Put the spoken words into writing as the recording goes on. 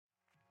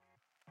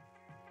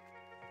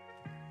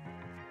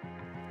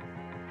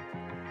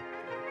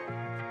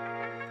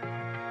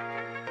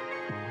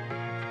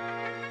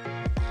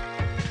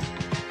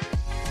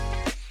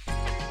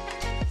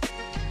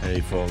Hey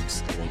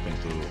folks, welcome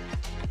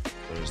to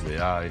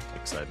ThursdAI,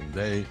 exciting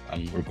day.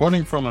 I'm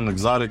recording from an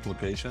exotic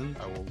location.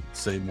 I will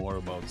say more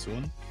about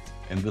soon.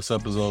 In this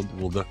episode,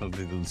 we'll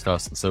definitely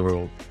discuss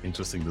several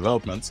interesting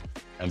developments.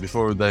 And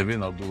before we dive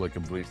in, I'll do like a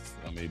brief,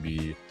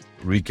 maybe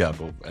recap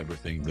of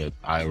everything that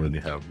I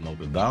already have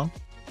noted down.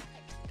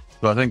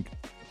 So I think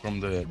from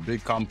the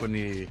big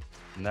company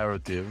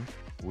narrative,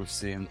 we've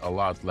seen a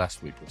lot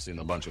last week. We've seen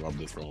a bunch of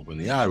updates from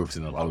OpenAI. We've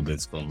seen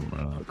updates from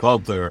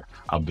Cloudflare,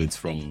 updates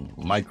from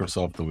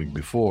Microsoft the week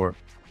before.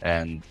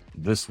 And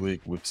this week,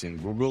 we've seen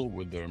Google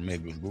with their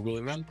Made with Google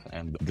event.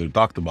 And they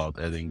talked about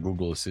adding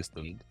Google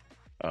Assistant,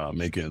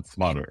 making it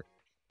smarter,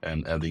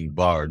 and adding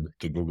Bard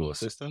to Google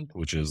Assistant,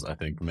 which is, I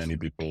think, many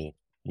people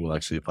will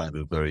actually find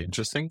it very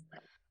interesting.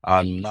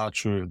 I'm not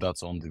sure if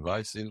that's on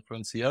device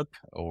inference yet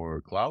or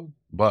cloud,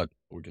 but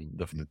we can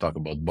definitely talk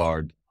about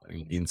Bard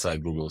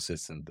inside Google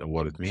Assistant and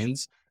what it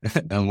means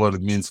and what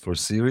it means for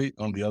Siri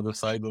on the other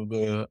side of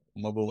the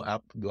mobile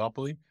app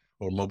duopoly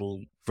or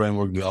mobile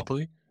framework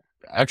duopoly.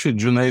 Actually,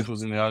 Junaid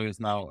was in the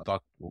audience now,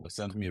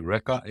 sent me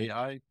Reka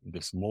AI,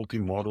 this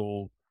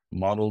multimodal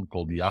model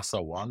called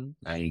Yasa 1.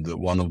 And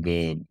one of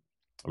the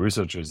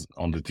researchers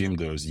on the team,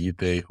 there's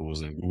Yite, who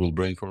was in Google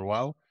Brain for a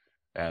while,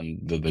 and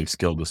they've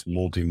scaled this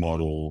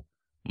multimodal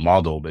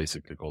model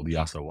basically called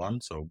Yasa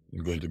 1. So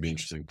it's going to be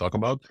interesting to talk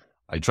about.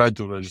 I tried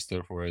to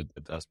register for it.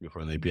 It asked me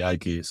for an API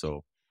key,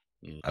 so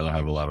I don't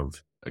have a lot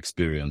of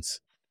experience.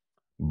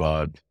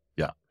 But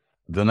yeah,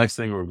 the next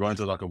thing we're going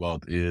to talk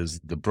about is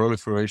the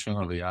proliferation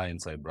of AI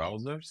inside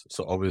browsers.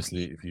 So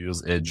obviously, if you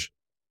use Edge,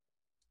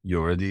 you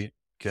already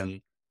can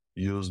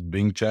use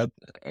Bing Chat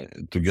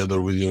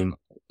together with your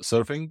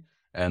surfing.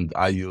 And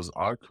I use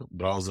Arc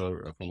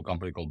browser from a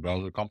company called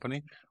Browser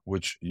Company,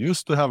 which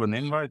used to have an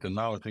invite, and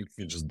now I think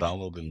you just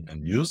download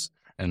and use.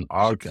 And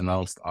Arc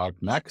announced Arc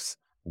Max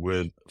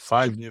with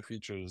 5 new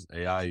features,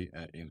 AI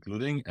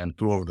including, and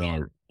 2 of them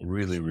are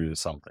really, really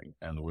something.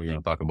 And we're going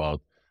to talk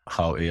about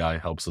how AI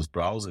helps us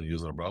browse and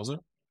use our browser.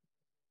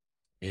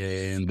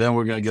 And then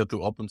we're going to get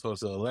to open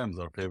source LLMs,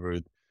 our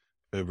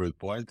favorite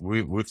point.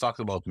 We've talked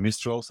about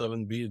Mistral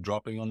 7B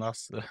dropping on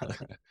us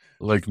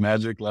like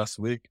magic last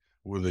week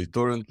with a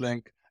torrent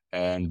link.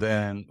 And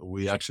then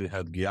we actually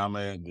had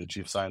Guillaume, the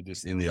chief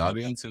scientist, in the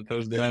audience in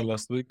ThursdAI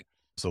last week.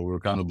 So we were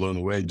kind of blown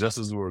away. Just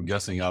as we were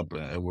guessing up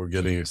and we're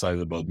getting excited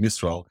about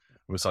Mistral,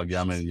 we saw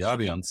Guillaume in the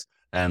audience.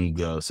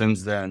 And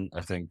since then,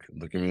 I think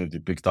the community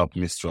picked up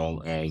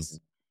Mistral as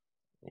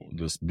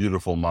this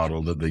beautiful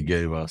model that they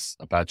gave us,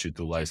 Apache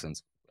 2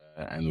 license,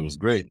 and it was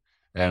great.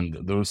 And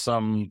there was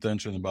some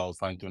tension about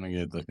fine-tuning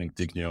it. I think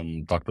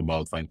Tiknium talked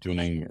about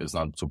fine-tuning is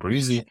not super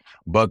easy.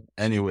 But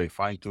anyway,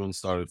 fine-tune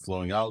started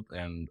flowing out,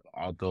 and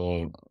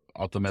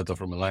Automata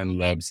from Align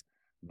Labs,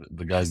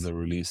 the guys that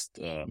released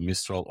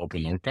Mistral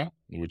Open Orca,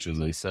 which is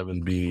a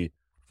 7B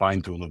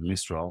fine-tune of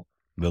Mistral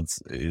that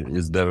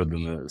is better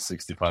than a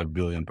 65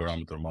 billion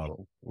parameter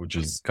model, which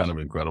is kind of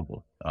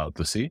incredible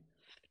to see.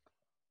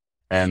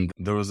 And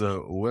there was a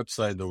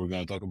website that we're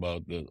going to talk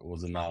about that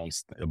was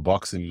announced, a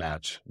boxing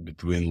match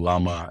between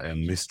Llama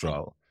and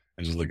Mistral.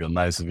 And just like a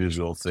nice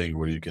visual thing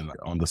where you can,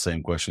 on the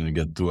same question, you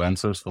get 2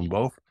 answers from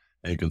both,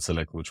 and you can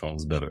select which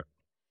one's better.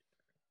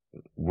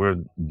 We're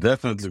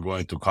definitely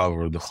going to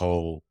cover the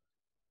whole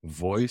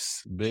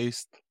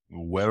voice-based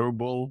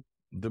wearable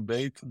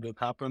debate that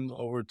happened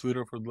over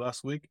Twitter for the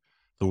last week.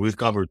 So we've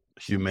covered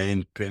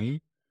Humane Pin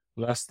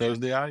last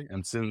ThursdAI,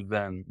 and since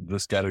then,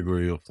 this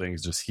category of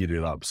things just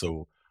heated up.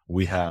 So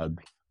we had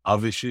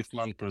Avi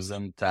Schiffman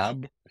present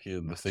Tab,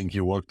 the thing he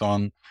worked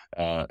on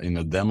in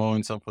a demo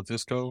in San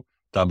Francisco.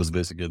 Tab is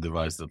basically a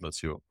device that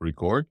lets you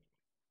record.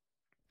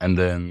 And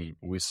then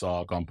we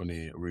saw a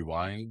company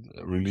Rewind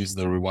release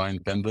the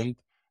Rewind pendant,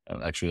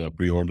 and actually a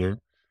pre-order.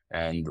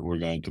 And we're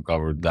going to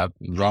cover that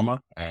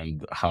drama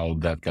and how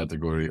that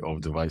category of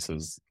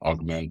devices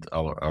augment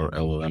our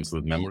LLMs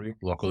with memory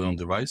locally on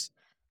device.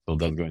 So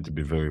that's going to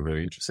be very,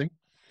 very interesting.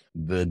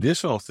 The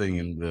additional thing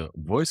in the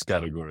voice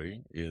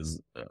category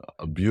is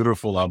a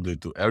beautiful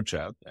update to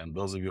AirChat. And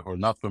those of you who are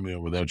not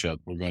familiar with AirChat,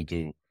 we're going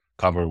to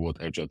cover what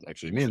AirChat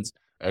actually means.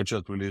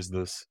 AirChat released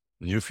this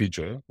new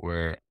feature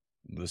where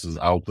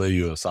I'll play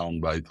you a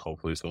soundbite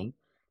hopefully soon,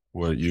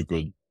 where you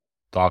could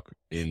talk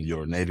in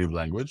your native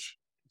language.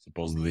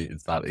 Supposedly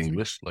it's not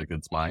English like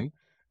it's mine.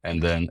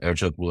 And then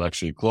AirChat will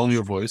actually clone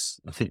your voice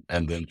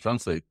and then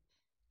translate.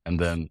 And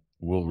then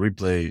we'll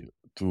replay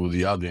to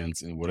the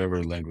audience in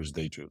whatever language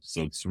they choose.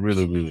 So it's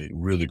really, really,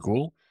 really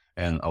cool.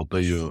 And I'll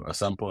play you a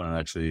sample. And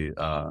actually,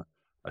 I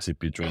see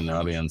Peter in the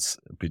audience.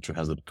 Peter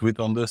has a tweet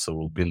on this, so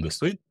we'll pin this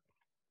tweet.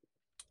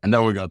 And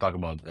then we're going to talk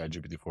about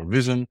GPT-4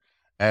 Vision.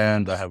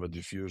 And I have a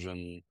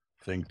diffusion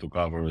thing to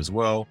cover as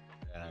well.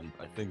 And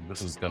I think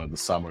this is kind of the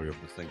summary of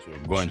the things we're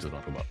going to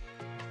talk about.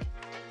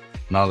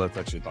 Now let's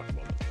actually talk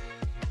about it.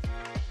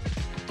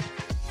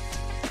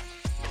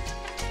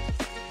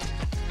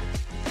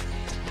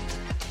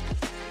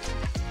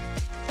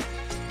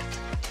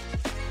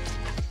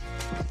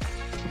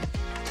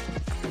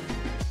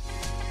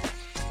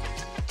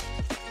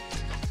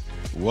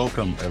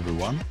 Welcome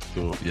everyone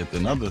to yet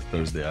another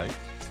ThursdAI.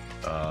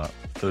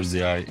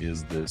 ThursdAI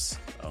is this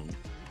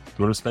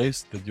Twitter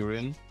space that you're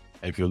in.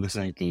 If you're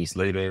listening to this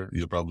later,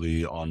 you're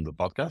probably on the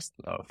podcast,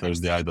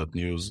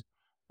 ThursdAI.news.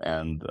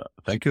 And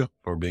thank you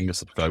for being a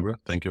subscriber.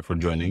 Thank you for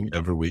joining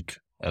every week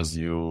as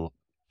you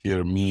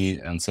hear me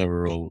and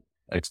several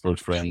expert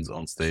friends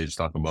on stage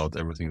talk about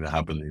everything that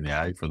happened in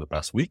AI for the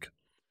past week.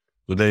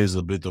 Today is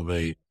a bit of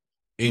a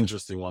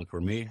interesting one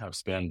for me. I've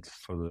spent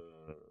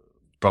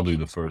probably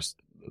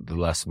the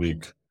last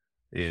week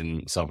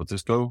in San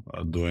Francisco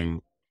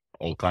doing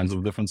all kinds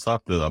of different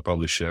stuff that I'll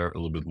probably share a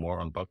little bit more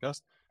on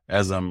podcast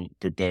as I'm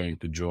preparing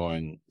to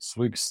join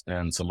Swix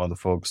and some other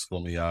folks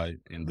from AI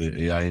in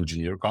the AI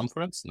Engineer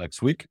Conference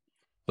next week.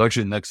 So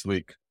actually next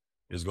week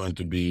is going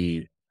to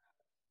be,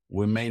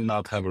 we may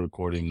not have a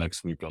recording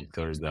next week on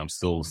Thursday. I'm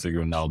still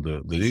figuring out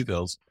the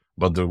details,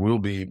 but there will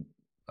be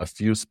a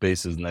few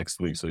spaces next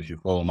week. So if you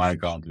follow my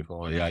account, you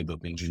follow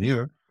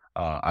AI.engineer,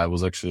 I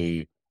was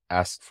actually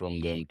asked from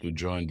them to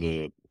join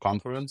the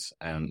conference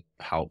and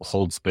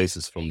hold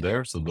spaces from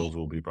there. So those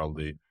will be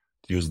probably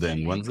Tuesday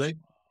and Wednesday.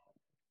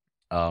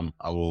 I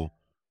will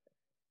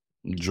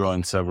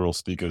join several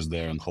speakers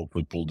there and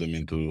hopefully pull them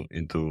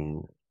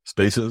into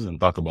spaces and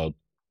talk about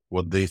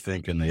what they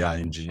think an AI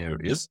engineer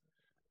is.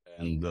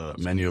 And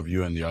many of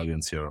you in the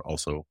audience here are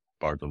also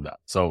part of that.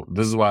 So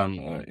this is why I'm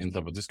in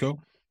San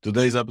Francisco.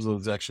 Today's episode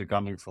is actually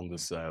coming from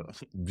this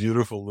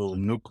beautiful little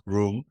nook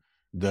room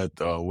that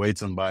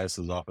Weights and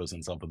Biases office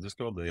in San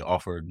Francisco. They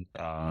offered,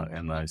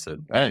 and I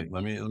said, hey,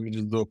 let me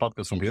just do a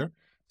podcast from here.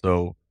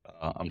 So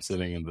I'm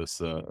sitting in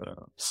this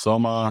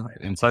Soma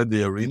inside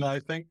the arena, I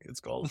think it's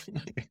called,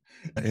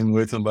 in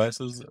Weights and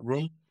Biases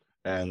room.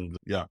 And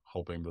yeah,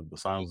 hoping that the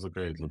sounds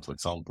okay. It looks like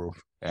soundproof.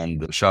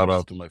 And shout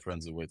out to my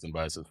friends at Weights and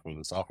Biases for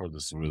this offer.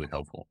 This is really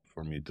helpful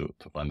for me to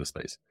find the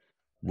space.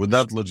 With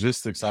that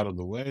logistics out of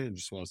the way, I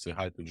just want to say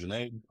hi to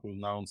Junaid, who's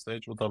now on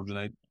stage. What's up,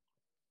 Junaid?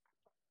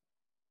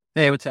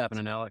 Hey, what's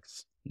happening,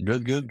 Alex?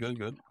 Good.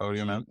 How are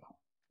you, man?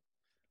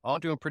 All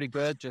doing pretty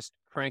good. Just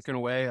cranking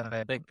away.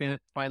 They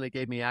finally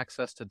gave me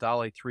access to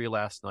DALL-E 3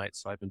 last night,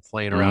 so I've been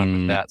playing around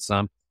with that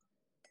some.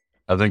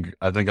 I think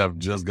I've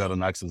just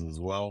gotten access as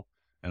well,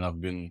 and I've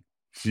been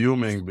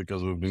fuming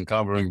because we've been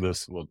covering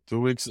this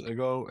 2 weeks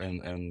ago,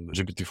 and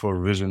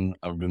GPT-4 Vision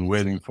I've been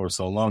waiting for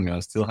so long, and I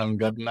still haven't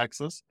gotten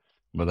access.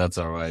 But that's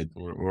all right.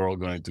 We're all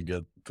going to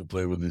get to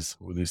play with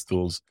these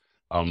tools.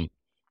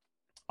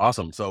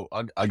 Awesome. So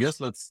I guess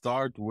let's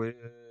start with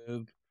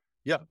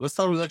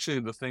actually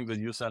the thing that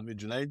you sent me,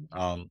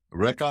 Junaid.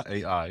 Reka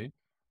AI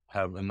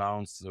have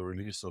announced the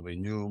release of a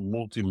new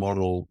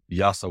multimodal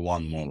YASA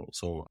 1 model.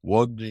 So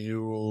what do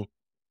you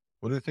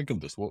think of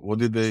this? What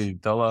did they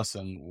tell us,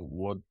 and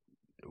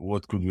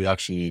what could we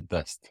actually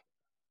test?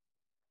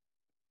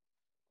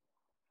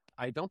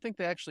 I don't think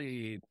they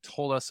actually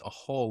told us a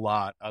whole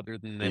lot other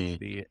than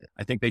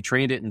I think they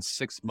trained it in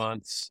 6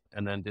 months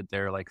and then did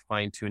their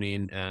fine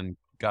tuning and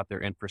got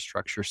their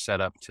infrastructure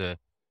set up to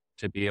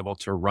be able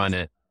to run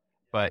it.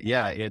 But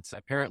yeah, it's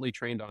apparently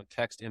trained on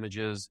text,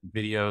 images,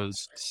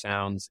 videos,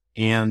 sounds,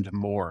 and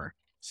more.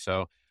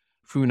 So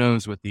who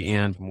knows what the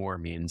and more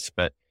means,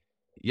 but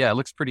yeah, it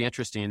looks pretty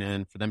interesting.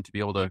 And for them to be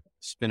able to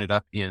spin it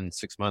up in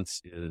 6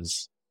 months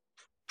is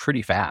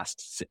pretty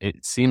fast.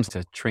 It seems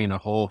to train a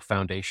whole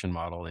foundation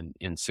model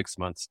in 6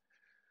 months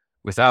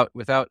without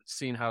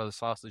seeing how the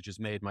sausage is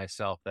made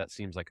myself. That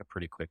seems like a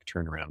pretty quick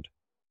turnaround.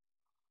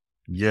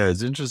 Yeah,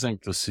 it's interesting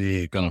to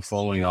see, kind of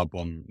following up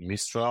on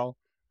Mistral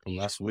from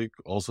last week.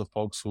 Also,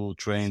 folks who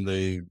trained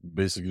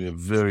basically a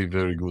very,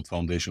 very good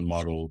foundation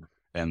model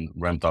and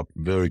ramped up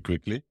very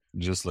quickly.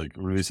 Just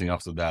releasing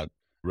after that,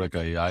 Reka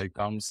AI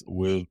comes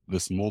with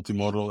this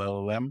multimodal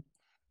LLM,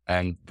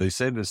 and they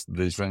say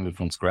they trained it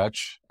from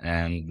scratch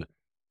and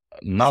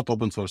not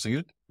open sourcing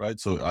it, right?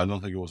 So I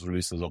don't think it was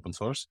released as open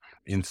source.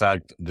 In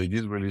fact, they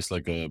did release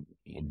a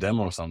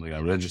demo or something. I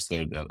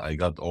registered and I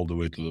got all the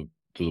way to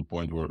the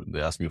point where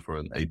they asked me for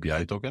an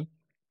API token.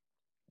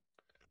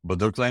 But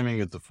they're claiming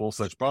it's a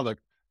full-fledged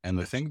product, and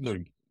I think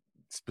they're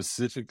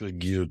specifically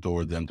geared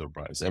towards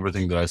enterprise.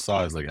 Everything that I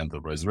saw is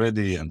enterprise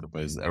ready,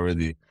 enterprise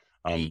already.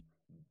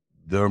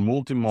 Their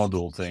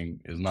multimodal thing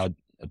is not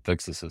a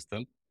text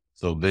assistant.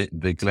 So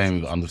they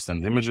claim to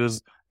understand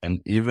images and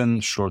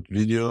even short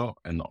video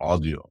and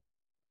audio,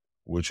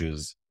 which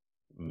is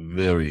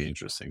very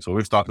interesting. So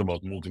we've talked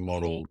about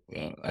multimodal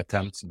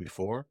attempts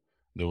before.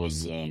 There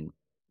was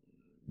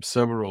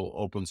several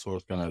open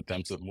source kind of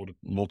attempts at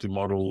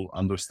multimodal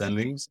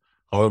understandings.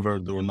 However,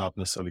 they were not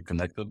necessarily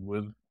connected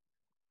with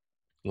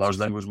large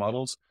language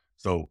models.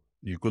 So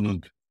you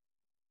couldn't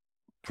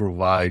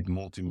provide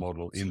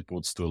multimodal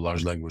inputs to a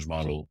large language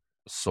model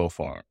so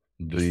far.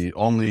 The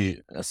only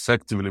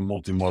effectively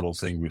multimodal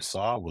thing we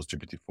saw was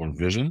GPT-4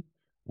 Vision,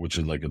 which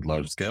is at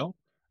large scale.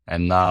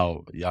 And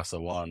now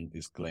YASA 1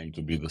 is claimed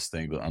to be this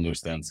thing that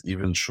understands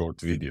even short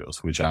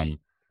videos, which I'm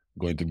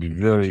going to be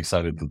very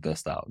excited to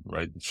test out,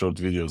 right? Short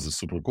videos is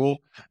super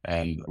cool.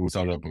 And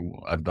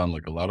I've done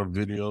a lot of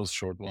videos,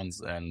 short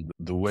ones. And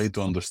the way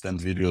to understand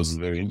videos is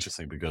very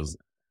interesting because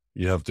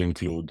you have to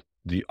include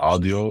the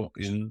audio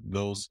in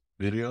those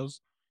videos.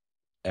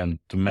 And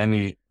to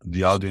many,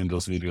 the audio in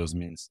those videos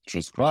means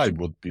transcribe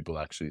what people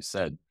actually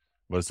said,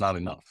 but it's not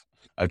enough.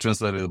 I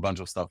translated a bunch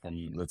of stuff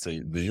from, let's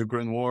say, the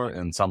Ukraine war,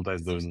 and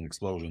sometimes there's an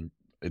explosion.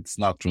 It's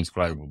not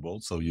transcribable,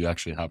 so you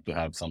actually have to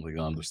have something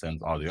that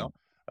understands audio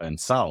and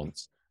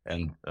sounds,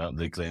 and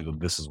they claim that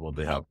this is what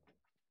they have.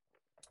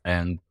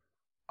 And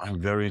I'm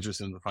very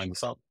interested to find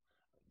this out.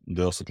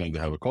 They also claim they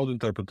have a code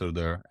interpreter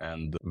there,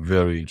 and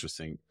very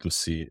interesting to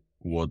see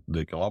what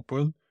they come up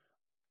with.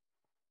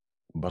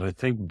 But I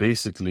think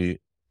basically,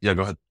 yeah,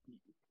 go ahead.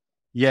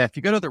 Yeah, if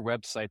you go to their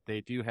website,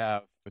 they do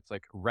have, it's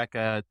like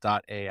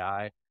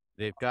Reka.ai.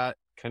 They've got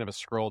kind of a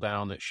scroll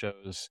down that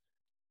shows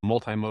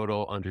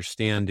multimodal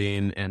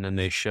understanding, and then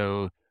they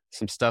show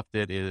some stuff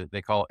that is,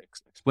 they call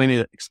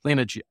explain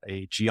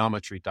a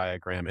geometry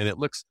diagram, and it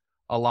looks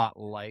a lot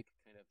like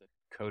kind of the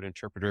code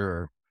interpreter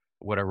or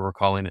whatever we're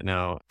calling it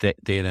now,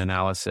 data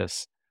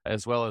analysis,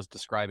 as well as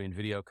describing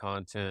video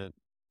content.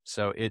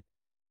 So it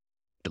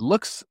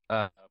looks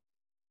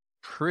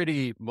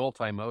pretty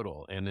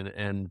multimodal,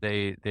 and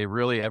they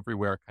really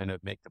everywhere kind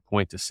of make the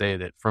point to say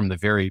that from the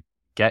very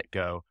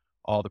get-go,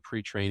 all the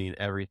pre-training,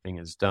 everything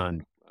is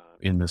done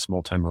in this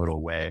multimodal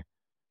way.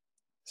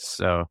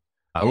 So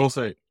I will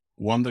say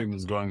one thing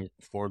that's going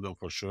for them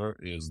for sure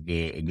is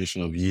the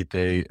addition of Yi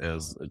Tei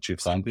as a chief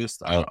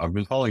scientist. I've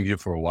been following Yi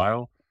for a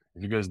while.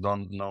 If you guys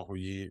don't know who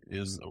Yi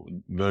is,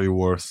 very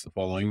worth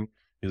following.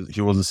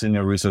 He was a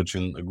senior researcher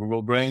in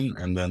Google Brain,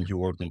 and then he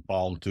worked in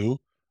Palm too.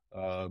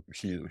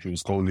 He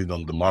was co-lead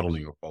on the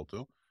modeling of Palm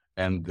too.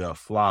 And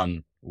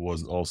Flan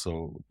was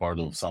also part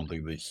of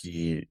something that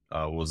he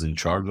was in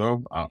charge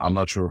of. I'm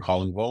not sure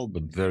how involved,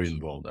 but very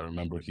involved. I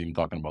remember him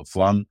talking about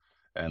Flan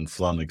and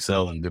Flan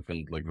Excel and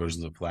different like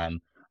versions of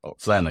Flan. Oh,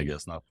 Flan, I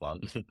guess, not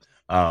Flan,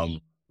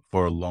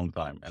 for a long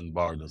time, and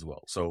Bard as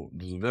well. So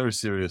there's a very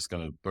serious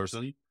kind of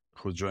person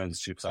who joined as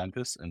chief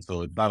scientist. And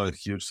so it's not a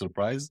huge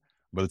surprise,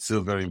 but it's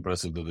still very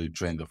impressive that they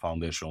trained a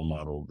foundational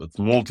model that's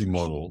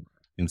multimodal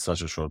in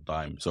such a short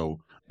time. So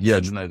yeah,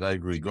 Junaid, I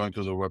agree. Going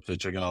to the website,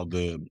 checking out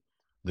the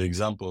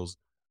examples,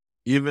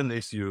 even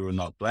if you're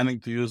not planning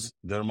to use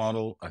their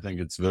model, I think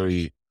it's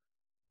very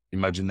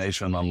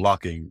imagination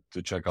unlocking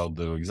to check out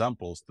the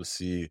examples to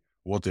see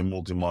what a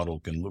multi-model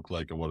can look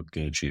like and what it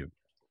can achieve.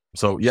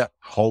 So yeah,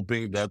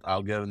 hoping that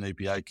I'll get an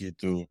API key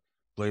to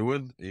play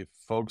with. If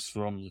folks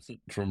from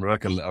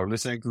Rec are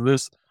listening to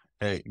this,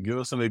 hey, give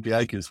us some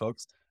API keys,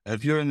 folks. And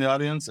if you're in the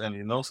audience and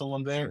you know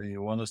someone there and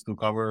you want us to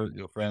cover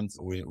your friends,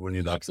 we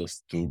need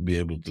access to be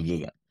able to do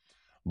that.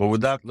 But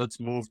with that, let's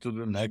move to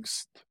the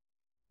next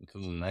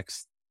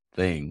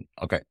thing.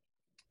 Okay,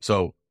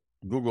 so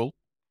Google,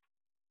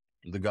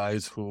 the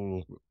guys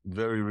who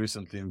very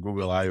recently in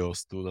Google I/O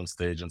stood on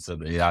stage and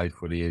said AI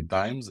 48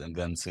 times, and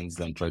then since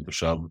then tried to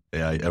shove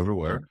AI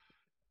everywhere,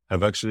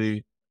 have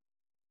actually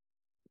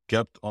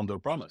kept on their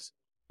promise,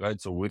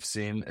 right? So we've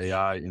seen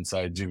AI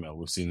inside Gmail,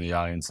 we've seen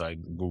AI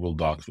inside Google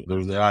Docs.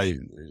 There's AI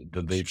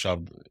that they've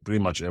shoved pretty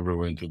much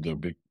everywhere into their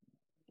big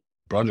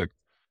project,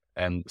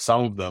 and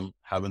some of them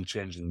haven't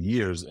changed in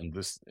years. And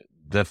this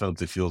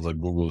definitely feels like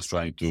Google is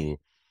trying to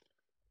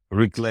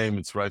reclaim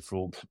its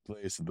rightful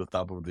place at the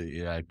top of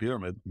the AI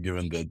pyramid,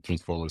 given that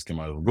Transformers came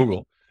out of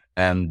Google.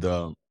 And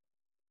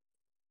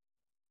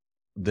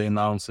they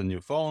announced the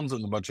new phones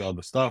and a bunch of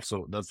other stuff.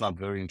 So that's not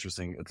very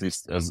interesting, at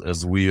least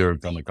as we are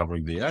kind of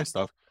covering the AI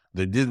stuff.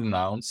 They did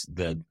announce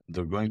that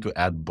they're going to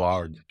add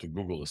Bard to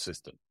Google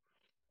Assistant.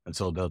 And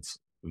so that's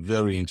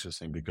very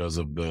interesting because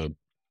of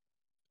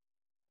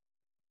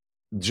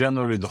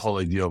generally the whole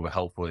idea of a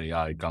helpful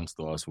AI comes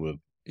to us with,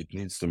 it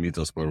needs to meet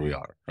us where we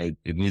are, right?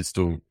 It needs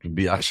to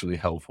be actually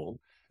helpful.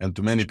 And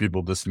to many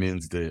people, this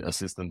means the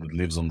assistant that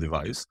lives on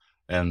device,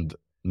 and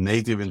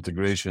native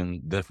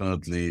integration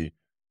definitely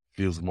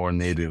feels more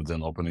native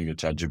than opening a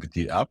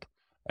ChatGPT app.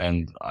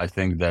 And I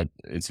think that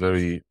it's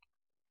very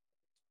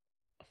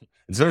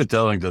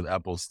telling that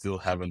Apple still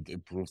haven't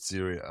improved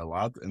Siri a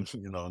lot. And,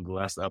 in the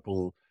last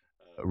Apple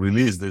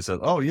release, they said,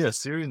 oh yeah,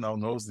 Siri now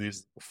knows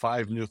these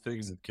 5 new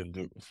things it can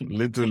do.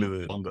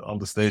 Literally on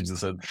the stage, they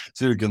said,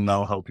 Siri can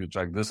now help you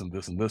track this and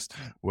this and this.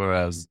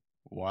 Whereas,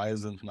 why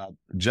isn't that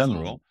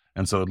general?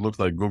 And so it looks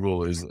like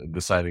Google is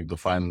deciding to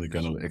finally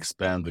kind of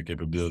expand the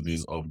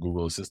capabilities of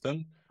Google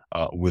Assistant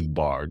with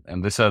Bard.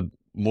 And they said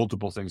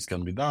multiple things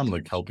can be done,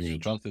 like helping you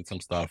translate some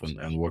stuff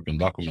and work on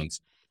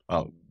documents.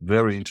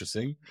 Very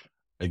interesting.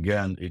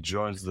 Again, it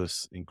joins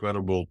this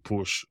incredible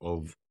push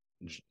of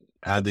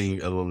adding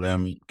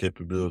LLM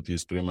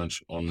capabilities pretty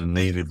much on a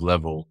native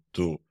level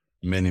to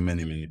many,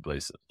 many, many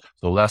places.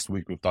 So last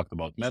week we talked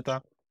about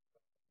Meta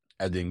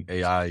adding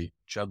AI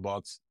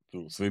chatbots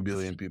to 3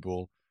 billion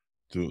people,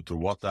 to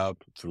WhatsApp,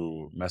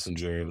 through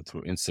Messenger,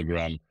 through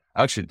Instagram.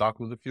 I actually talked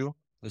with a few.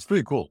 It's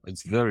pretty cool.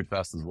 It's very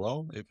fast as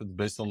well. If it's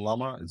based on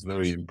Llama, it's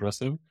very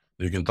impressive.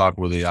 You can talk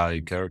with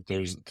AI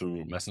characters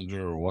through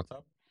Messenger or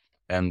WhatsApp.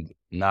 And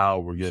now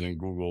we're getting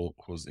Google,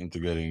 who's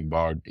integrating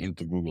Bard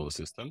into Google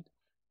Assistant,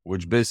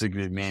 which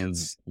basically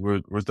means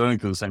we're returning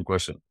to the same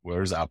question.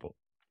 Where is Apple?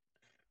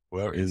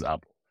 Where is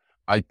Apple?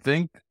 I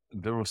think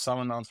there was some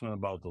announcement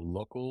about the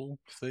local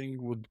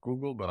thing with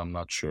Google, but I'm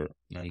not sure.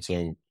 And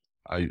so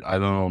I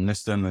don't know,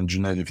 Nistan and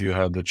Junaid, if you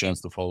had the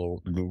chance to follow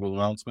Google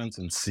announcements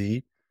and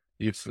see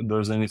if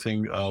there's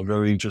anything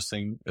very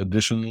interesting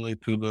additionally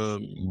to the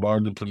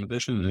BARD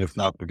implementation. And if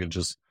not, we can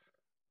just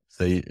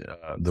say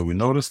that we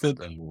noticed it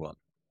and move on.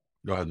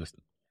 Go ahead, Nistan.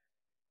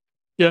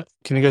 Yeah.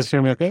 Can you guys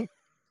hear me okay?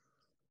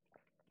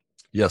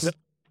 Yes. Yeah.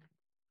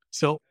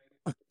 So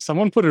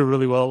someone put it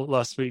really well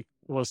last week,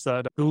 was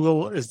that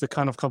Google is the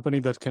kind of company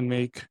that can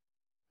make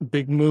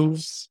big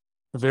moves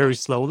very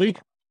slowly.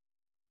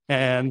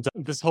 And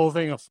this whole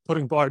thing of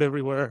putting BARD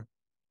everywhere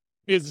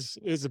is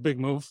a big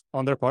move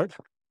on their part.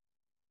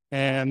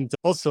 And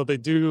also they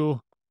do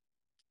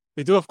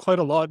have quite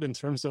a lot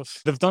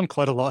they've done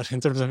quite a lot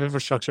in terms of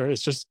infrastructure.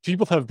 It's just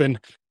people have been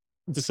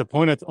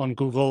disappointed on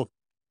Google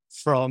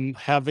from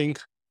having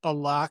a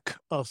lack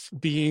of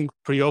being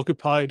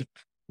preoccupied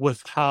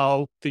with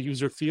how the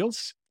user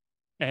feels.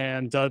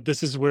 And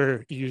this is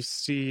where you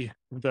see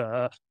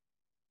the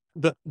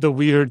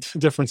weird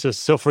differences.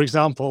 So for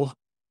example,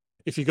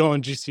 if you go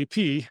on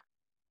GCP,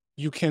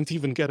 you can't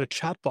even get a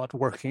chatbot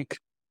working.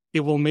 It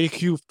will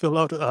make you fill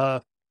out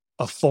a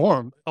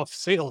form of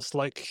sales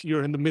like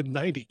you're in the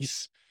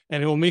mid-90s,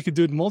 and it will make you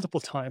do it multiple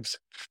times.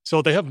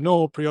 So they have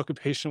no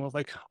preoccupation with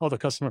like how the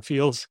customer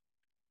feels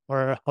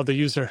or how the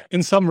user,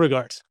 in some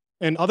regards.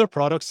 In other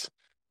products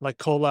like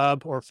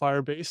Colab or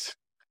Firebase,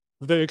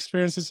 the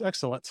experience is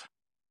excellent.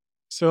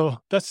 So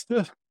that's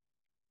the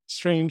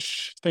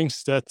strange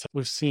things that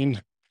we've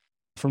seen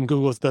from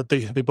Google, is that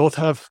they both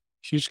have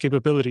huge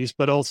capabilities,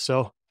 but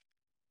also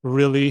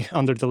really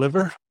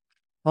under-deliver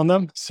on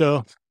them.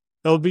 So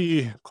it'll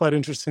be quite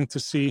interesting to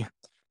see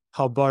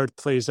how BARD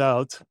plays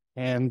out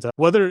and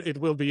whether it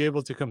will be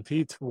able to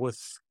compete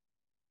with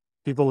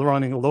people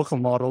running local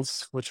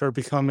models, which are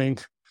becoming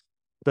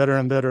better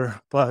and better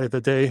by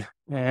the day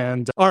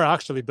and are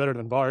actually better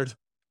than BARD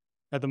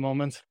at the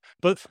moment.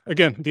 But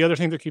again, the other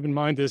thing to keep in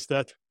mind is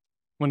that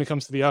when it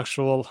comes to the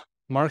actual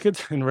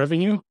market and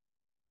revenue,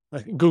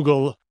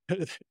 Google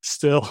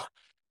still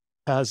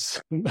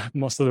has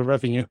most of the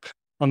revenue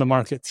on the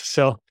market.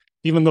 So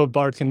even though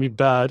BARD can be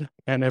bad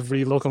and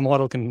every local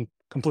model can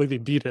completely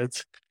beat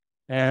it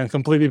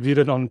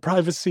on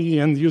privacy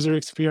and user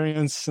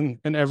experience and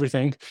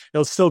everything,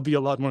 it'll still be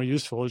a lot more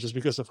useful just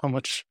because of how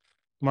much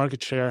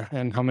market share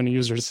and how many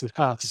users it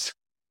has.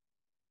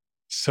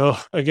 So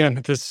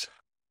again,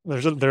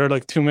 there are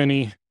like too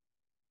many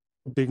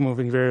big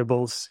moving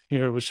variables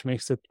here, which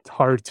makes it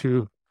hard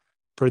to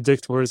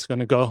predict where it's going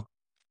to go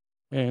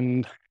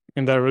in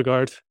that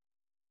regard.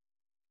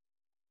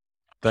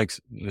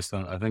 Thanks,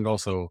 Nistan. I think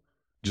also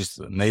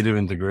just native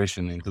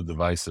integration into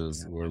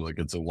devices where like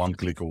it's a one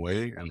click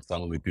away and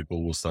suddenly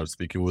people will start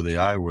speaking with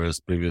AI,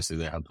 whereas previously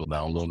they had to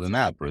download an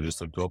app,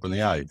 register to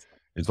OpenAI.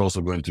 It's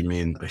also going to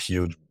mean a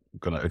huge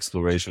kind of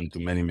exploration to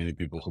many, many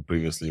people who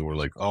previously were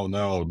like, oh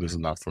no, this is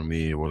not for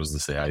me. What is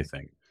this AI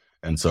thing?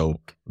 And so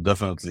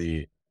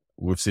definitely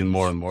we've seen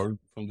more and more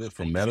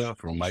from Meta,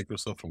 from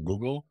Microsoft, from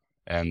Google.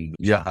 And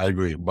yeah, I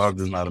agree. BARD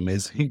is not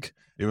amazing.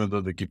 Even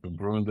though they keep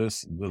improving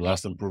this, the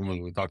last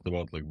improvement we talked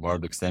about, like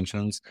BARD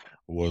extensions,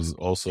 was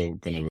also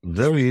kind of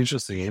very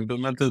interesting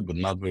implemented, but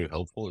not very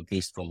helpful, at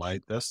least from my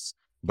tests.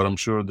 But I'm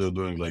sure they're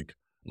doing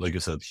like you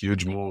said,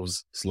 huge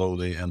moves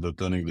slowly, and they're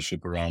turning the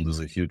ship around. There's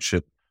a huge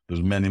ship.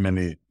 There's many,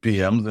 many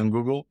PMs in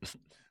Google.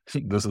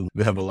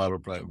 They have a lot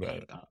of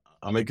private.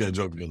 I'm making a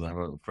joke because I have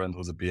a friend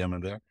who's a PM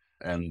in there,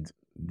 and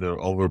they're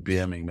over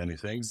PMing many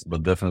things,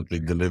 but definitely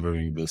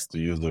delivering this to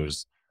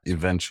users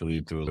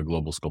eventually to the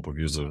global scope of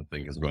user, I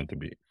think is going to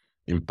be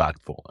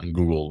impactful. And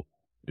Google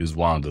is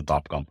one of the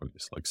top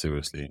companies, like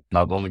seriously.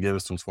 Not only gave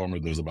us Transformer,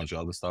 there's a bunch of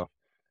other stuff.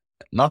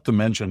 Not to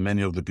mention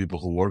many of the people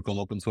who work on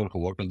open source, who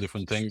work on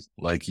different things,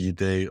 like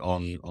Yite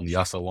on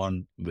Yasa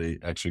One, they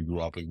actually grew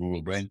up in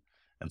Google Brain.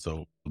 And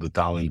so the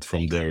talent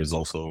from there is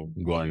also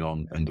going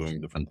on and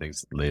doing different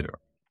things later.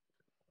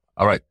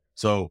 All right.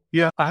 So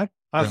yeah, I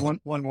have one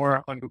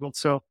more on Google.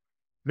 So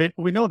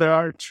we know they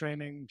are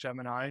training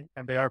Gemini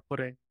and they are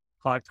putting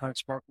 5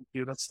 times more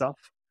compute and stuff.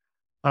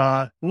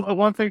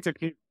 One thing to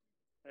keep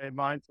in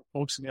mind for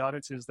folks in the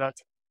audience is that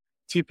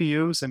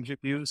TPUs and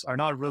GPUs are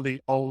not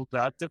really all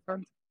that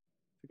different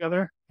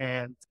together.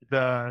 And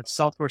the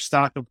software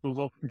stack of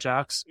Google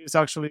JAX is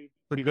actually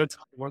pretty good.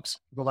 It works.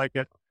 People like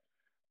it.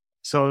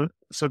 So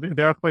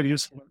they are quite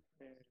useful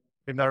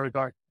in that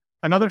regard.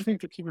 Another thing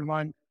to keep in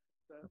mind,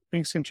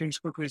 things can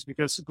change quickly, is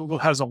because Google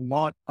has a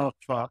lot of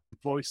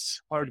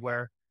voice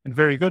hardware and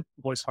very good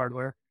voice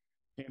hardware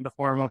in the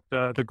form of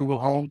the Google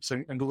Homes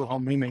and Google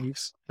Home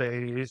Minis.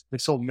 They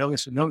sold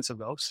millions and millions of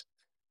those.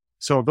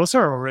 So those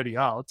are already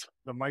out.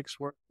 The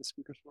mics work, the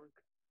speakers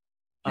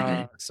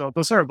work. So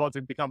those are about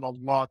to become a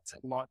lot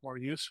more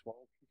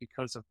useful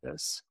because of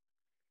this.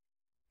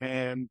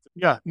 And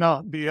yeah,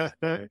 now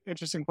the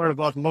interesting part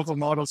about local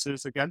models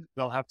is, again,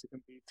 they'll have to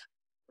compete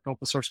with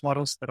open source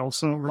models that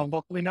also run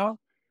locally now.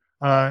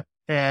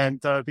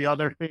 And the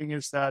other thing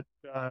is that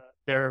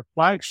their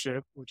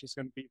flagship, which is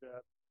going to be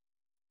the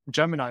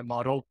Gemini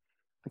model,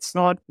 it's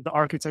not, the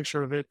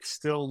architecture of it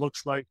still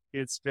looks like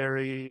it's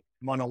very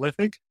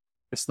monolithic.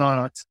 It's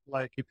not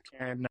like it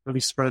can really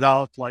spread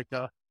out like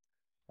a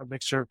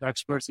mixture of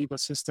experts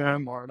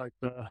ecosystem or like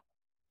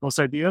those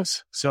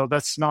ideas. So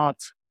that's not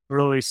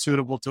really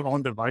suitable to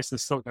own device.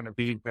 It's still going to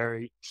be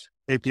very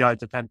API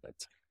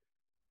dependent.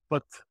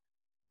 But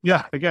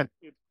yeah, again,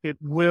 it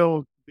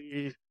will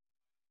be,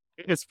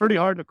 it's pretty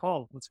hard to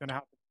call what's going to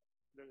happen.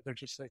 They're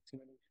just like too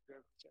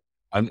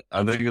many.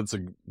 I think it's a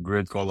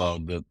great call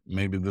out that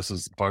maybe this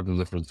is part of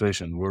the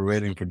frustration. We're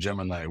waiting for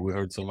Gemini. We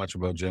heard so much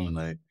about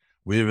Gemini.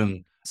 We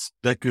even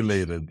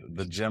speculated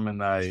the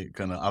Gemini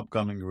kind of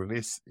upcoming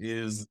release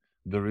is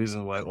the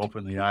reason why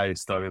OpenAI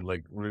started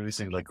like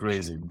releasing like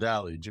crazy.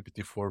 DALL-E,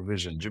 GPT-4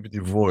 Vision,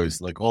 GPT Voice,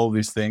 like all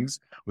these things.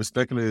 We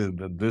speculated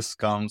that this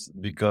comes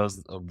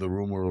because of the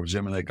rumor of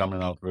Gemini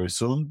coming out very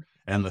soon.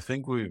 And I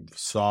think we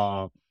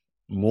saw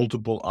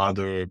multiple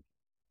other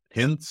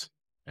hints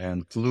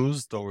and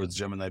clues towards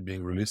Gemini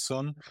being released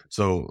soon.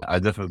 So I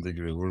definitely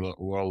agree.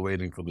 We're all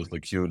waiting for this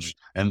like huge,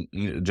 and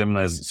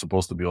Gemini is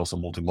supposed to be also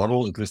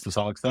multimodal, at least to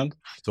some extent.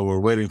 So we're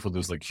waiting for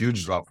this like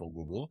huge drop from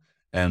Google.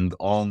 And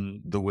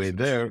on the way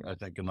there, I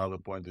think another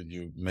point that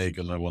you make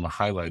and I want to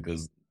highlight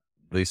is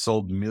they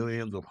sold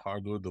millions of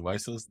hardware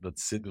devices that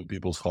sit in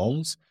people's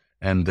homes,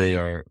 and they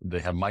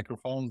have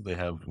microphones, they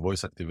have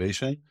voice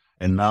activation,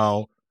 and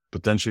now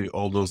potentially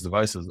all those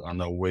devices are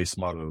now way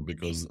smarter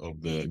because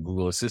of the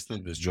Google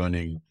Assistant is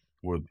joining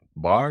with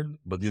Bard.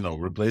 But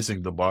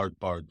replacing the Bard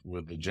part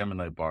with the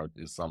Gemini part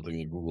is something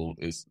that Google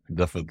is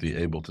definitely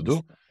able to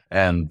do.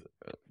 And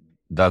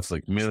that's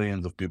like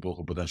millions of people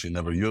who potentially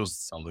never used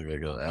something like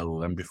an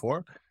LLM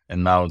before.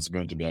 And now it's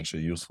going to be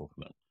actually useful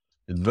for them.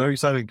 It's very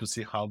exciting to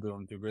see how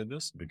they'll integrate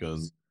this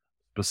because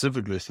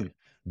specifically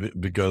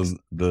because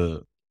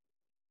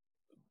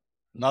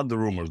not the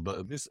rumors, but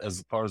at least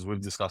as far as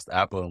we've discussed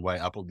Apple and why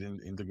Apple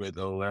didn't integrate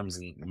LLMs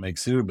and make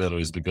Siri better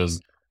is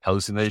because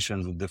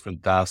hallucinations and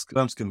different tasks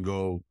LLMs can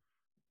go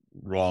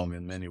wrong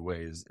in many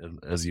ways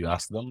as you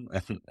ask them.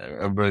 And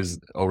everybody's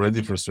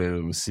already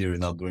frustrated with Siri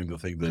not doing the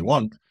thing they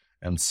want,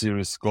 and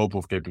Siri's scope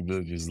of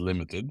capability is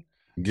limited.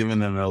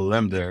 Given an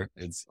LLM there,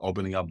 it's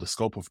opening up the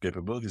scope of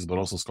capabilities, but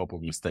also scope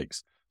of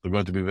mistakes. It's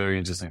going to be very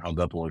interesting how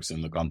that works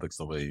in the context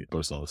of a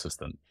personal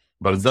assistant.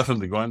 But it's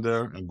definitely going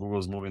there, and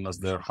Google's moving us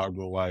there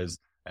hardware-wise,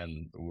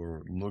 and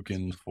we're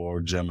looking for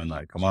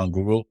Gemini. Come on,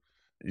 Google.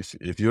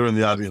 If you're in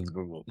the audience,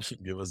 Google,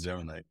 give us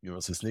Gemini. Give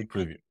us a sneak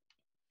preview.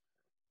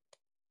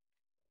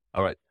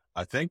 All right.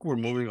 I think we're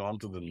moving on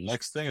to the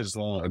next thing. I just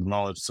want to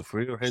acknowledge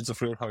Safrir. Hey,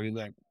 Safrir, how are you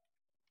doing?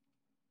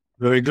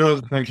 Very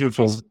good. Thank you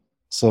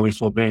sorry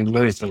for being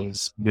late. I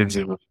was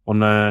busy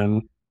on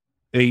an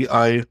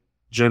AI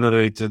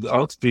generated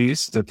art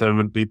piece that I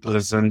will be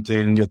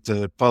presenting at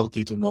a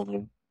party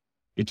tomorrow.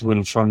 It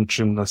will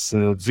function as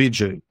a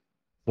VJ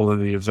for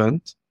the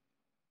event.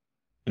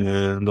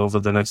 And over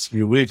the next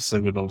few weeks, I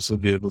will also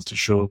be able to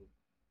show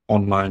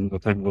online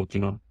what I'm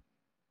working on.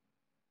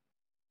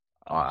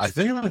 I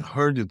think I've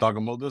heard you talk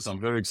about this. I'm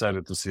very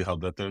excited to see how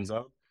that turns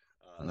out.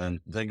 And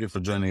thank you for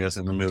joining us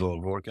in the middle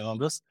of working on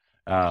this.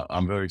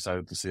 I'm very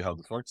excited to see how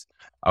this works.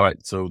 All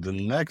right. So the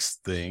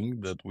next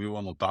thing that we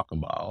want to talk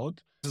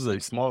about, this is a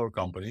smaller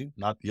company,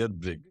 not yet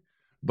big,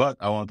 but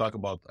I want to talk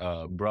about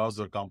a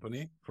browser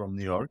company from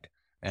New York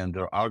and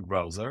their Arc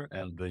browser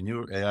and the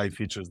new AI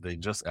features they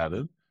just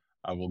added.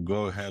 I will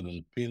go ahead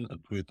and pin a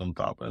tweet on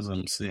top as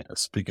I'm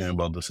speaking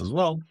about this as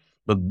well.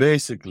 But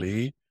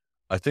basically,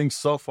 I think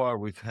so far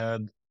we've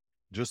had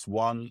just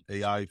one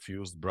AI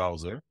fused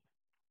browser,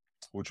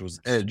 which was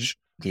Edge,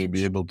 to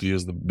be able to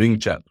use the Bing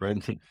chat, right?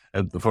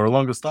 And for the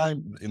longest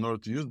time, in order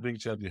to use Bing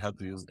chat, you had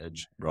to use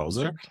Edge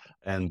browser.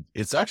 And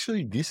it's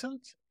actually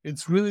decent.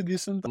 It's really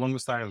decent. The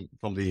longest time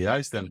from the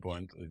AI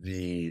standpoint,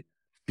 the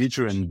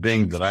feature in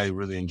Bing that I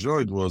really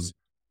enjoyed was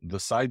the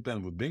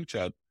sidebar with Bing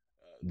chat.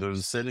 There's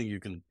a setting you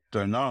can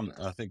turn on.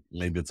 I think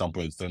maybe at some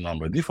point it's turned on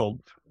by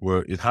default,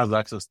 where it has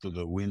access to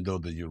the window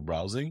that you're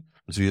browsing.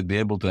 So you'd be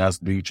able to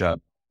ask Bing chat,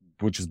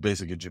 which is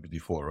basically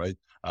GPT-4, right?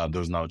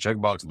 There's now a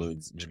checkbox, but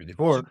it's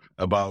GPT-4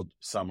 about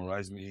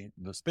summarize me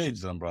this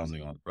page that I'm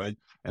browsing on, right?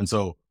 And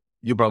so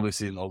you've probably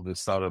seen all the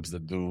startups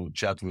that do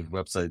chat with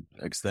website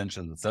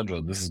extensions,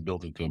 etc. This is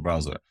built into a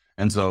browser.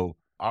 And so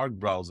Arc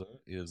browser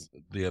is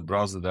the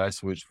browser that I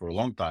switched for a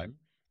long time.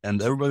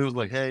 And everybody was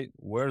like, hey,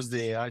 where's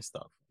the AI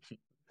stuff?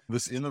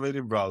 This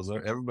innovative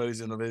browser,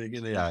 everybody's innovating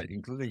in AI,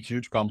 including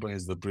huge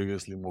companies that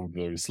previously moved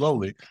very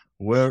slowly.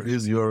 Where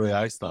is your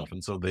AI stuff?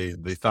 And so they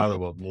thought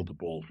about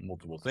multiple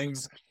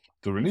things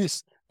to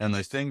release. And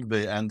I think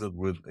they ended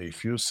with a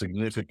few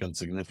significant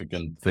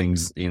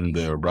things in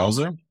their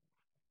browser.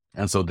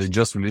 And so they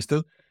just released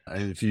it.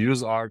 And if you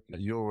use Arc,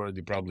 you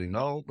already probably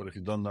know, but if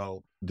you don't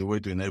know, the way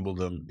to enable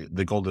them,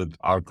 they called it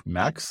Arc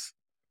Max,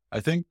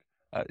 I think.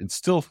 It's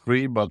still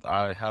free, but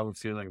I have a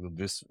feeling that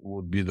this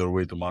would be their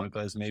way to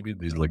monetize maybe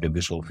these like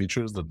additional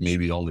features that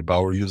maybe only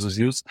power users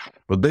use.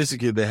 But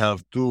basically they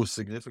have two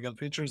significant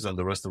features and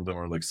the rest of them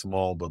are like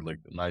small, but like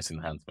nice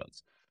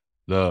enhancements.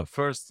 The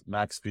first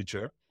Max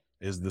feature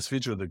is this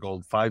feature they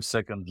called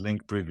 5-second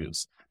link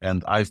previews.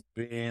 And I've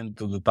been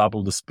to the top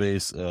of the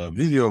space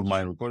video of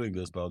mine recording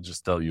this, but I'll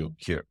just tell you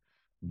here.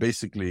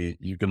 Basically,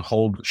 you can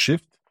hold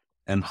shift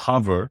and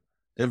hover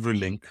every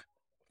link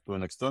to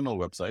an external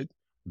website.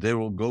 They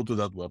will go to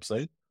that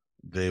website.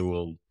 They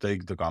will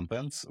take the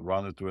contents,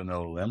 run it through an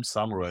LLM,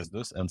 summarize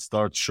this, and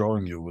start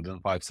showing you within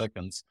 5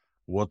 seconds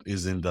what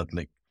is in that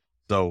link.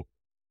 So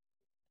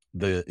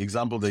the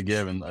example they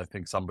gave, and I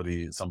think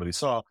somebody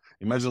saw,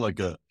 imagine like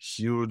a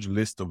huge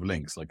list of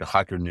links, like a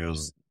Hacker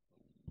News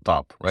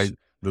top, right?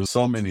 There's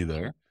so many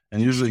there.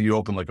 And usually you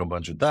open like a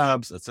bunch of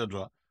tabs,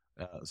 etc.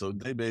 So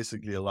they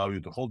basically allow you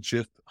to hold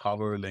shift,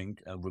 hover a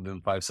link, and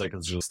within 5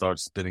 seconds, just start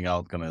spitting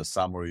out kind of a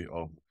summary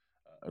of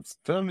a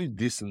fairly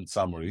decent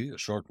summary, a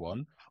short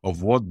one,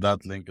 of what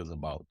that link is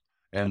about.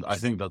 And I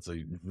think that's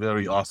a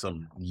very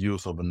awesome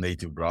use of a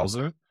native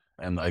browser.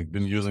 And I've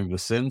been using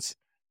this since.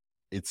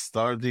 It's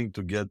starting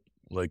to get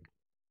like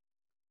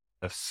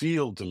a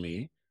feel to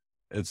me.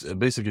 It's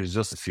basically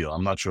just a feel.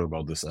 I'm not sure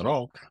about this at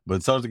all, but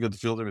it's starting to get the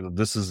feel to me that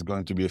this is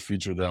going to be a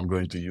feature that I'm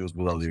going to use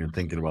without even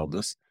thinking about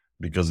this,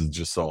 because it's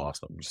just so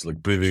awesome. Just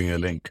like previewing a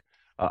link.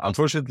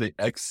 Unfortunately,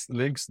 X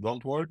links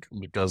don't work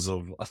because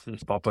of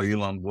Papa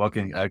Elon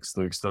blocking X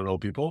to external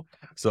people.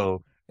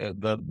 So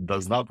that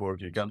does not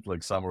work. You can't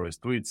like summarize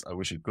tweets. I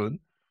wish it could.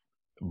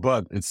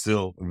 But it's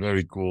still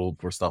very cool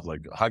for stuff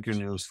like Hacker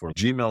News, for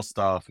Gmail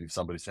stuff. If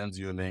somebody sends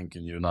you a link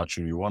and you're not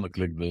sure you want to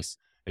click this,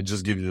 it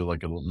just gives you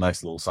like a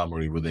nice little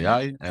summary with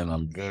AI. And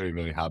I'm very,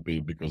 very happy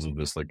because of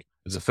this. Like,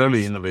 it's a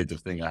fairly innovative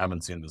thing. I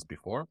haven't seen this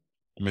before,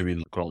 maybe in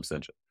the Chrome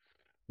extension.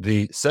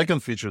 The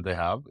second feature they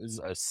have is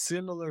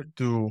similar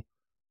to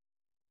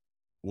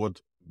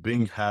what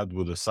Bing had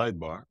with the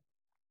sidebar,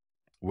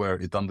 where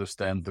it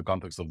understands the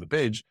context of the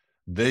page.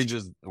 They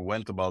just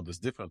went about this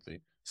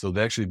differently. So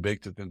they actually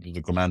baked it into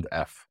the Command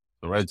F,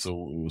 right?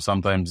 So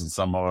sometimes in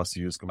some of us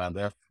use Command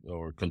F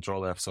or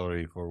Control F,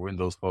 sorry, for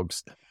Windows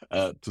folks,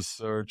 to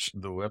search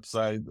the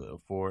website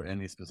for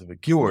any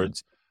specific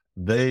keywords.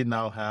 They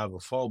now have a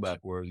fallback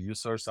where you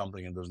search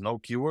something and there's no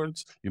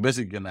keywords. You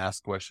basically can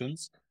ask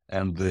questions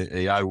and the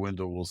AI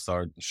window will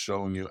start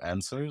showing you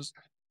answers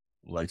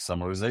like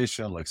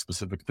summarization, like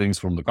specific things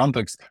from the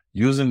context,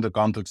 using the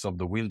context of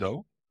the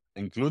window,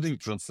 including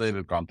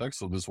translated context.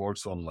 So this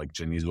works on like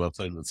Chinese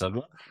websites,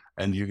 etc.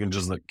 And you can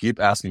just like keep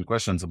asking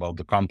questions about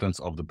the contents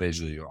of the page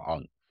that you're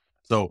on.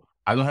 So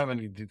I don't have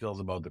any details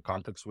about the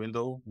context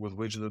window with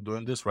which they're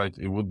doing this, right?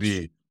 It would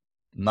be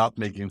not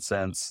making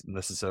sense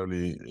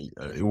necessarily.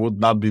 It would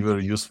not be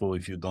very useful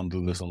if you don't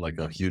do this on like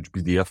a huge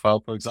PDF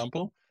file, for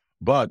example.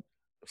 But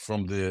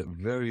from the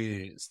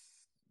very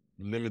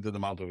limited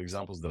amount of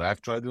examples that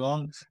I've tried it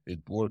on, it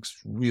works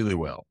really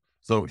well.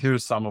 So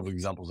here's some of the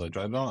examples I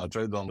tried on. I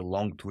tried on a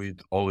long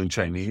tweet, all in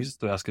Chinese,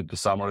 to ask it to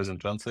summarize and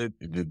translate.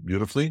 It did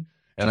beautifully.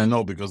 And I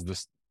know because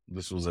this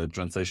was a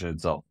translation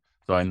itself.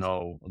 So I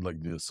know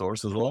like the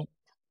source as well.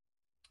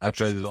 I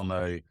tried it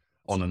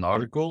on an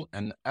article,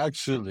 and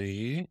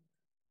actually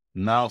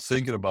now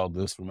thinking about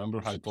this,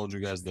 remember how I told you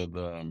guys that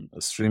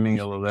a streaming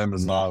LLM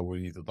is not what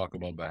we need to talk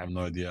about, but I have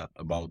no idea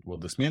about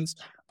what this means.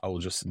 I will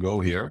just go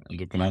here and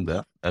do Command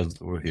F as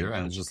we're here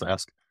and just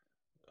ask,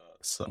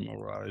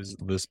 summarize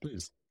this,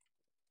 please.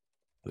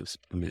 This,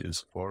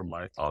 please, for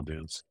my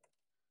audience.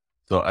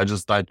 So I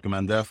just typed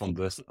Command F on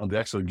the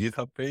actual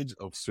GitHub page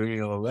of streaming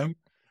LLM,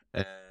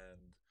 and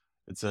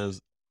it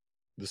says,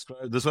 this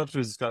website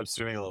describes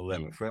streaming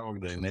LLM, a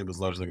framework that enables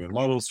large language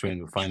models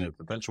trained with finite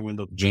potential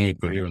window to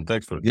generate coherent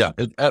text.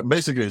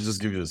 Basically, it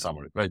just gives you a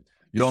summary, right?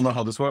 You don't know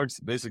how this works.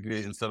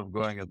 Basically, instead of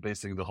going and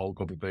pasting the whole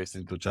copy paste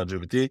into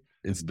ChatGPT,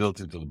 it's built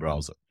into the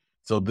browser.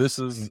 So this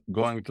is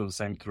going to the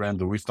same trend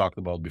that we've talked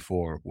about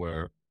before,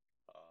 where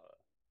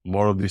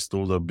more of these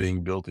tools are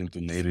being built into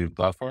native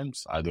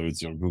platforms. Either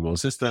it's your Google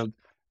Assistant,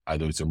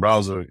 either it's your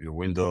browser, your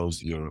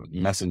Windows, your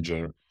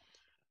Messenger.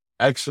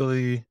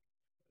 Actually,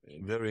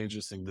 very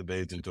interesting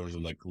debate in terms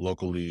of like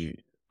locally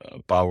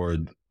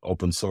powered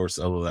open source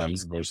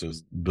LLMs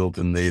versus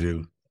built-in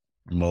native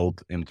mode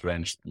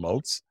entrenched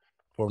modes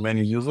for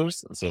many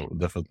users. So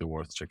definitely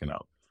worth checking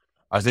out.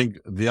 I think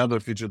the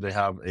other feature they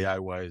have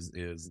AI-wise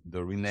is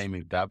the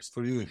renaming tabs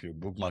for you. If you're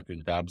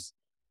bookmarking tabs,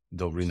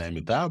 they'll rename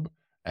a tab.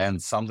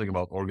 And something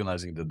about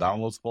organizing the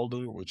downloads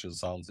folder, which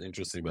sounds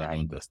interesting, but I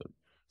haven't tested.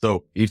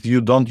 So if you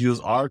don't use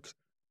Arc,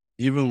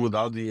 even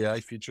without the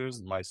AI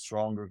features, my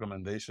strong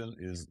recommendation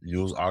is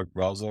use Arc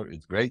browser.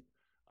 It's great.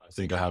 I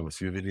think I have a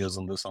few videos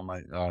on this on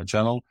my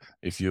channel.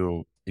 If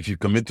you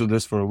commit to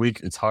this for a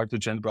week, it's hard to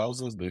change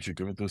browsers, but if you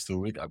commit to this for a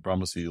week, I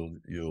promise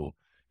you'll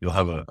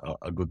have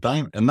a good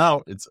time. And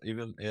now it's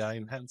even AI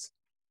enhanced.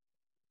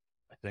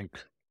 I think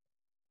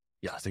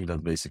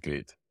that's basically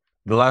it.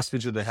 The last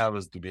feature they have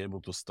is to be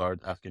able to start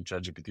asking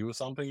ChatGPT with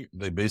something.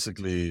 They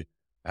basically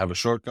have a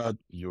shortcut.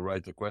 You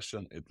write a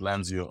question, it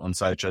lands you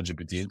inside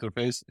ChatGPT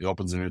interface. It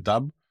opens a new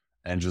tab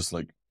and just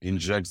like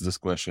injects this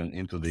question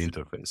into the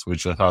interface,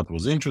 which I thought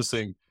was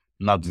interesting,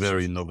 not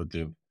very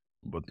innovative,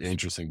 but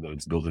interesting that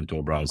it's built into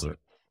a browser,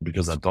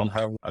 because I don't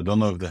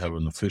know if they have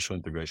an official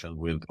integration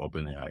with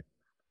OpenAI.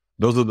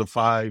 those are the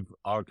 5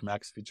 Arc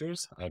Max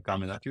features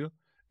coming at you.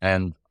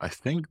 And I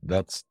think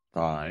that's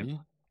time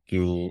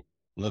to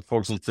let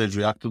folks on stage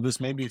react to this.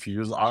 Maybe if you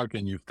use Arc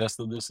and you've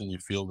tested this and you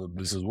feel that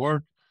this is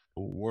worth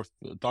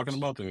talking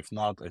about, and if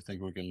not, I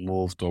think we can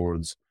move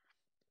towards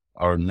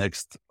our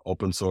next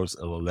open source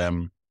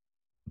LLM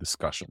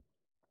discussion.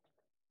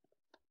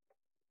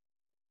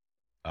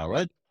 All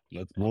right,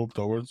 let's move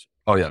towards.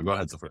 Oh yeah, go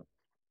ahead, Zafir.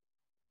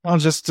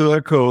 Just to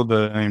echo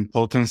the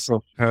importance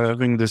of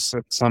having this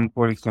at some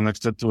point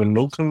connected to a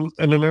local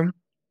LLM,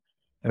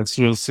 as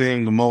we're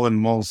seeing more and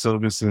more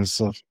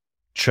services of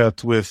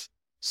chat with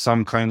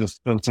some kind of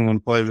personal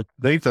and private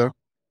data,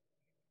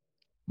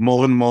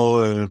 more and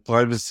more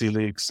privacy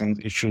leaks and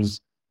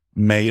issues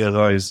may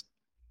arise.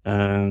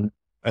 And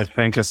I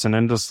think as an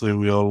industry,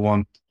 we all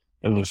want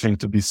everything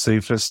to be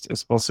safest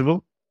as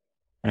possible.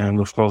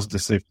 And of course, the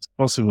safest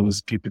possible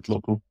is keep it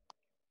local.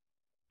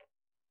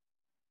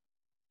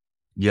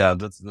 Yeah,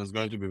 that's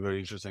going to be very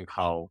interesting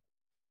how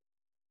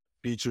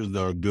features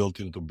that are built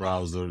into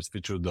browsers,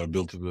 features that are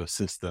built into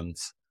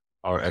assistants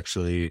are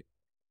actually,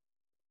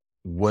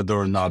 whether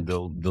or not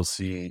they'll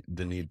see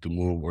the need to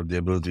move or the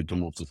ability to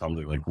move to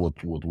something like what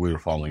we're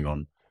following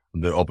on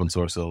the open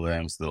source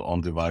LLMs, the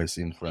on-device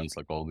inference,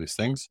 like all these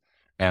things.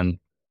 And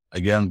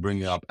again,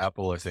 bringing up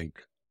Apple, I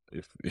think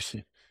if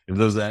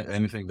there's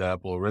anything that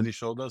Apple already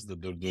showed us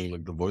that they're doing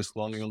like the voice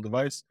cloning on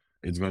device,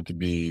 it's going to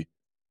be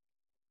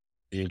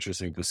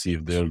interesting to see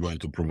if they're going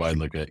to provide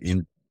like a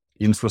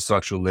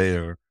infrastructure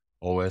layer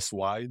OS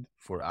wide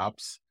for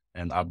apps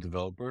and app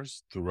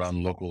developers to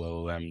run local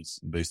LLMs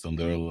based on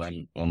their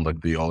LLM on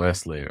like the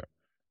OS layer.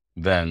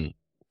 Then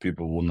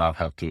people will not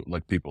have to,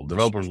 like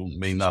developers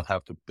may not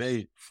have to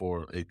pay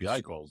for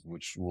API calls,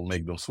 which will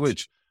make them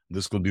switch.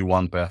 This could be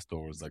one path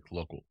towards like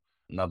local,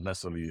 not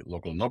necessarily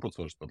local and open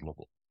source, but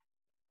local.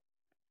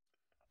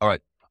 All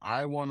right.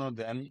 I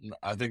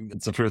think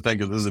it's a fair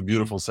thank you. This is a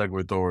beautiful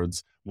segue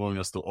towards moving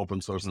us to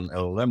open source and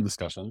LLM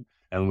discussion.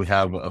 And we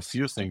have a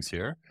few things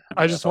here.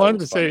 I just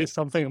wanted to say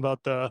something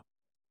about the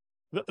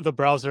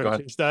browser.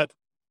 Is that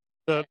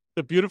the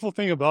beautiful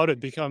thing about it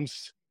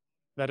becomes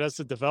that as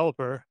a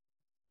developer,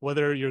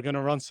 whether you're going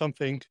to run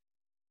something,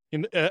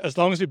 as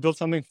long as you build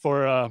something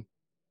for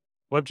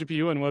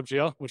WebGPU and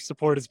WebGL, which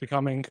support is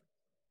becoming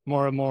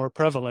more and more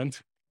prevalent,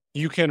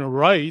 you can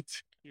write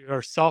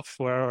your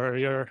software or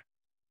your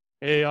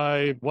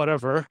AI,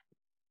 whatever,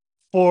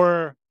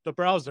 for the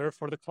browser,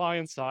 for the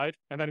client side,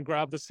 and then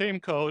grab the same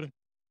code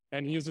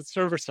and use it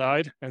server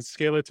side and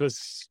scale it to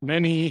as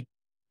many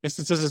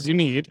instances as you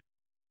need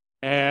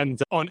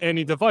and on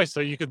any device. So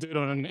you could do it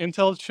on an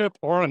Intel chip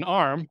or an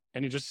ARM,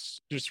 and you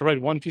just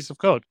write one piece of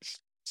code.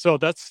 So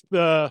that's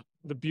the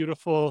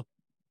beautiful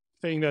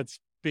thing that's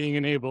being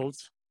enabled.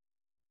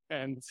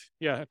 And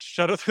yeah,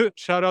 shout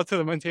out to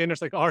the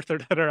maintainers like Arthur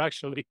that are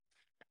actually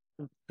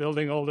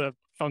building all the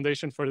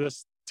foundation for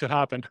this to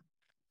happen.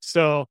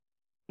 So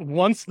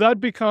once that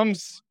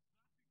becomes,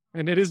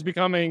 and it is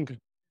becoming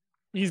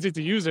easy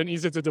to use and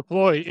easy to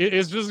deploy, it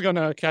is just going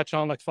to catch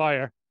on like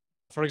fire.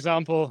 For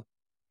example,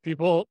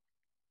 people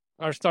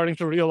are starting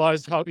to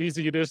realize how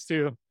easy it is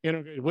to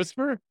integrate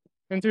Whisper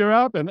into your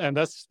app. And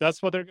that's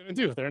what they're going to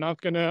do. They're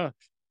not going to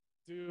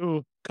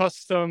do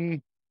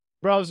custom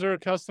browser,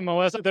 custom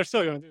OS. They're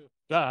still going to do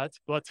that,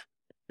 but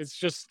it's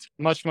just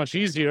much, much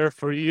easier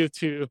for you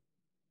to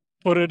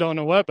put it on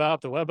a web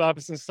app. The web app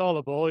is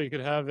installable. You could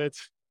have it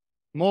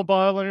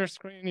mobile on your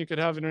screen. You could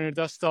have it on your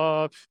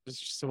desktop. It's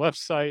just a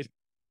website.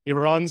 It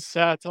runs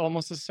at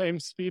almost the same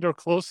speed or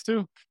close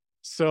to.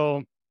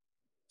 So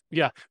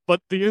yeah,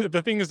 but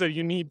the thing is that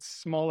you need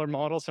smaller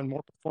models and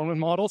more performant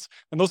models,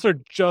 and those are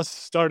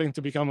just starting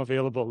to become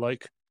available,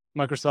 like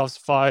Microsoft's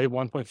Phi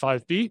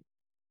 1.5b.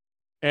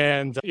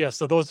 And yeah,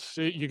 so those,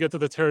 you get to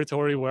the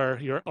territory where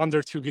you're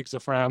under 2 gigs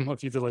of RAM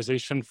of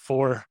utilization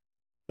for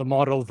the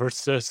model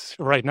versus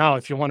right now,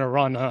 if you want to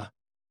run a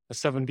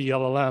 7B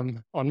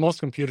LLM on most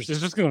computers,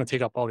 it's just going to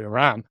take up all your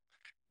RAM.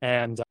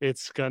 And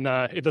it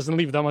doesn't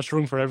leave that much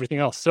room for everything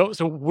else.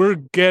 So we're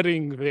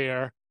getting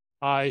there.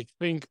 I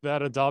think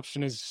that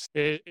adoption is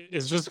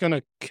just going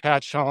to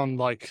catch on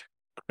like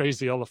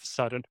crazy all of a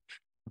sudden.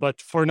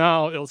 But for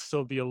now, it'll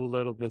still be a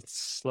little bit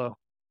slow.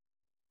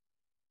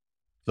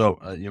 So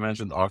you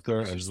mentioned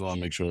Arthur. I just want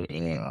to make sure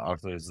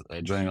Arthur is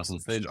joining us on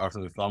stage.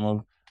 Arthur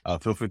Iflamov,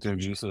 feel free to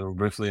introduce yourself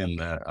briefly.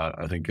 And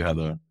I think you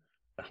had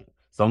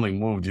something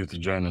moved you to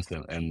join us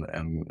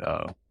and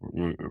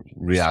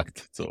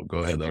react. So go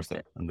ahead,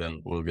 Arthur, and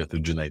then we'll get to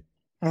Junaid.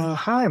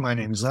 Hi, my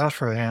name is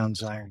Arthur, and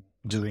I'm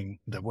doing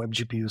the web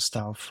GPU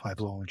stuff. I've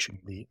launched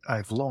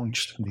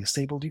the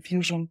Stable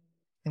Diffusion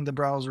in the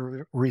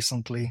browser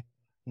recently,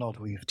 not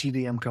with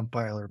TDM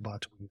compiler,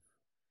 but with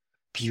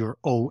pure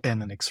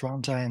ONNX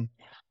runtime.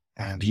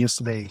 And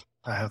yesterday,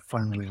 I have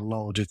finally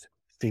loaded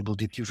Stable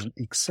Diffusion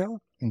XL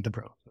in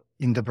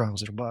the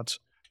browser. But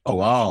oh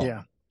wow,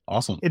 yeah,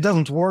 awesome! It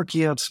doesn't work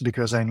yet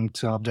because I need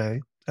to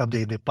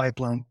update the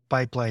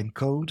pipeline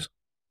code,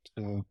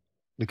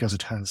 because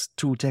it has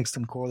 2 text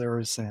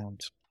encoders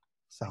and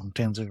some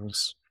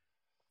tensors,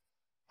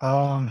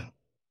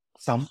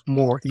 some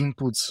more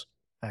inputs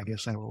I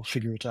guess I will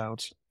figure it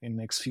out in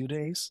the next few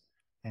days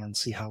and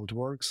see how it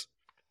works.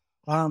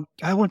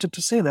 I wanted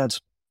to say that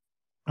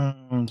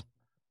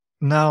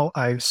now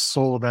I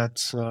saw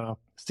that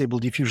Stable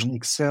Diffusion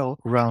XL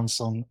runs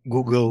on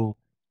Google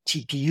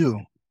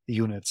TPU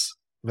units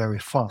very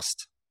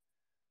fast.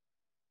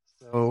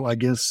 So I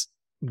guess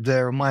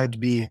there might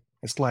be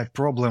a slight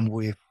problem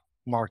with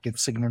market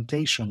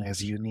segmentation,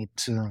 as you need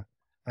to,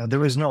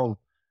 there is no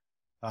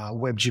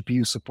web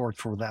GPU support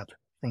for that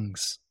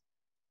things.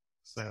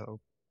 So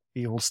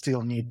you'll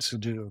still need to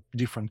do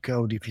different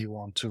code if you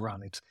want to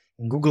run it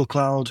in Google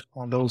Cloud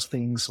on those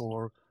things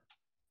or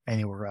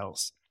anywhere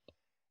else.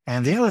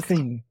 And the other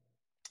thing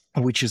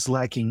which is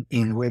lacking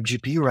in web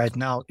GPU right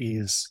now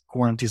is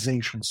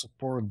quantization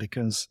support,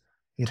 because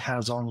it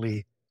has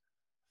only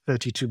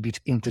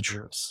 32-bit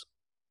integers.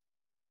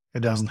 It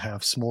doesn't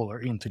have smaller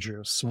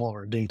integers,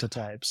 smaller data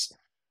types.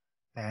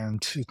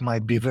 And it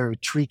might be very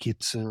tricky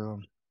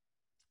to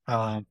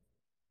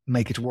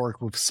make it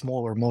work with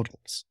smaller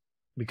models.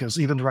 Because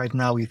even right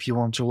now, if you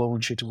want to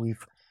launch it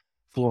with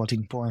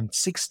floating point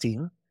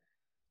 16,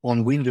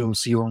 on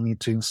Windows, you will need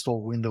to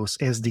install Windows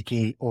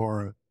SDK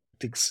or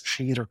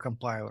shader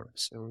compiler.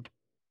 So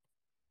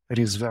it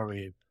is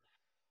very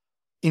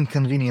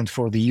inconvenient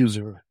for the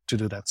user to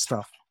do that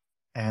stuff.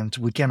 And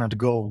we cannot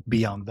go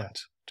beyond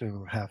that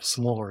to have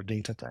smaller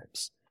data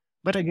types.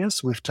 But I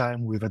guess with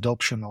time, with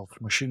adoption of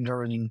machine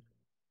learning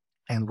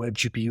and web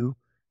GPU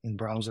in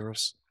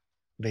browsers,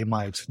 they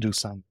might do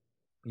some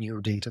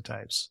new data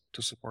types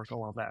to support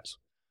all of that.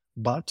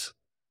 But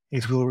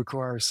it will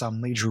require some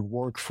major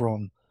work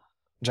from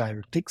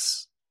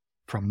DirectX,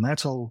 from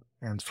Metal,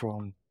 and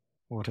from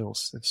what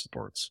else it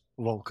supports?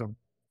 Vulkan,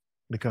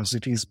 because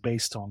it is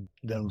based on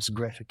those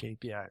graphic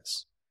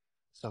APIs.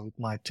 So it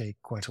might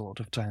take quite a lot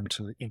of time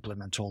to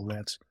implement all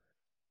that,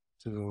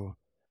 to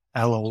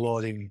allow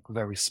loading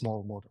very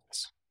small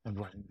models and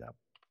running them.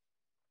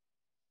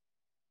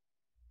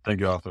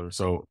 Thank you, Arthur.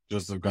 So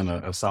just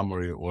a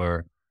summary,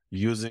 where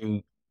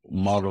using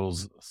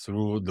models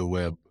through the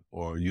web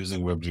or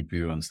using web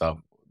GPU and stuff,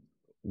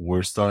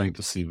 we're starting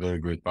to see very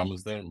great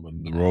promise there, but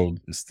the road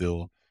is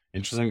still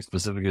interesting.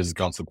 Specifically, as it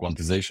comes to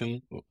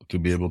quantization, to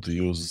be able to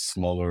use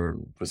smaller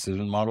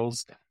precision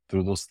models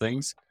through those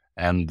things.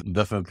 And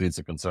definitely it's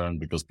a concern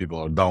because people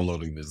are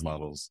downloading these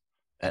models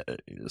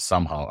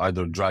somehow,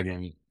 either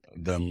dragging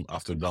them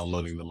after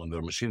downloading them on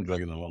their machine,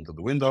 dragging them onto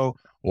the window,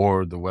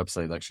 or the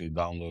website actually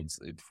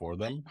downloads it for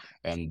them.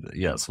 And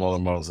yeah, smaller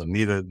models are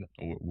needed.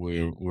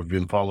 We've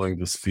been following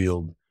this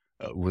field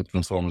with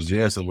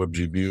Transformers.js and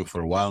WebGPU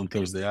for a while on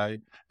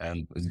ThursdAI,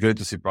 and it's great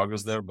to see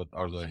progress there. But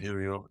Arthur, I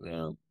hear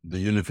you. The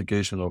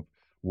unification of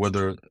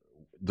whether,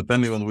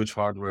 depending on which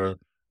hardware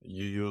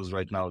you use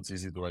right now, it's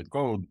easy to write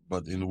code,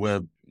 but in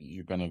web,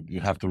 you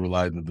have to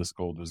rely that this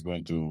code is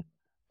going to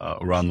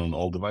run on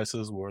all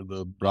devices where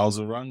the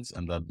browser runs,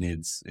 and that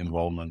needs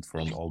involvement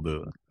from all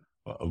the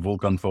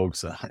Vulkan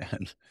folks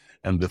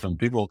and different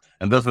people.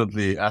 And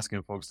definitely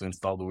asking folks to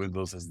install the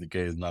Windows SDK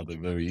is not a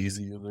very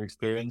easy user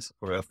experience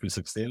for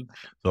FP16.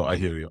 So I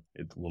hear you.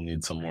 It will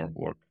need some more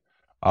work.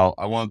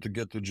 I wanted to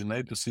get to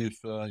Junaid to see if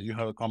you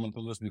have a comment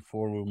on this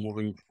before we're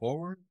moving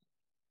forward.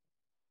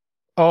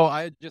 Oh,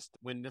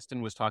 when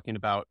Niston was talking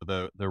about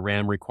the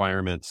RAM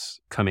requirements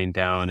coming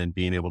down and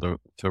being able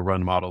to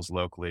run models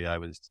locally, I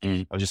was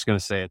just going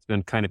to say it's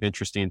been kind of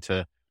interesting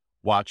to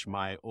watch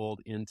my old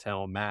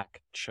Intel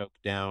Mac choke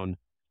down.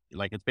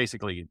 Like, it's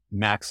basically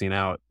maxing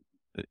out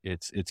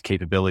its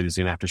capabilities,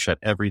 and have to shut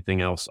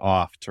everything else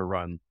off to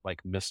run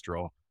like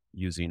Mistral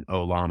using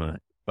Ollama,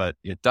 but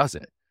it does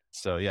it.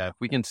 So yeah, if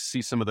we can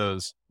see some of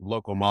those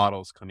local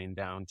models coming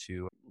down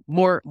to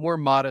more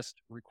modest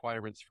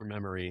requirements for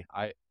memory,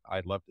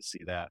 I'd love to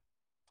see that.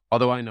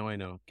 Although I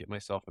know, get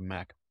myself a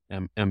Mac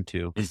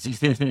M2.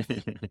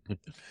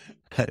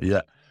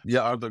 Yeah,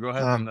 Arthur, go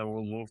ahead, and then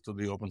we'll move to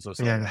the open source.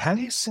 Yeah, have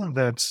you seen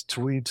that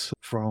tweet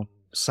from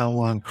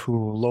someone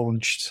who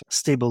launched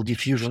Stable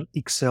Diffusion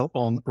XL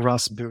on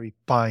Raspberry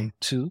Pi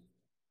 2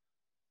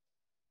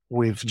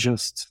 with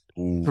just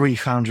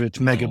 300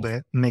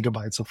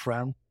 megabytes of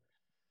RAM?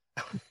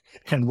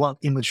 And one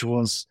image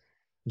was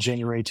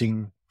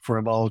generating for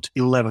about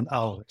 11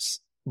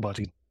 hours, but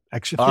it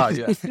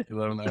actually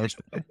 11 hours.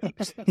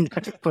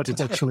 but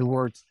it actually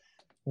worked.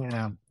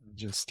 Yeah,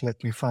 just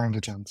let me find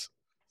it and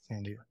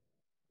send you.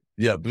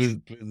 Yeah, please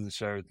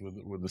share it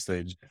with the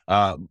stage.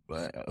 So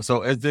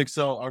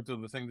SDXL, Arthur,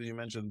 the thing that you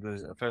mentioned,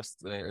 the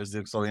first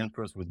SDXL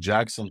inference with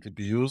jacks on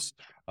TPUs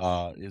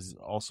is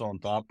also on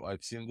top.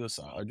 I've seen this.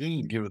 I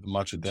didn't give it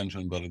much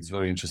attention, but it's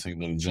very interesting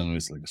that it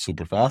generates like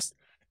super fast.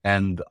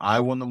 And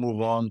I want to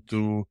move on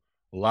to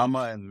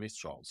Llama and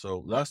Mistral.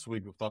 So last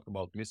week we talked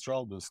about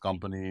Mistral, this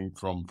company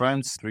from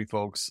France, 3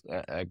 folks,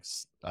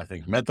 I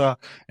think Meta,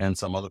 and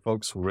some other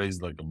folks who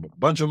raised like a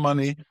bunch of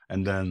money.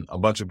 And then a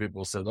bunch of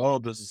people said, oh,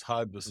 this is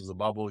hype, this is a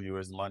bubble, you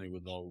raised money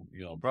with no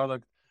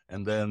product.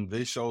 And then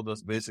they showed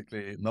us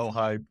basically no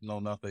hype, no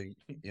nothing.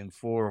 In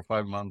 4 or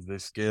 5 months, they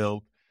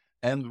scaled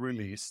and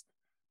released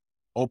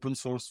open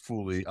source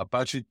fully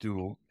Apache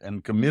 2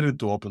 and committed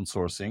to open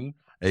sourcing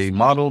a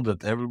model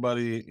that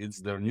everybody, it's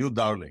their new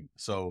darling.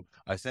 So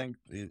I think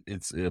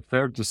it's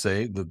fair to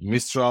say that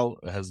Mistral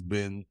has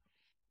been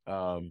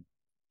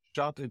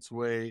shot its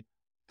way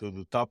to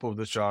the top of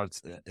the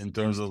charts in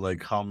terms of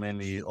like how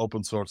many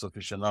open source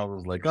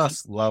aficionados like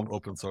us love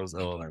open source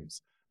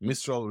LLMs.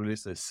 Mistral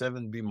released a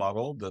 7B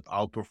model that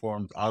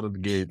outperformed out of the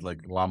gate like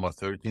Llama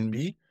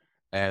 13B.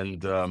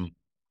 And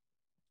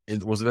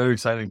it was very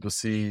exciting to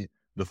see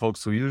the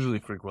folks who usually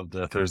frequent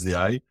the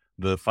ThursdAI,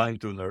 the fine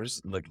tuners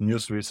like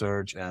News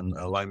Research and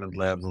Alignment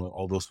Labs and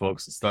all those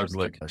folks start to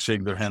like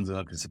shake their hands in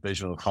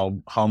anticipation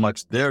of how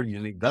much their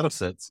unique data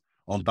sets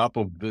on top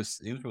of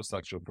this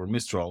infrastructure for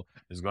Mistral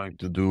is going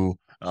to do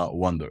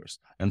wonders.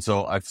 And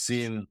so I've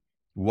seen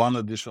one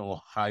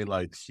additional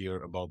highlight here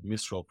about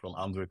Mistral from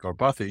Andrei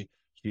Karpathy.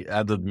 He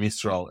added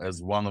Mistral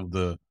as one of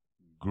the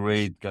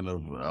great kind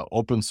of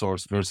open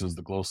source versus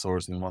the closed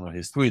source in one of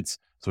his tweets.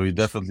 So he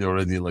definitely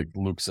already like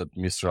looks at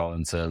Mistral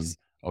and says,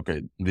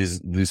 okay,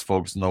 these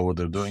folks know what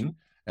they're doing.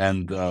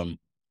 And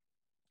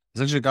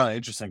it's actually kind of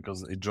interesting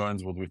because it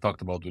joins what we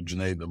talked about with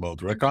Junaid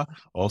about Reka.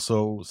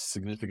 Also,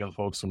 significant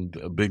folks from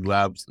big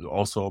labs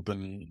also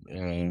opening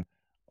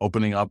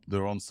up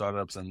their own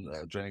startups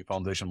and training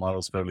foundation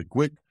models fairly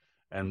quick.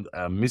 And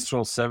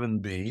Mistral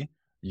 7B,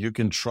 you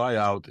can try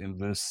out in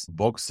this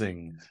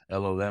boxing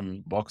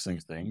LLM boxing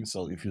thing.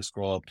 So if you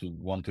scroll up to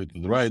one tweet to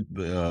the right,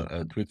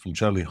 a tweet from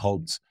Charlie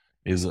Holtz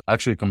is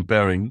actually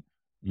comparing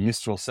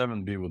Mistral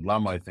 7B with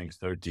Llama, I think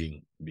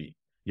 13B.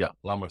 Yeah,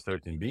 Llama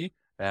 13B.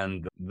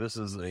 And this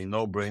is a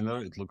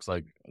no-brainer. It looks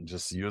like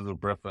just user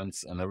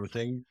preference and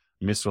everything.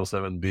 Mistral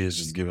 7B is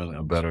just given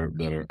a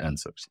better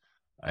answers.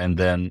 And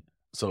then,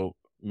 so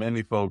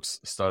many folks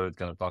started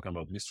kind of talking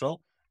about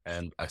Mistral,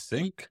 and I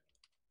think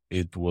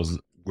it was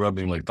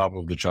grabbing like top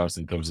of the charts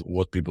in terms of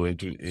what people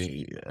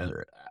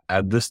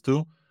add this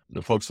to.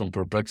 The folks from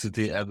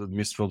Perplexity added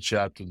Mistral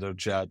chat to their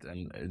chat,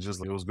 and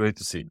it was great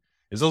to see.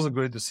 It's also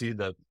great to see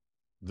that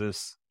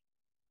this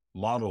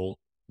model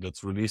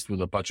that's released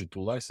with Apache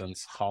 2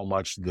 license, how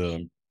much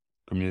the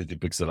community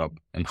picks it up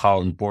and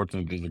how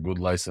important is a good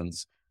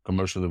license,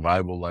 commercially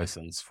viable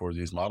license for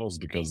these models,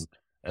 because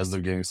as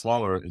they're getting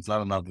smaller, it's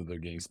not enough that they're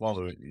getting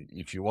smaller.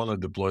 If you want to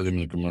deploy them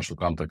in a commercial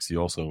context, you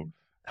also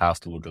have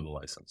to look at the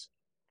license.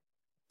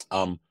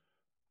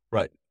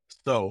 Right.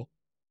 So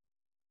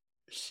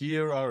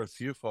here are a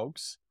few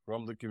folks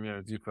from the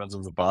community, friends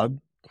of the pod,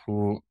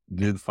 who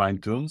did fine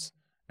tunes,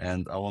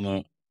 and I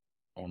wanna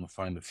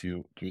find a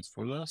few tweets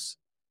for this.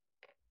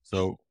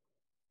 So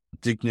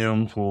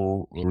Technium,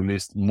 who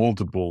released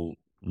multiple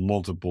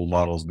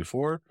models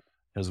before,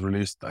 has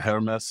released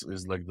Hermes,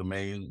 is like the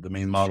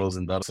main models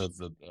and datasets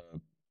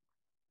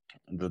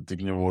that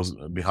Technium was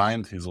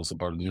behind. He's also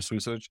part of News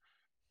Research.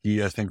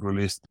 He, I think,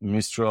 released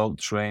Mistral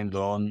trained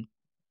on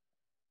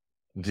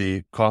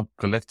the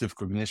collective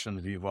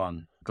cognition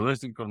V1.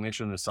 Collective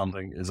cognition is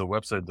a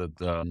website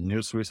that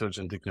News Research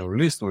and Technium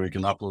released, where you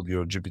can upload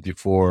your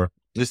GPT-4.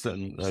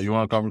 Listen, you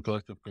want to cover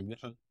collective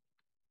cognition?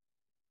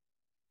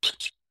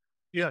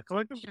 Yeah,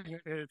 collective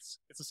it's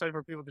a site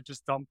for people to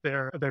just dump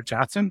their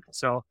chats in.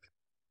 So,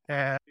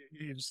 and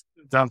you just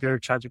dump your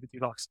ChatGPT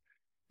docs.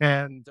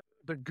 And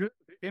the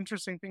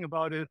interesting thing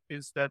about it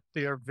is that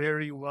they are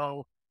very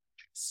well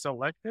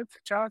selected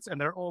chats,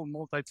 and they're all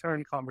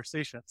multi-turn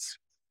conversations.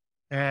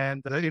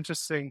 And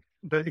the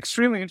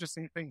extremely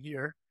interesting thing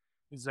here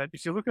is that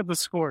if you look at the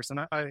scores,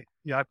 and I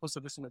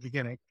posted this in the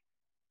beginning.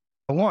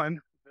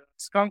 One, the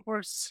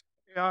Skunkworks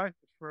AI,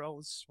 which I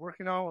was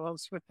working on while I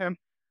was with him,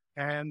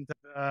 and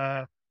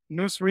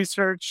News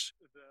Research,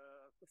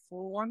 the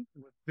full one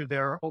with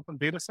their open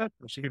data set,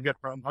 which you can get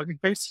from Hugging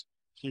Face.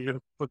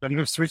 You put the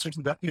News Research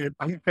in that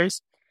Hugging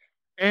Face,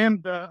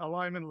 and the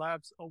Alignment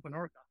Labs Open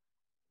Orca.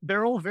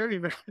 They're all very,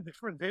 very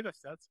different data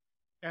sets,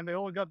 and they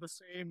all got the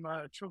same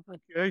triple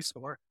QA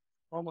score,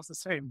 almost the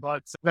same.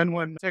 But then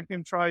when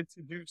Technium tried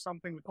to do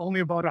something with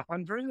only about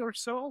 100 or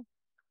so,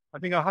 I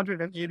think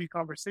 180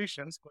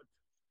 conversations, but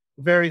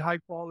very high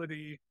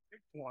quality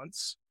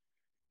ones,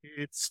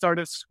 it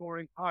started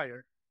scoring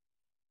higher.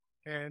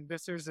 And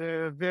this is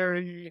a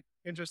very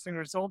interesting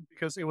result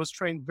because it was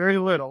trained very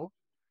little.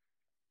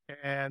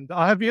 And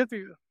I have yet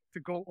to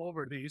go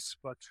over these,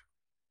 but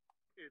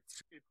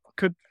it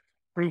could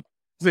prove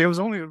it was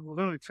only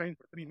literally trained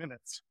for 3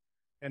 minutes,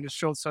 and it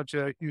showed such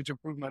a huge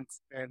improvement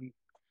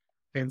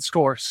in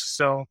scores.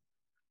 So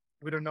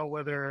we don't know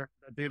whether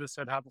the data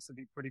set happens to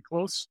be pretty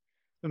close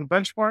to the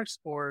benchmarks,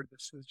 or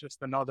this is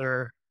just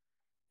another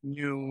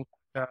new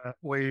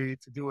way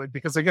to do it.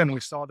 Because again,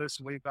 we saw this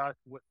way back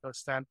with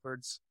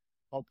Stanford's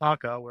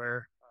Alpaca,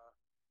 where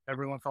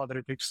everyone thought that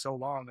it takes so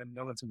long and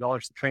millions of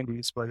dollars to train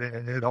these, but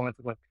it only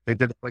took they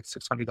did it like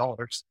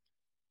 $600.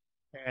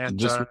 And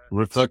just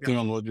reflecting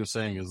on what you're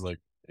saying is like,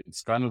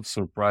 it's kind of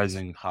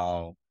surprising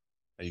how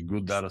a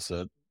good data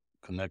set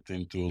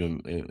connecting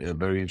to a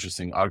very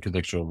interesting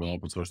architecture of an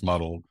open source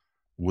model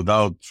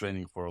without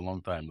training for a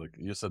long time. Like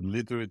you said,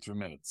 literally 3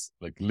 minutes,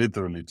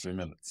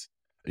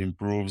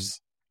 improves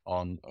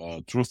on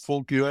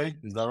truthful QA.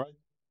 Is that right?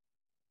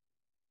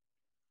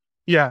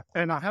 Yeah,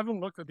 and I haven't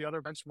looked at the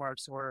other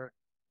benchmarks or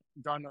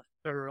done a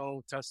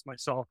thorough test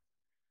myself.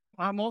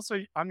 I'm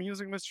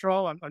using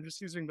Mistral. I'm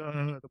just using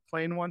the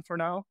plain one for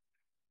now.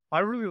 I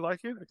really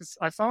like it because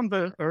I found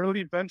the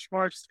early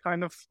benchmarks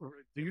kind of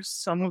reduce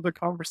some of the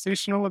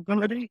conversational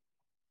ability.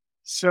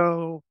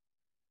 So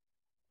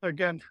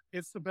again,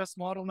 it's the best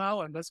model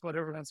now, and that's what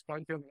everyone's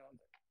pointing on.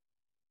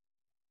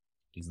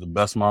 It's the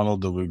best model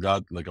that we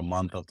got like a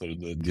month after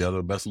the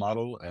other best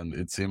model, and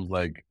it seems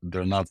like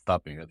they're not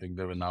stopping. I think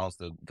they've announced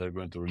that they're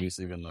going to release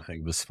even, I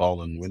think, this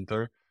fall and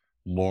winter,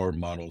 more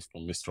models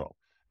from Mistral.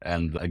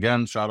 And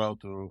again, shout out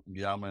to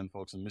Guillaume and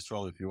folks in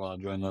Mistral. If you want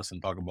to join us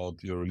and talk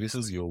about your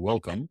releases, you're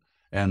welcome.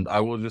 And I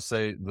will just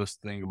say this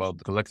thing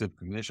about collective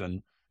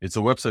cognition. It's a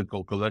website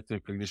called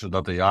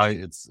collectivecognition.ai.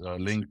 It's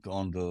linked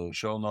on the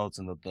show notes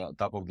and at the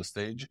top of the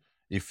stage.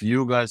 If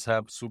you guys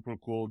have super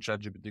cool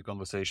ChatGPT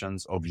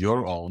conversations of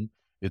your own,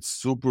 it's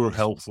super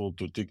helpful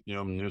to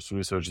Technium, News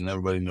Research, and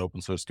everybody in the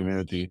open source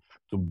community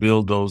to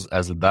build those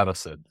as a data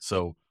set.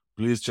 So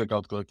please check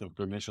out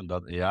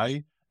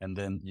collectivecognition.ai, and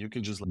then you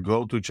can just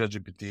go to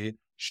ChatGPT,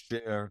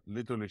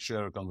 literally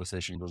share a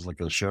conversation. There's like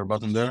a share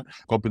button there.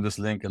 Copy this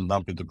link and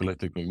dump it to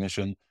Collective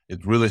Cognition.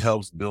 It really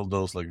helps build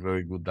those like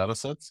very good data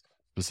sets,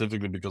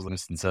 specifically because, like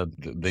Winston said,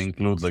 they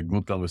include like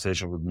good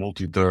conversation with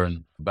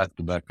multi-turn,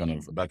 back-to-back kind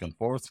of back and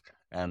forth.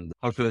 And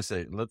how should I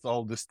say? Let's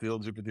all distill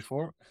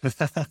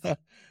GPT-4.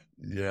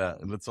 Yeah,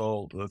 let's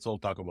all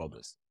talk about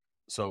this.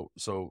 So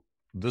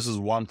this is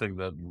one thing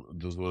that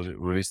this was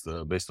released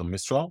based on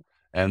Mistral,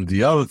 and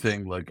the other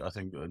thing, like I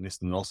think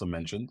Nistan also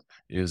mentioned,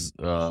 is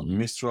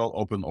Mistral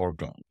Open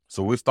Orca.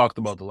 So we've talked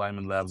about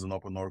Alignment Labs and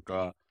Open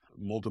Orca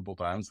multiple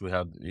times. We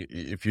had,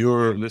 if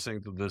you're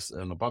listening to this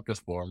in a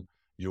podcast form,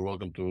 you're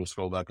welcome to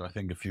scroll back. I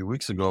think a few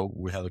weeks ago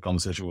we had a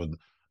conversation with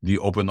the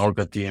Open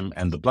Orca team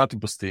and the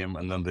Platypus team,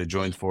 and then they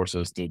joined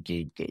forces to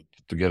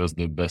get us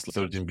the best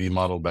 13B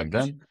model back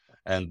then.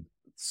 And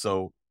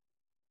so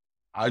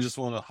I just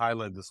want to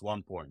highlight this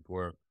one point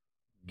where,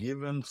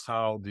 given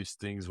how these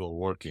things were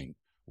working,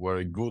 where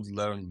a good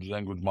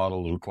language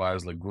model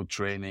requires like good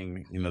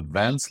training in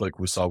advance, like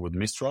we saw with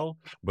Mistral,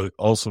 but it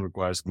also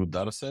requires good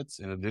data sets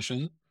in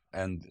addition.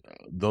 And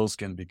those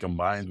can be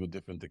combined with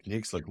different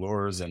techniques like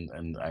lures and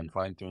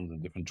fine-tuned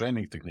and different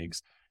training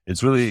techniques.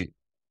 It's really,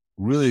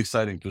 really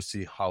exciting to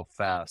see how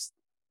fast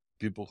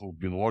people who've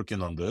been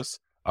working on this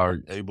are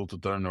able to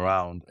turn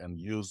around and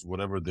use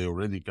whatever they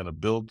already kind of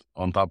build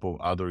on top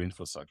of other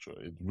infrastructure.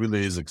 It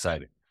really is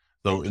exciting.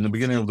 So in the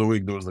beginning of the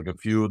week, there was like a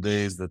few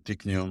days that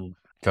Technium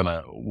kind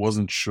of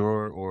wasn't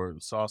sure or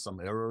saw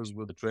some errors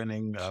with the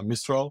training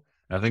Mistral.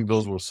 I think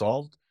those were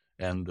solved.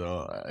 And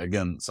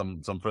again,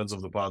 some friends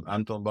of the pod,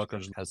 Anton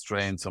Bakaj has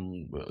trained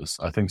some,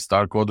 I think,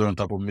 Star Coder on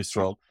top of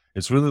Mistral.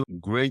 It's really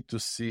great to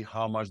see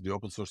how much the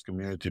open source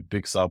community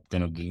picks up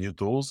kind of the new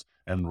tools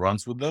and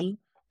runs with them.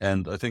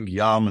 And I think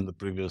Yam in the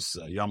previous,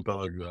 Yam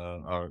Peleg,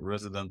 our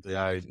resident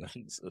AI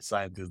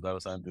scientist,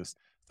 data scientist,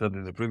 said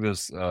in the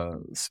previous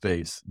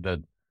space that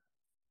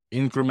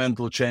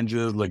incremental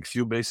changes, like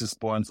few basis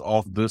points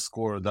off this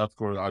score or that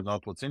score, are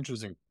not what's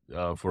interesting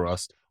for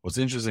us. What's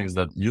interesting is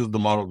that use the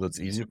model that's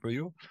easy for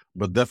you,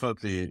 but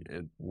definitely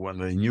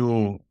when a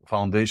new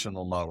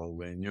foundational model,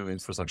 when a new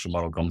infrastructure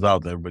model comes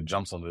out, everybody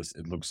jumps on this.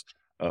 It looks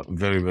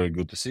very, very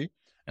good to see.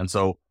 And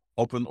so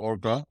Open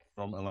Orca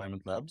from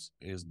Alignment Labs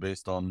is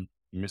based on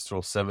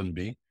Mistral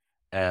 7B,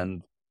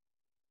 and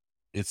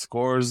it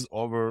scores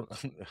over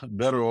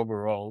better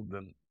overall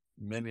than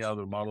many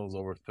other models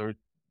over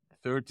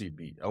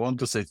 30B. I want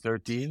to say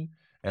 13,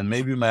 and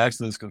maybe my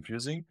accent is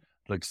confusing,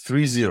 like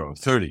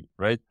 30,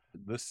 right?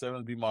 This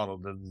 7B model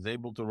that is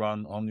able to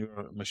run on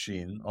your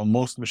machine, on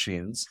most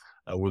machines,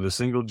 with a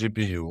single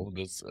GPU,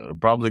 that's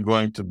probably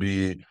going to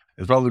be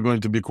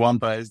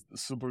quantized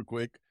super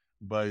quick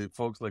by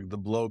folks like the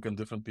Bloke and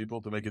different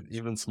people to make it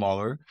even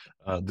smaller.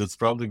 That's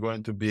probably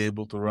going to be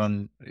able to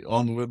run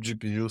on web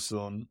GPU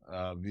soon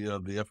via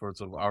the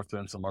efforts of Arthur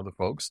and some other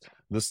folks.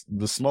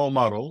 The small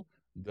model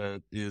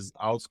that is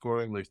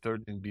outscoring like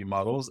 13B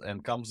models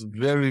and comes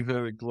very,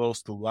 very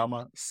close to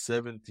Llama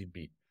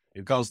 70B.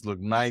 It comes to like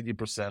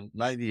 90%,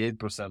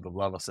 98% of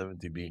Llama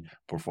 70B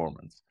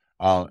performance.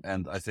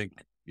 And I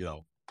think,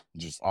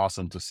 just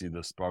awesome to see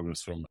this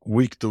progress from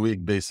week to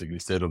week, basically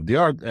state of the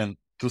art. And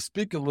to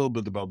speak a little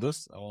bit about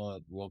this, I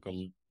want to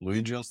welcome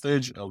Luigi on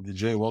stage.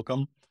 LDJ,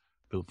 welcome.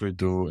 Feel free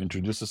to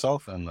introduce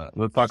yourself, and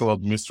let's talk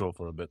about Mistral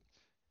for a bit.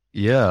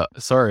 Yeah,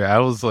 sorry, I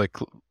was like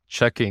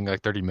checking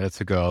like 30 minutes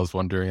ago. I was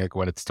wondering like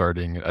when it's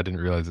starting. I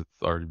didn't realize it's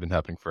already been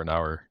happening for an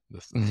hour.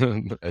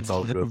 It's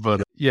all good.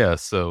 But yeah,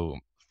 so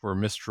for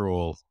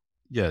Mistral,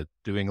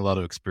 doing a lot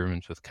of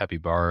experiments with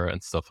Capybara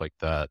and stuff like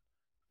that.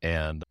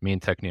 And me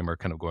and Technium are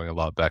kind of going a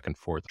lot back and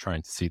forth,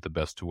 trying to see the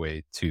best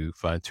way to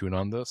fine tune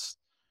on this,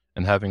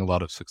 and having a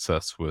lot of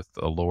success with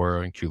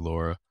Allura and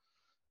QLoRa,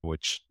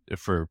 which, if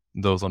for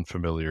those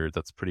unfamiliar,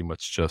 that's pretty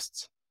much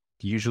just,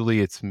 usually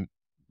it's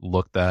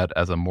looked at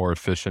as a more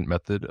efficient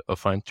method of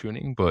fine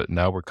tuning, but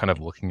now we're kind of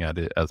looking at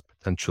it as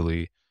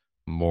potentially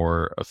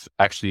more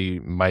actually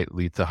might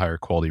lead to higher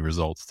quality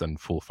results than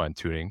full fine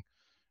tuning.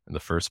 in the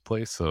first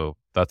place. So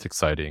that's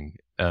exciting.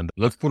 And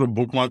let's put a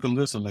bookmark on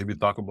this and maybe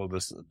talk about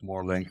this at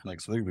more length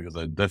next week, because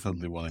I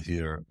definitely want to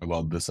hear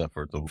about this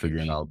effort of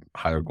figuring out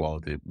higher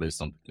quality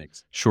based on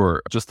techniques.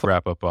 Sure. Just to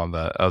wrap up on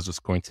that, I was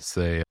just going to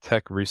say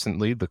tech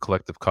recently, the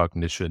collective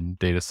cognition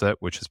dataset,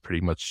 which is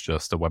pretty much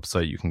just a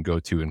website you can go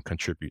to and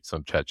contribute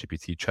some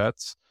ChatGPT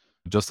chats.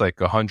 Just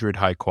like 100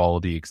 high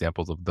quality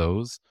examples of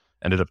those,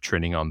 ended up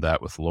training on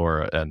that with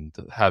Laura and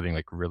having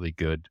like really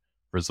good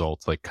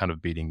results, like kind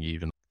of beating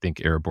even I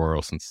think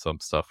Ouroboros and some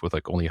stuff with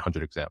like only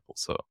 100 examples.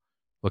 So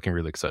looking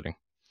really exciting.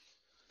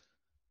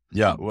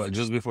 Yeah, well,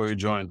 just before you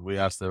joined, we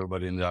asked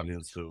everybody in the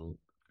audience to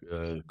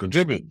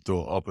contribute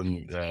to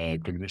open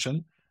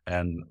cognition,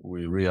 and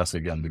we re-ask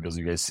again because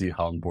you guys see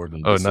how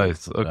important. Oh, this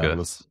nice. is.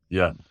 Okay.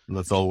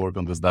 Let's all work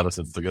on this data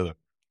sets together.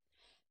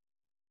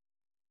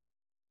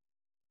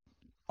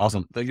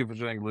 Awesome. Thank you for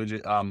joining,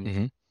 Luigi.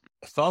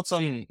 Thoughts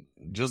on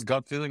just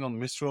gut feeling on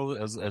Mistral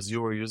as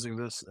you were using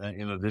this,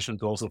 in addition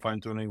to also fine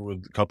tuning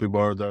with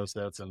Capybara data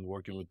sets and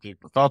working with TIC.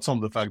 Thoughts on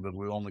the fact that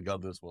we only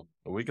got this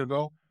a week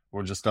ago?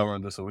 We're just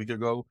covering this a week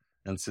ago,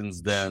 and since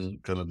then,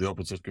 kind of the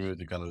open source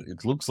community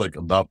it looks like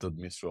adopted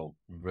Mistral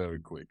very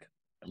quick.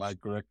 Am I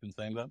correct in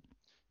saying that?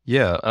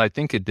 Yeah, and I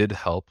think it did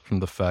help from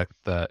the fact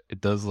that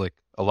it does like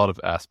a lot of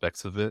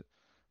aspects of it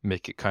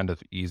make it kind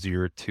of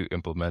easier to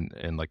implement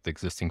in like the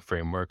existing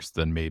frameworks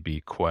than maybe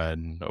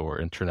Quen or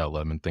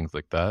InternetLM and things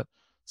like that.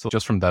 So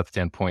just from that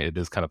standpoint, it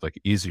is kind of like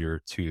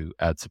easier to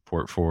add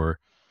support for.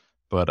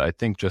 But I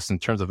think just in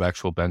terms of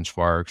actual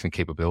benchmarks and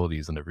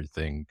capabilities and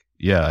everything,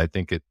 yeah, I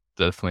think it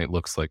definitely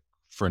looks like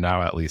for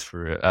now, at least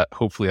for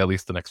hopefully at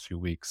least the next few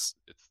weeks,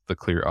 it's the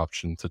clear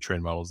option to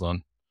train models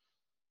on.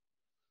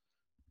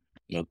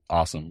 Yeah,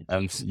 awesome.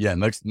 And yeah,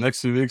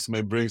 next few weeks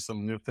may bring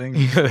some new things.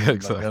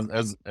 Exactly. Like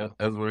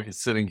as we're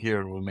sitting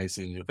here, we may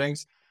see new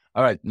things.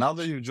 All right, now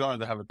that you've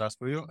joined, I have a task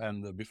for you.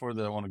 And before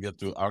that, I want to get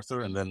to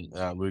Arthur, and then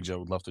Luigi, I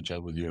would love to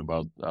chat with you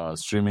about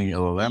streaming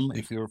LLM,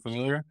 if you're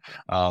familiar,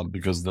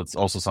 because that's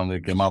also something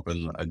that came up,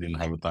 and I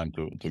didn't have the time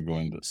to go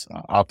in this.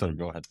 Arthur,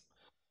 go ahead.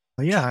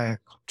 Yeah, I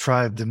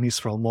tried the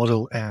Mistral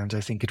model, and I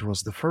think it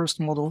was the first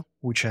model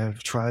which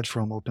I've tried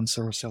from open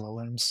source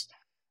LLMs.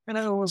 And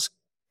I was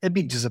a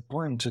bit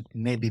disappointed,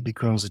 maybe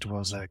because it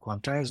was a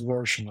quantized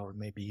version, or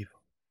maybe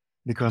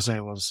because I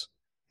was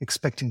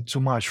expecting too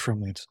much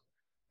from it.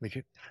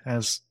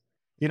 As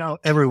you know,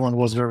 everyone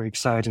was very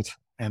excited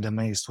and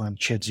amazed when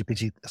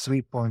ChatGPT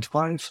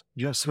 3.5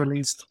 just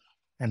released,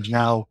 and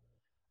now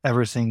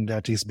everything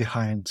that is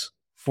behind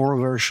 4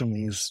 version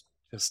is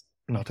just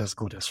not as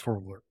good as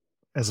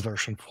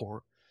version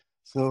 4.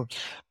 So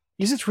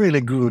is it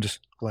really good,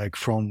 like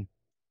from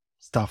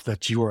stuff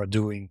that you are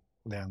doing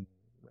then,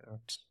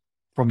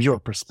 from your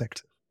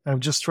perspective? I've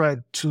just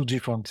tried 2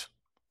 different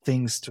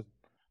things to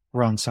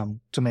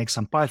make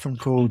some Python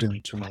code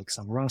and to make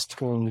some Rust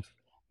code,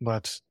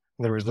 but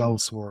the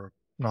results were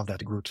not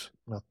that good,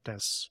 not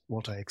as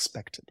what I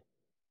expected.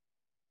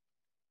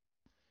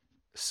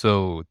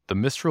 So the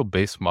Mistral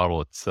base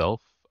model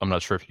itself, I'm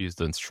not sure if you used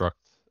the instruct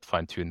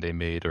fine tune they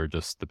made or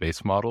just the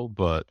base model,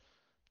 but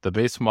the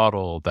base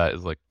model, that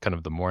is like kind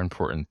of the more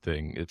important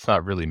thing. It's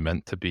not really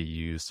meant to be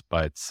used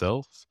by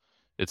itself.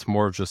 It's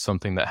more of just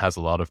something that has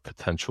a lot of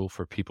potential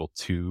for people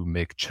to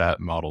make chat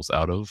models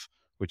out of,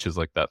 which is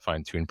like that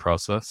fine tune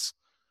process.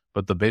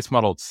 But the base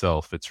model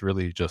itself, it's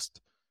really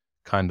just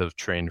kind of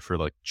trained for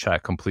like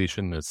chat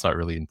completion. It's not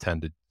really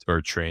intended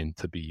or trained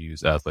to be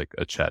used as like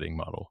a chatting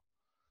model.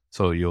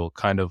 So you'll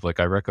kind of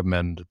like, I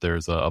recommend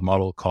there's a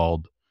model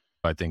called,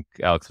 I think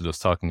Alex was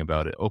just talking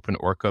about it, Open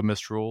Orca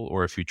Mistral,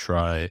 or if you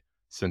try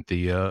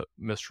Cynthia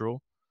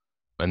Mistral,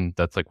 and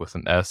that's like with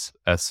an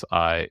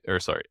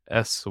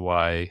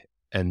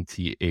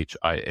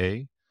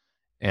SYNTHIA.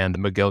 And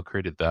Miguel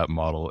created that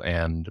model,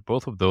 and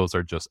both of those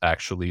are just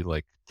actually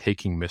like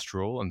taking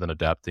Mistral and then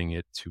adapting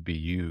it to be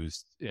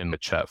used in a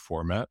chat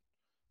format.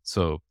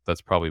 So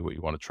that's probably what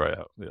you want to try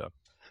out.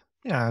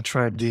 Yeah, I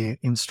tried the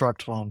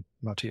instruct one,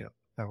 but yeah,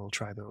 I will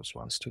try those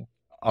ones too.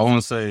 I want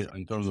to say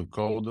in terms of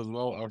code as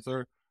well,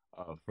 Arthur,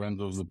 a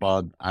friend of the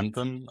pod,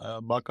 Anton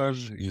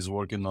Bakaj, he's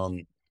working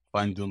on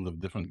fine-tune the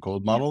different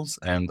code models.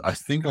 And I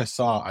think I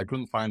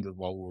couldn't find it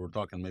while we were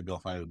talking, maybe I'll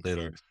find it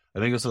later. I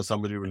think I saw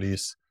somebody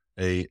release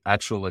a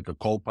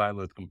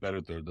Copilot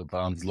competitor that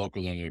runs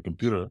locally on your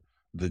computer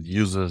that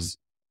uses,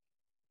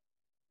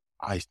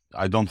 I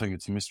don't think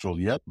it's Mistral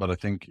yet, but I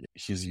think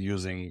he's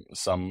using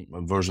some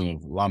version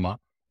of Llama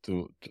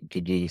to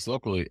do this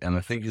locally. And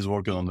I think he's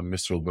working on the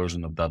Mistral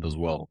version of that as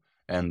well.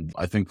 And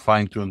I think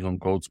fine-tuned on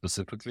code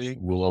specifically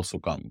will also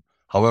come.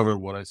 However,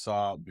 what I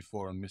saw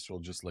before on Mistral,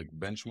 just like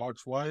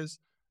benchmarks-wise,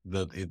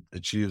 that it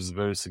achieves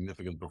very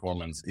significant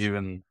performance,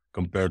 even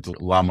compared to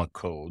Llama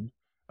code.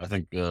 I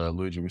think,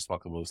 Luigi, we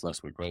spoke about this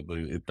last week, right? But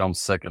it comes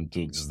second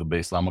to just the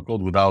base Llama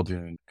code without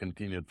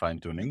continued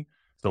fine-tuning.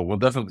 So we'll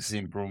definitely see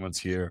improvements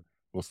here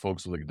with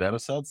folks with like data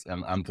sets,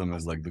 and Anton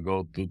is like the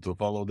go-to to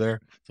follow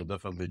there. So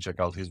definitely check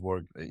out his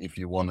work if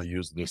you want to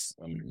use this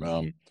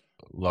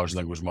large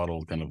language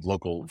model kind of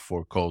local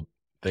for code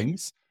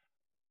things.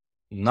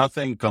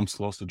 nothing comes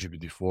close to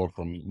GPT-4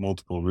 for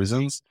multiple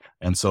reasons.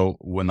 And so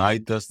when I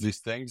test these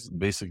things,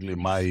 basically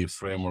my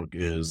framework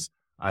is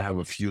I have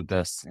a few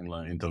tests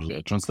in terms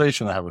of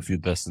translation. I have a few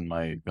tests in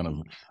my kind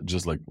of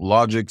just like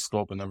logic,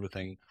 scope, and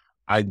everything.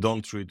 I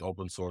don't treat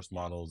open source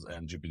models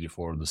and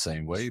GPT-4 the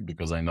same way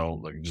because I know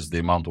like just the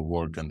amount of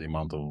work and the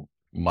amount of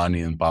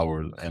money and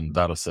power and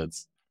data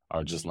sets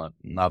are just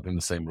not in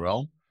the same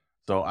realm.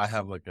 So I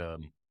have like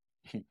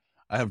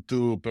I have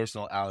two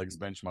personal Alex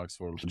benchmarks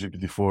for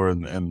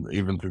GPT-4 and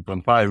even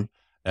 3.5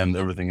 and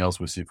everything else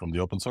we see from the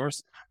open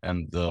source.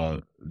 And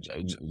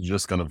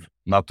just kind of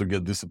not to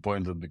get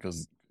disappointed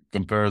because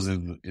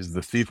comparison is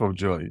the thief of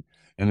joy.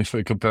 And if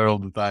I compare all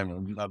the time,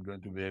 I'm not going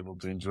to be able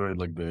to enjoy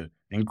like the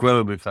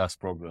incredibly fast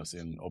progress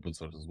in open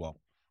source as well.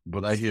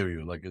 But I hear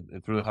you, like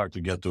it's really hard to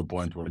get to a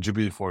point where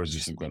GPT-4 is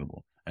just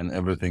incredible and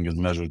everything is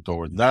measured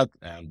towards that.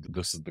 And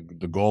this is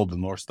the goal, the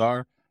North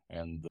Star.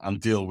 And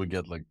until we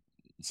get like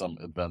some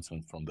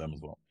advancement from them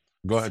as well.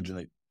 Go ahead,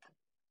 Junaid.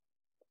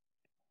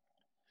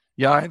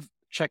 Yeah, I've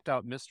checked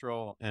out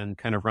Mistral and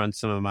kind of run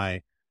some of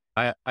my,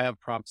 I have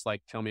prompts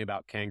like tell me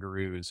about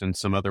kangaroos and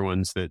some other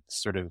ones that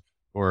sort of,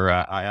 or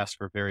I ask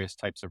for various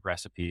types of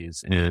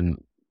recipes and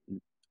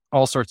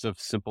all sorts of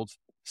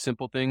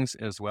simple things,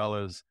 as well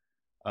as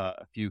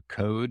a few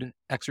code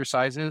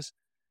exercises.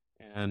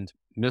 And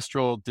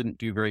Mistral didn't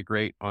do very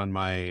great on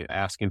my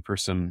asking for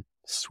some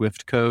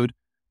Swift code,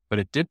 but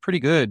it did pretty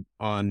good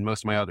on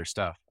most of my other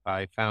stuff.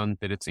 I found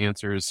that its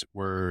answers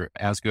were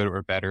as good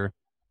or better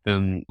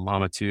than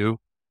Llama 2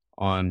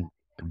 on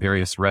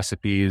various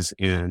recipes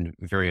and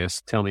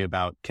various tell me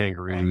about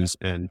kangaroos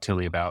and tell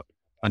me about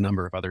a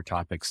number of other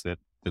topics that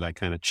I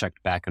kind of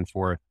checked back and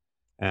forth.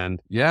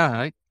 And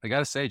yeah, I got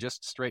to say,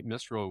 just straight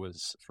Mistral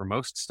was, for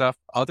most stuff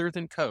other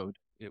than code,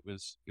 it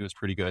was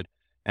pretty good.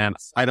 And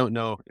I don't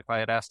know if I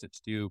had asked it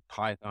to do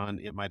Python,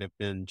 it might have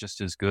been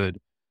just as good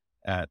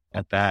at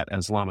that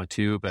as Llama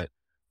 2, but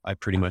I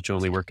pretty much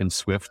only work in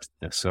Swift.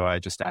 So I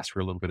just asked for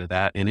a little bit of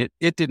that, and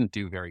it didn't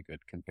do very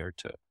good compared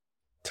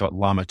to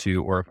Llama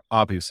 2, or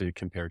obviously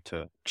compared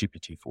to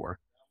GPT-4.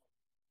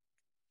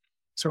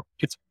 So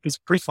it's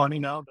pretty funny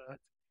now that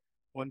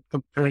when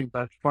comparing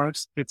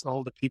benchmarks, it's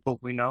all the people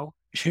we know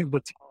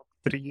with top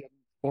 3 and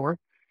 4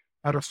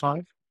 out of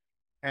 5.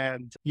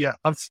 And yeah,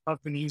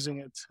 I've been using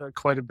it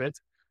quite a bit.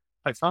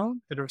 I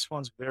found it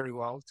responds very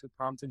well to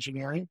prompt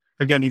engineering.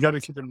 Again, you got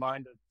to keep in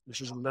mind that this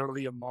is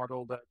literally a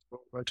model that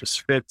will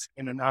just fit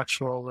in an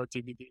actual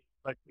DVD.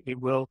 Like it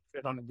will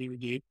fit on a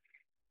DVD.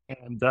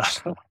 And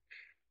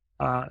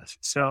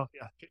so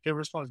yeah, it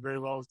responds very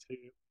well to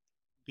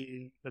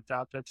being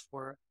adapted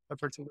for a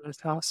particular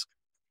task.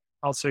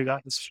 I'll say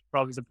that this is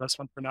probably the best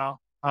one for now.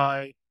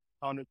 I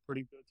found it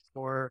pretty good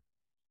for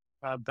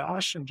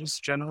Bash and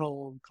just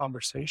general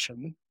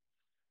conversation.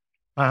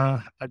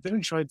 I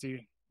didn't try to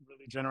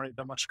really generate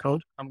that much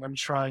code. I'm going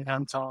to try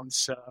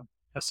Anton's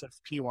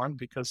SFP one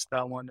because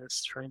that one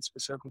is trained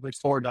specifically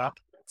for that.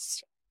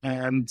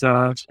 And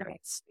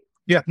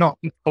yeah, no,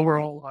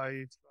 overall,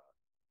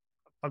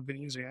 I've been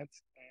using it.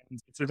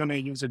 And if you're going to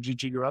use a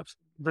gggraph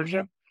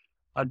version,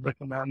 I'd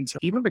recommend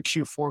even the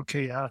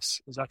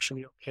Q4KS is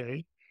actually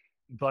okay.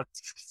 But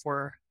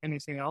for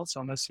anything else,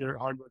 unless you're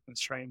hardware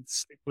constrained,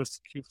 stick with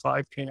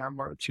Q5KM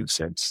or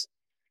Q6.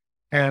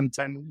 And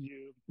then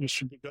you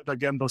should be good.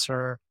 Again, those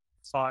are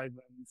 5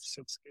 and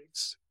 6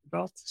 gigs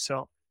about,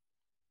 so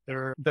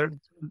they're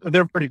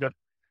pretty good.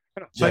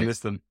 Yeah,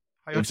 listen,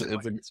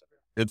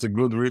 it's a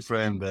good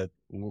reframe that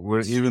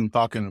we're even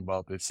talking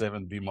about a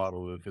 7B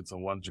model if it's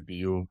on 1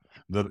 GPU,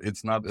 that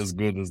it's not as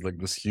good as like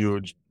this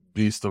huge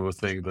beast of a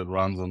thing that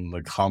runs on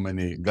like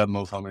God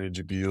knows how many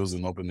GPUs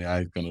and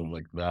OpenAI kind of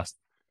like vast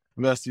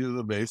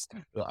user base.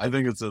 I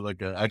think it's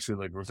actually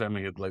like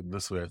reframing it like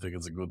this way. I think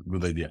it's a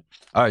good idea.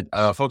 All right,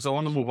 folks, I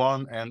want to move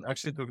on and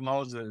actually to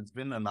acknowledge that it's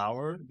been an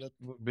hour that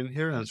we've been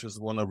here, and I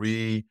just want to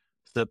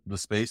reset the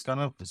space kind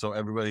of. So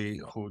everybody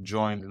who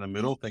joined in the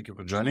middle, thank you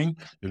for joining.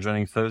 You're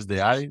joining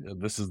ThursdAI.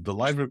 This is the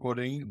live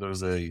recording.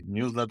 There's a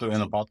newsletter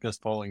and a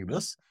podcast following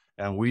this,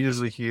 and we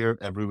usually here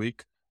every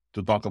week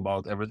to talk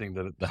about everything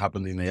that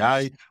happened in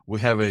AI. We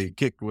have a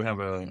kick. We have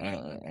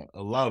a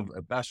love,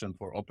 a passion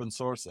for open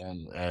source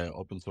and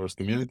open source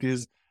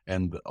communities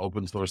and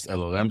open source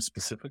LLMs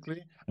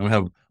specifically. And we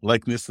have,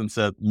 like Nistan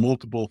said,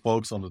 multiple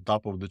folks on the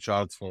top of the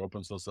charts for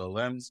open source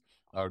LLMs.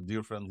 Our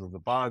dear friends of the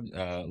pod,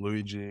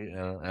 Luigi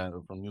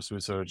from News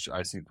Research.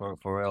 I see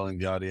Pharrell in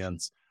the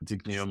audience,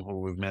 Tiknium, who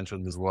we've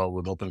mentioned as well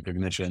with Open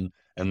Cognition,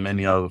 and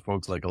many other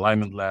folks like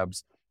Alignment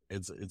Labs.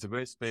 It's a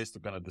great space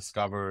to kind of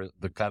discover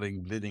the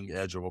bleeding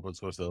edge of open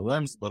source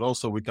LLMs, but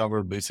also we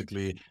cover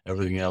basically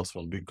everything else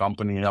from big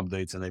company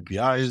updates and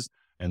APIs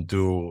and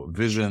to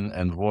vision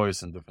and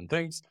voice and different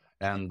things.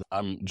 And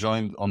I'm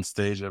joined on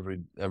stage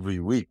every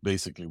week,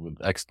 basically with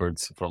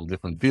experts from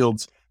different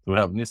fields. We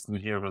have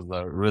Nistan here as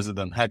the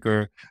resident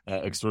hacker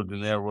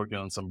extraordinaire working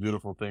on some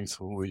beautiful things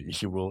who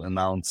he will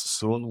announce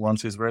soon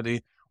once he's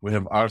ready. We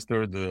have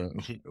Arthur, the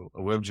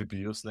web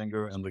GPU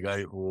slinger, and the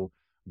guy who,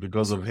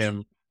 because of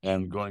him,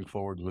 And going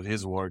forward with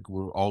his work,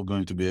 we're all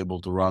going to be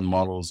able to run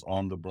models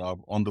on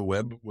the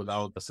web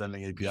without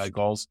sending API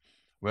calls.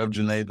 We have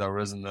Junaid, our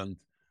resident.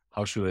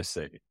 How should I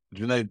say?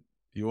 Junaid,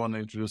 you want to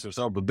introduce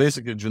yourself? But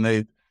basically,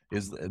 Junaid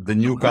is the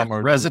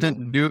newcomer.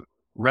 Resident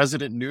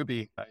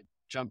newbie. I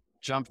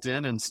jumped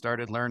in and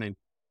started learning.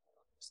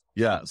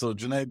 Yeah, so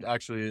Junaid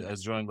actually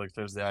has joined like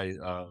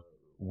ThursdAI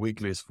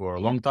weeklies for a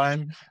long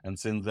time, and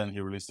since then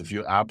he released a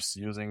few apps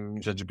using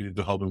ChatGPT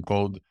to help him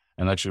code,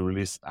 and actually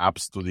released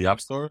apps to the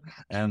App Store,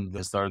 and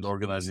they started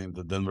organizing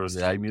the Denver's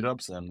AI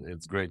meetups, and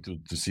it's great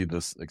to see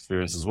this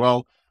experience as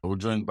well. We're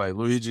joined by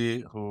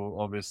Luigi, who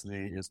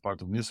obviously is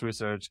part of news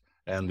research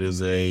and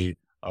is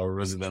our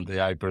resident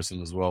AI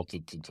person as well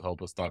to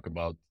help us talk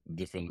about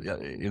different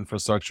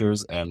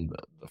infrastructures and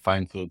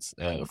fine-tunes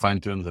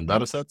and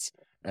data sets.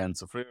 And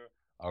Safrir,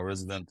 our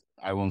resident,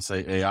 I won't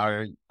say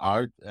AI,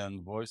 art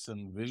and voice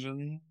and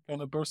vision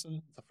kind of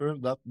person.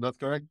 Safir, that's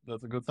correct?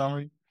 That's a good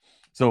summary?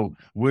 So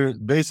we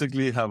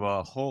basically have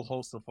a whole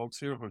host of folks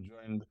here who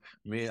joined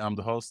me. I'm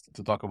the host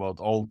to talk about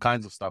all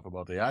kinds of stuff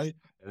about AI.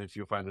 And if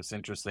you find this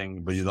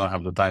interesting, but you don't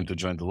have the time to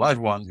join the live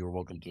one, you're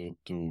welcome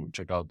to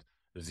check out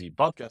the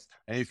podcast.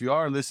 And if you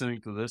are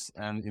listening to this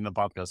and in a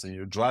podcast and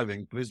you're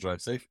driving, please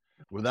drive safe.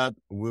 With that,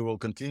 we will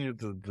continue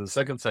to the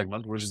second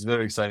segment, which is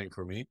very exciting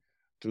for me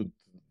to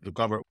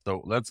cover.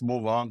 So let's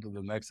move on to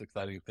the next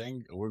exciting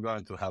thing. We're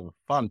going to have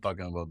fun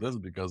talking about this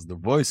because the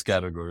voice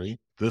category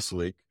this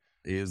week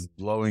is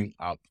blowing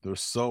up.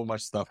 There's so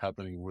much stuff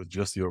happening with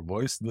just your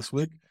voice this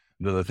week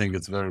that I think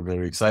it's very,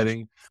 very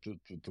exciting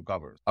to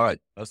cover. All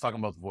right, let's talk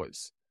about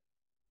voice.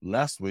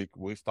 Last week,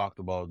 we've talked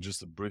about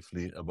just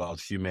briefly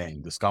about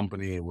Humane. This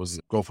company was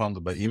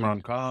co-founded by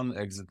Imran Khan,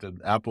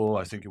 exited Apple.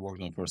 I think he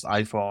worked on the first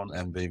iPhone,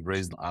 and they've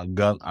raised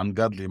an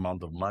ungodly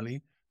amount of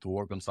money to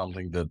work on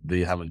something that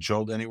they haven't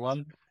showed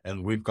anyone.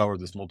 And we've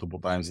covered this multiple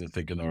times, I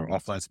think, in our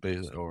offline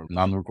space or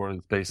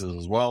non-recorded spaces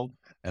as well.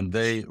 And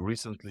they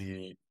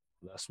recently,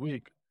 last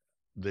week,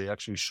 they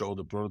actually showed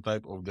a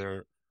prototype of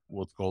their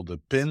what's called a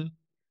pin,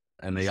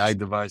 an AI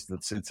device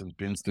that sits and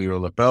pins to your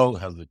lapel,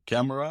 has a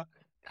camera,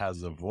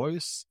 has a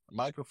voice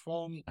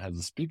microphone, has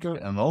a speaker,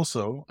 and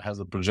also has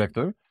a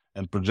projector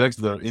and projects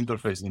their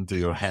interface into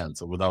your hand.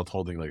 So without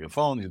holding like a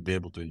phone, you'd be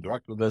able to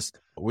interact with this.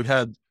 We've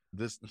had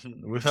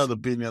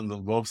opinions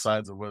on both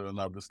sides of whether or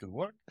not this could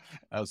work.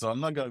 So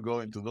I'm not going to go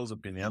into those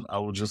opinions. I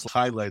will just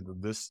highlight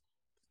that this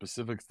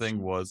specific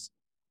thing was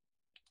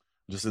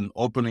just an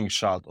opening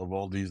shot of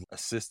all these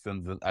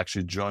assistants that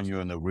actually join you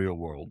in the real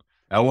world.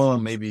 I want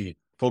to maybe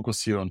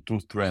focus here on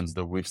two trends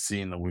that we've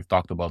seen and we've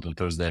talked about on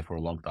Thursday for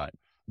a long time.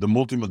 The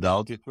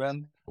multimodality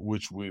trend,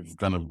 which we've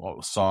kind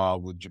of saw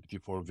with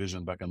GPT-4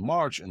 Vision back in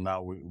March, and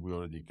now we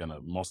already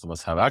most of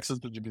us have access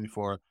to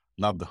GPT-4,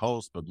 not the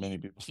host, but many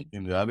people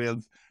in the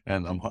audience,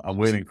 and I'm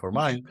waiting for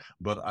mine.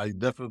 But I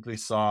definitely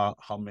saw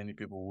how many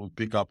people will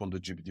pick up on the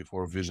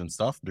GPT-4 Vision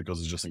stuff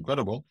because it's just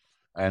incredible.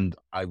 And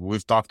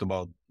we've talked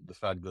about the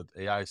fact that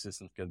AI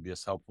assistants can be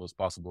as helpful as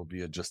possible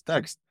via just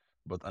text,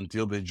 but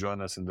until they join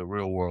us in the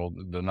real world,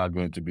 they're not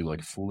going to be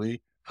like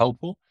fully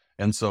helpful.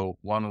 And so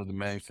one of the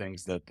many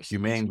things that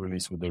Humane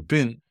released with their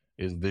pin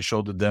is they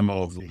showed the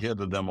demo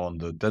on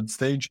the TED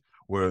stage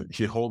where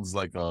he holds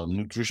like a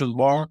nutrition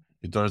bar,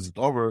 he turns it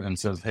over and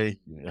says, hey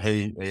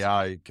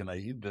AI, can I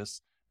eat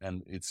this?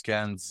 And it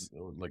scans,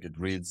 like it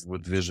reads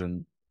with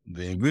vision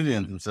the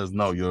ingredient and says,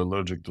 no, you're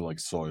allergic to like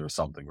soy or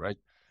something, right?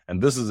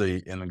 And this is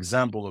an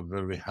example of a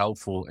very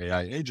helpful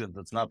AI agent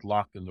that's not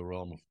locked in the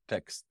realm of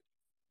text.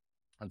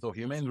 And so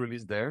Humane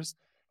released theirs.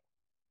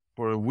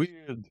 For a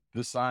weird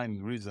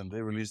design reason,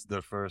 they released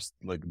their first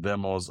like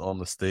demos on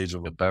the stage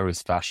of a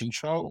Paris fashion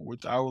show,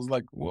 which I was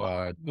like,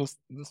 what? This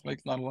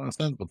makes not a lot of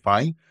sense, but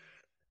fine.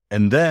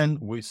 And then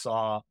we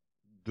saw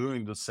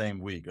during the same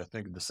week, I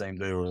think the same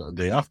day or the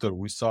day after,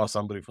 we saw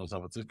somebody from San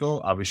Francisco,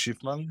 Avi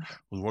Schiffman,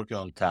 who's working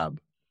on Tab,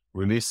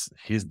 release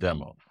his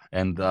demo.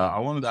 And I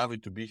wanted Avi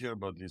to be here,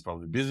 but he's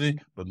probably busy,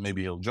 but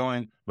maybe he'll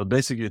join. But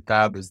basically,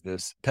 Tab is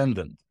this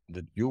pendant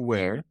that you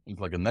wear.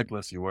 It's like a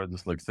necklace. You wear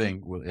this like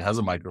thing. It has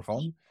a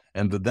microphone.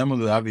 And the demo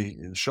that Avi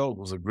showed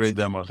was a great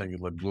demo. I think it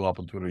like blew up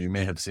on Twitter. You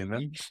may have seen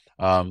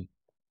them.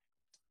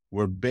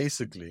 Where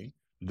basically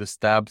this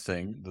tab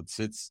thing that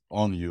sits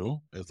on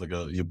you, it's like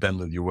you bend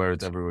it, you wear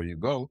it everywhere you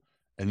go,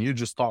 and you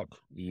just talk.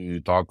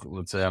 You talk,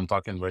 let's say I'm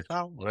talking right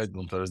now, right,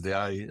 on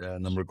ThursdAI,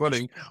 and I'm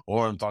recording,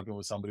 or I'm talking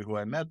with somebody who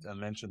I met and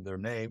mentioned their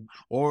name,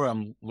 or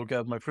I'm looking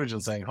at my fridge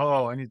and saying,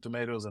 oh, I need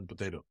tomatoes and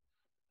potato.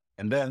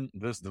 And then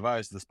this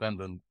device, this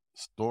pendant,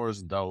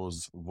 stores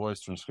those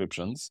voice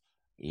transcriptions,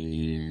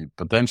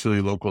 potentially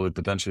locally,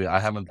 potentially. I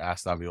haven't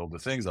asked Avi all the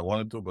things I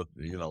wanted to, but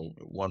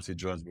once he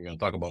joins, we're going to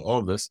talk about all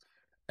of this.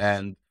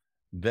 And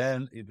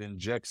then it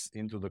injects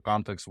into the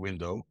context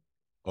window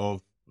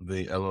of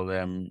the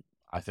LLM.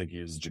 I think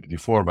it's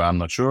GPT-4, but I'm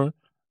not sure.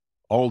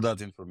 All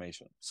that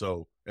information.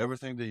 So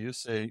everything that you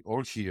say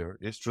or hear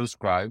is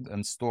transcribed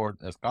and stored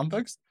as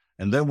context.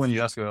 And then when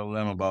you ask your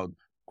LLM about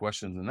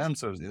questions and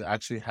answers, it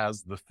actually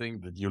has the thing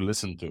that you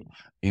listen to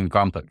in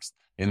context.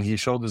 And he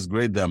showed this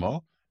great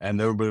demo, and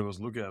everybody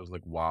was looking at it, was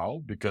like,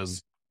 wow,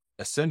 because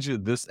essentially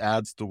this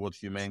adds to what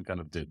Humane kind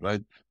of did,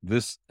 right?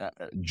 This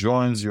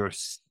joins your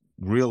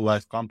real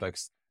life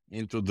context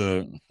into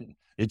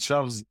it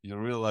shoves your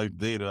real life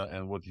data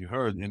and what you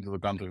heard into the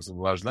context of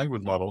a large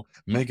language model,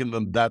 making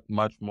them that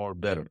much more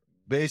better.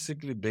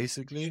 Basically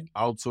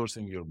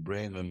outsourcing your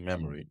brain and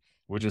memory,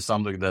 which is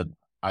something that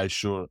I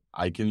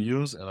can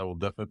use, and I will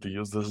definitely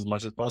use this as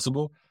much as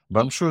possible. But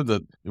I'm sure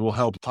that it will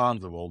help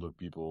tons of older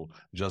people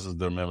just as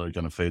their memory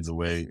kind of fades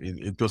away.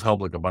 It could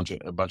help like a bunch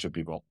of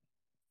people.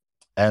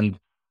 And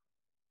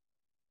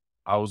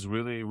I was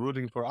really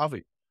rooting for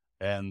Avi.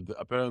 And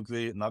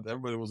apparently not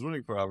everybody was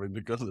rooting for Avi,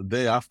 because the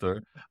day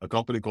after, a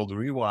company called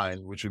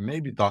Rewind, which we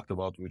maybe talked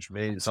about, which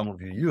some of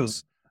you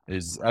use,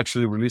 is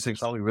actually releasing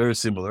something very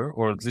similar,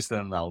 or at least an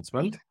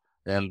announcement.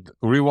 And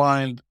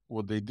Rewind,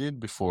 what they did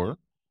before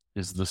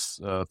is this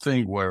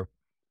thing where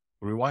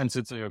Rewind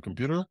sits on your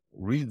computer,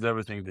 reads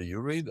everything that you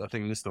read. I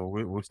think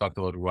we've talked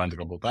about Rewind a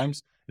couple of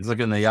times. It's like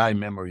an AI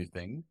memory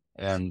thing.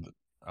 And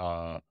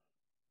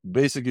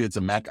basically it's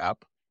a Mac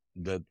app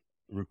that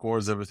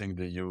records everything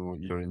that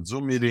you're in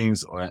Zoom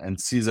meetings and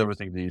sees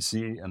everything that you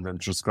see, and then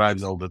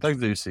transcribes all the text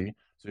that you see.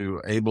 So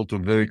you're able to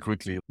very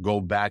quickly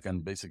go back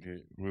and basically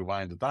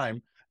rewind the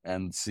time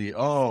and see,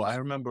 oh, I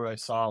remember I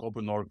saw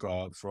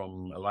OpenOrca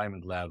from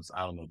Alignment Labs,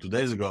 I don't know, 2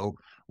 days ago.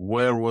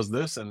 Where was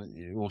this? And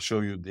it will show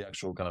you the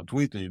actual kind of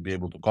tweet, and you'll be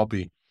able to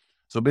copy.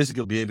 So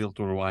basically be able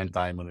to rewind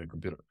time on your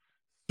computer.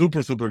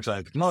 Super, super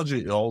exciting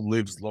technology. It all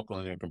lives local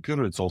on your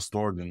computer. It's all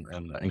stored and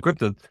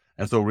encrypted.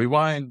 And so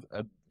Rewind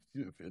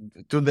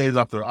 2 days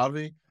after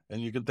Avi,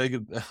 and you can take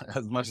it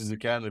as much as you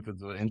can if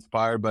it's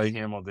inspired by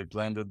him or they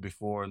planned it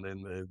before and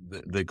then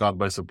they caught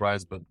by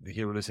surprise. But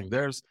he releasing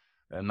theirs,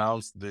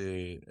 announced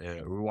the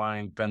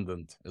Rewind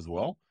pendant as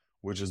well,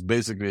 which is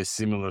basically a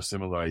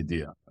similar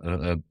idea.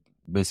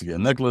 Basically a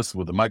necklace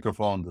with a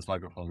microphone. This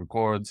microphone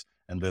records,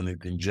 and then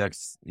it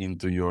injects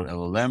into your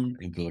LLM,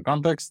 into the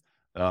context,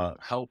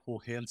 helpful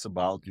hints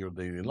about your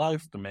daily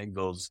life to make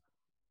those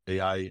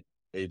AI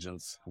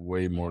agents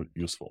way more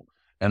useful.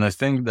 And I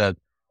think that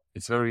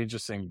it's very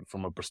interesting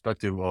from a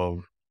perspective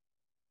of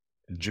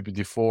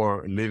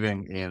GPT-4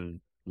 living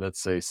in,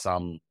 let's say,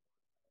 some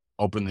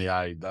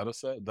OpenAI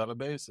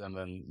database, and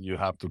then you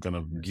have to kind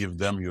of give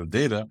them your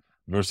data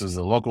versus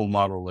a local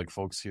model like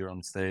folks here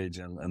on stage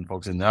and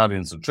folks in the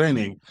audience are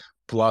training,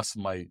 plus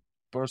my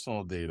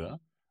personal data.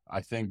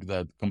 I think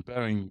that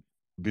comparing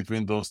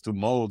between those two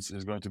modes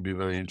is going to be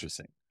very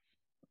interesting.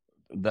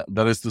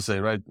 That is to say,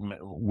 right,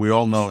 we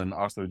all know, and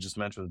Arthur just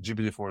mentioned,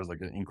 GPT-4 is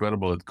like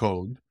incredible at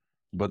code,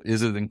 but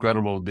is it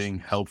incredible being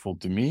helpful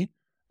to me?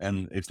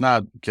 And if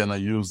not, can I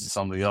use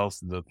something else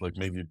that like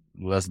maybe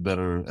less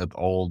better at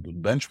all the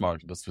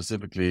benchmarks, but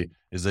specifically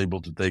is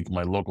able to take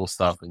my local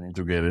stuff and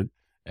integrate it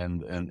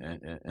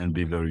and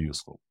be very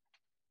useful?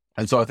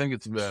 And so I think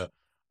it's a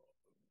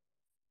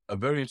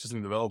very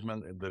interesting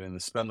development that in the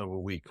span of a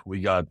week, we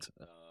got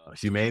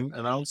Humane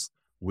announced,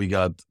 we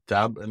got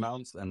Tab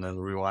announced, and then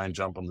Rewind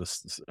jump on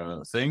this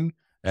thing.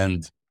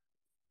 And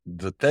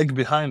the tech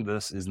behind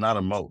this is not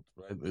a mode,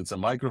 right? It's a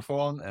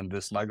microphone, and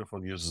this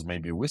microphone uses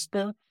maybe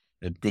Whisper.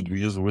 It could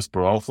use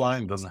Whisper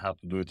offline, doesn't have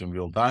to do it in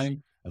real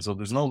time. And so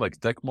there's no like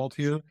tech mode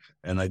here.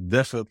 And I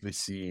definitely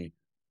see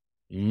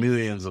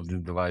millions of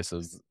these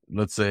devices.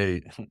 Let's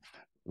say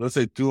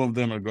 2 of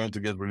them are going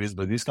to get released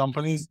by these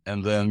companies,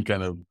 and then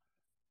kind of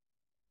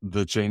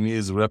the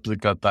Chinese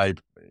replica type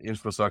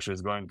infrastructure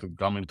is going to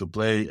come into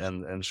play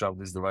and shove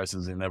these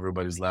devices in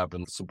everybody's lap,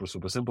 and super,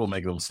 super simple,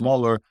 make them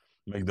smaller,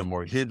 make them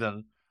more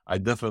hidden. I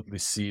definitely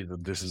see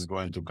that this is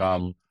going to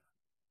come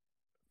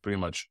pretty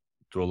much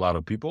to a lot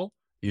of people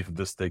if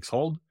this takes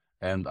hold.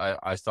 And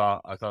I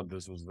thought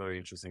this was very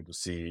interesting to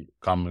see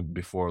coming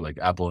before like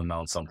Apple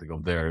announced something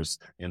of theirs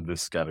in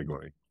this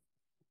category.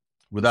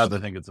 With that, I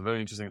think it's a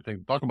very interesting thing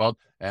to talk about.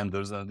 And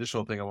there's an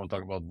additional thing I want to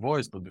talk about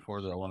voice, but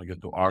before that, I want to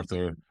get to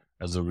Arthur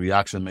as a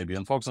reaction maybe.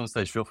 And folks on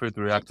stage, feel free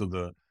to react to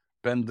the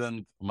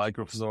pendant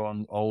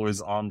microphone always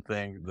on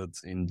thing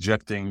that's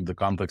injecting the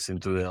context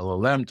into the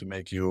LLM to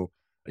make you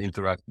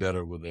interact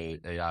better with the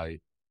AI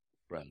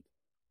friend.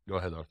 Go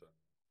ahead, Arthur.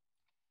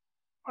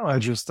 Well, I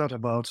just thought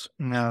about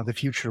the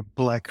future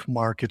black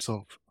markets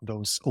of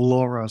those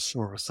LoRa's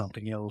or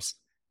something else,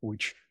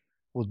 which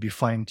would be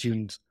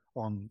fine-tuned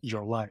on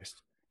your life.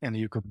 And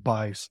you could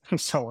buy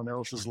someone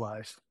else's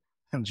life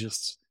and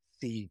just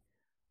see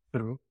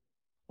through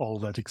all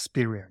that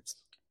experience.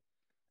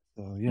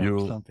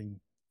 So something.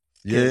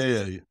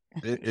 Yeah.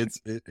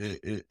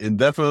 It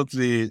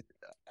definitely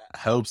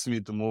helps me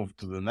to move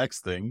to the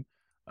next thing,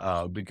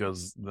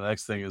 because the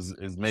next thing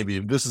is maybe,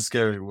 if this is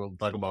scary, we'll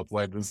talk about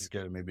why this is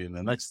scary maybe in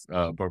the next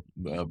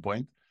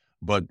point.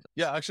 But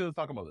yeah, actually, let's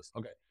talk about this.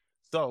 Okay,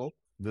 so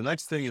the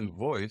next thing in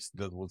voice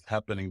that was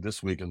happening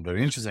this week and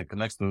very interesting,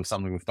 connects to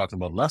something we've talked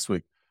about last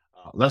week.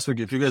 Last week,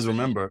 if you guys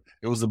remember,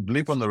 it was a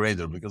blip on the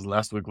radar because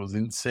last week was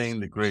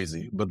insanely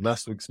crazy. But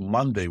last week's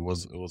Monday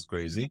was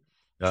crazy.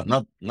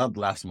 Not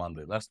last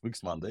Monday, last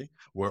week's Monday,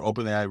 where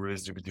OpenAI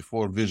released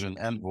GPT-4 Vision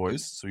and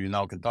Voice. So you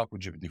now can talk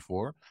with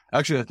GPT-4.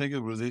 Actually, I think it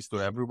released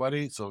to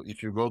everybody. So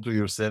if you go to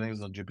your settings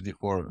on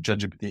GPT-4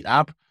 ChatGPT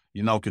app,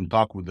 you now can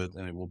talk with it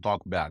and it will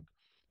talk back.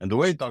 And the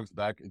way it talks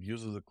back, it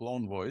uses a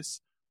clone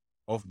voice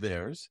of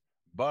theirs.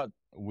 But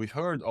we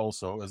heard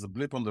also, as a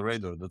blip on the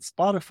radar, that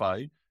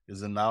Spotify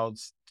is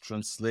announced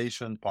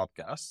translation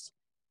podcasts.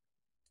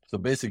 So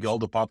basically, all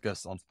the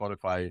podcasts on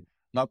Spotify,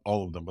 not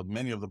all of them, but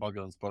many of the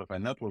podcasts on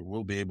Spotify network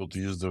will be able to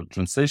use the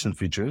translation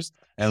features.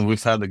 And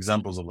we've had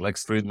examples of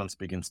Lex Friedman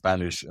speaking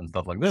Spanish and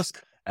stuff like this.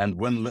 And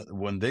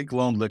when they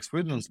cloned Lex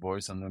Friedman's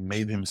voice and then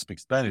made him speak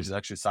Spanish, it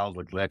actually sounds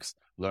like Lex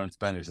learned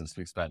Spanish and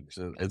speaks Spanish.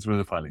 It's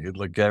really funny. It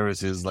like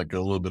carries his like a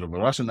little bit of a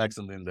Russian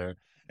accent in there.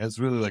 It's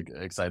really like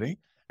exciting.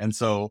 And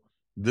so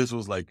this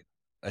was like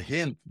a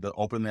hint that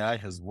OpenAI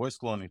has voice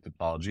cloning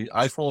technology.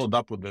 I followed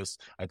up with this.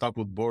 I talked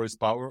with Boris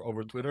Power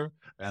over Twitter,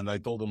 and I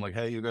told him like,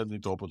 "Hey, you guys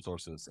need to open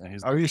source this." And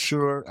he's, "Are you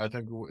sure? I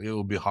think it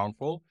will be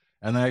harmful."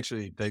 And I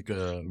actually take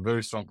a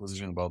very strong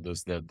position about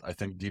this. That I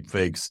think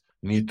deepfakes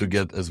need to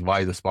get as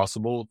wide as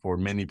possible for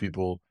many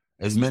people,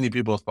 as many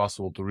people as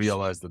possible, to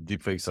realize that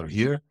deepfakes are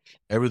here.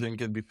 Everything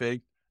can be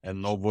faked,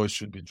 and no voice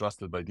should be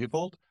trusted by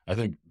default. I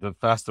think the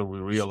faster we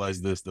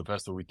realize this, the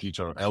faster we teach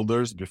our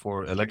elders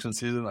before election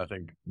season, I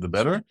think the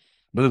better.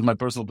 But it's my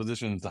personal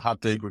position. It's a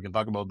hot take. We can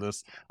talk about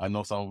this. I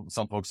know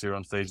some folks here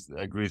on stage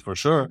agree for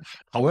sure.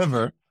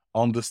 However,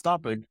 on this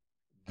topic,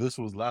 this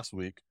was last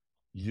week,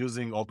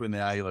 using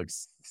OpenAI like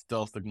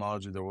stealth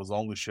technology that was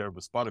only shared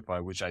with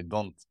Spotify, which I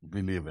don't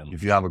believe in.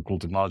 If you have a cool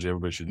technology,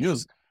 everybody should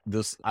use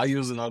this. I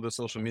use another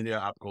social media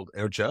app called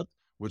AirChat,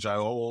 which I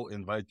will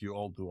invite you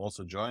all to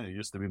also join. It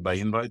used to be by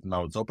invite,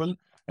 now it's open.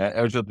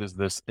 AirChat is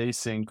this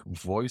async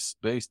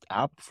voice-based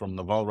app from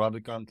Naval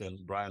Ravikant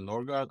and Brian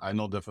Norgard. I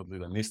know definitely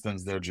that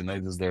Nistin's there,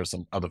 Junaid is there,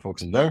 some other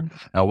folks in there. And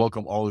I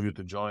welcome all of you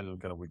to join, and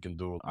kind of we can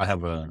do. I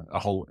have a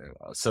whole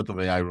set of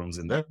AI rooms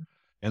in there,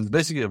 and it's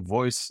basically a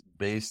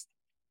voice-based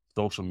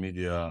social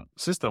media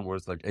system where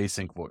it's like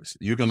async voice.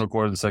 You can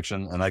record a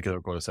section, and I can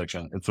record a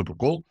section. It's super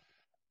cool.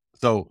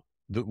 So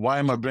why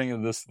am I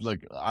bringing this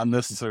like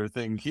unnecessary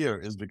thing here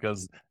is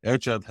because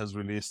AirChat has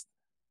released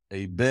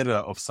a beta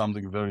of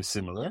something very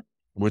similar,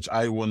 which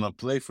I want to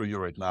play for you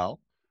right now,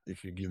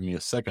 if you give me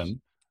a second.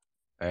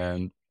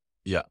 And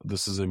yeah,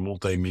 this is a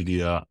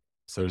multimedia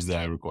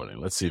ThursdAI recording.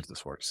 Let's see if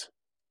this works.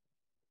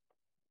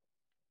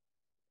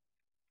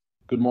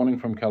 Good morning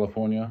from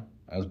California.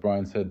 As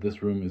Brian said,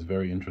 this room is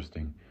very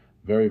interesting.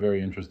 Very,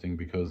 very interesting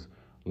because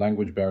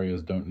language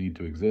barriers don't need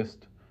to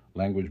exist.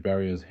 Language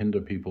barriers hinder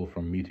people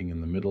from meeting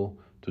in the middle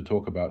to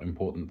talk about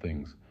important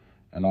things.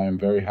 And I am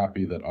very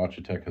happy that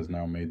Architect has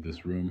now made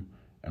this room,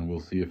 and we'll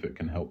see if it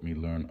can help me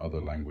learn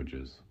other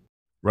languages.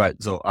 Right.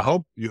 So I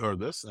hope you heard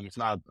this. And if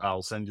not,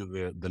 I'll send you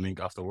the link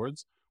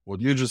afterwards.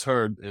 What you just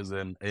heard is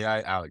an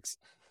AI Alex.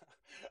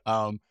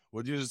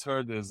 What you just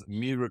heard is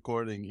me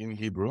recording in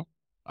Hebrew.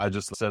 I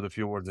just said a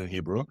few words in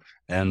Hebrew,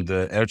 and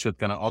AirChat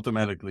kind of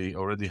automatically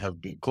already have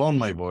cloned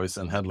my voice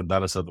and had the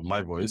data set of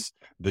my voice.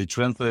 They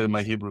translated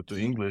my Hebrew to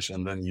English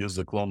and then used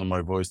the clone of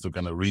my voice to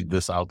kind of read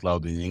this out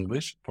loud in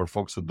English for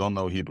folks who don't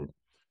know Hebrew.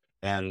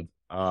 And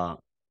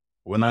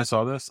when I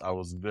saw this, I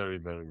was very,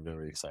 very,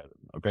 very excited.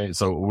 Okay,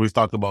 so we've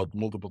talked about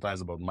multiple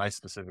times about my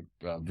specific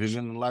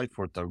vision in life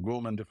for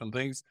Targum and different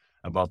things,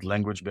 about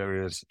language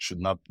barriers should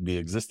not be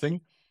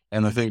existing.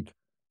 And I think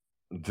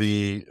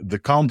the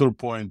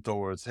counterpoint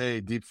towards,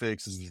 hey,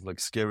 deepfakes is this like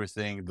scary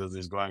thing that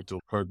is going to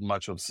hurt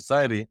much of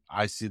society,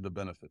 I see the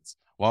benefits.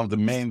 One of the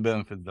main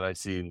benefits that I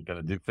see in kind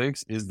of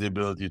deepfakes is the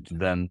ability to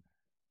then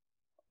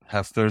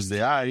have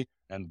ThursdAI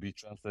and be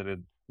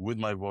translated with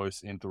my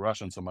voice into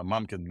Russian so my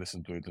mom can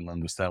listen to it and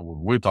understand what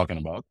we're talking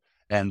about.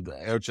 And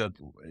AirChat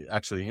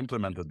actually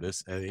implemented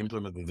this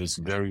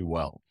very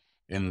well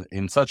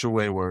in such a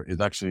way where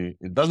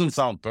it doesn't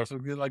sound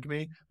perfectly like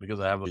me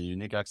because I have a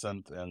unique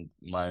accent and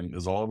mine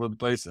is all over the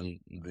place, and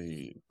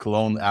the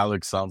clone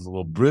Alex sounds a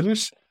little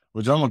British,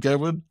 which I'm okay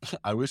with.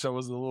 I wish I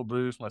was a little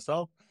British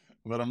myself,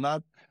 but I'm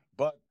not.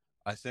 But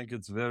I think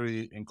it's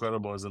very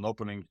incredible as an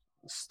opening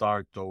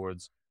start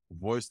towards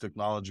voice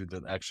technology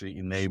that actually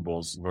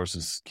enables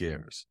versus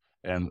scares.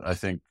 And I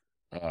think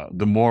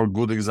the more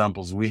good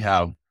examples we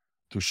have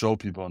to show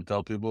people and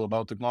tell people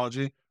about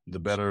technology, the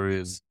better it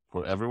is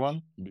for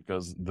everyone,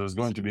 because there's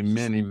going to be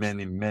many,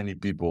 many, many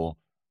people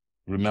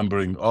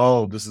remembering,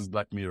 oh, this is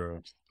Black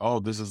Mirror. Oh,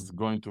 this is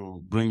going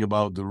to bring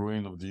about the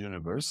ruin of the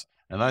universe.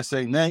 And I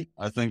say, nay,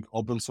 I think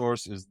open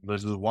source is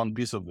just one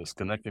piece of this,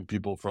 connecting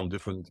people from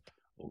different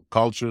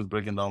cultures,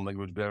 breaking down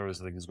language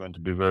barriers. I think is going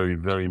to be very,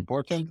 very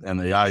important. And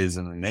AI is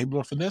an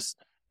enabler for this.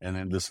 And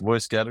in this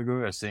voice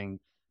category, I think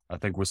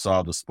we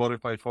saw the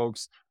Spotify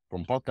folks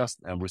from podcast,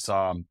 and we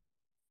saw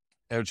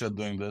AirChat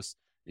doing this.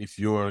 If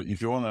you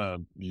want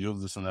to use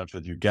this on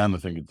AirChat, you can. I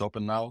think it's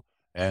open now.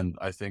 And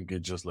I think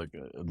it's just like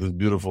this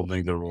beautiful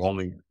thing that we're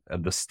only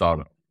at the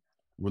start.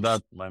 With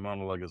that, my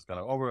monologue is kind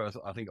of over.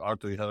 I think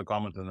Arthur, you had a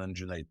comment, and then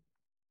Junaid.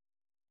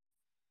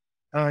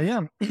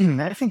 Yeah,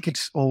 I think it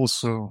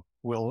also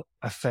will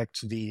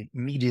affect the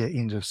media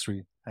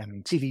industry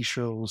and TV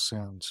shows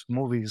and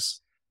movies,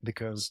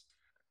 because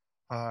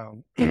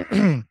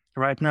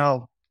right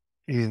now,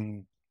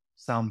 in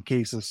some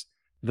cases,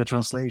 the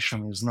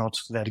translation is not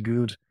that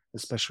good,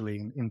 especially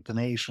in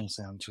intonations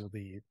and to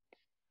the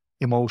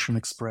emotion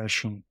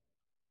expression.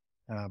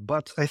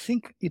 But I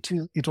think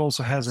it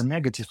also has a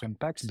negative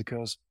impact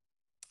because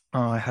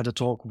I had a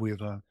talk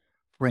with a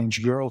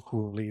French girl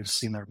who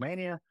lives in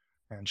Armenia,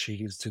 and she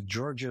lives to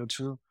Georgia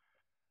too.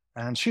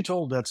 And she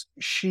told that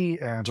she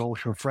and all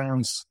her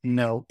friends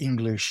know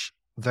English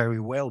very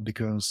well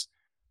because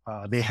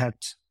they had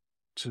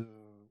to,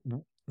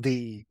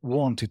 they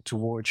wanted to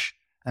watch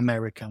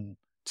American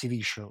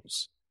TV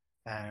shows.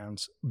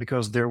 And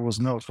because there was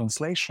no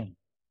translation,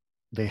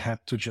 they had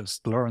to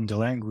just learn the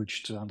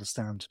language to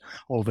understand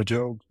all the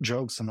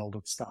jokes and all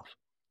that stuff.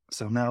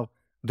 So now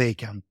they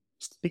can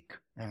speak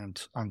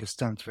and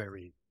understand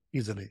very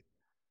easily.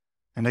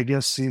 And I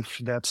guess if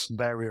that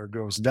barrier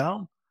goes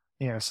down,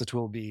 yes, it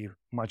will be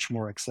much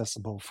more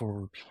accessible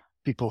for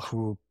people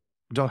who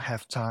don't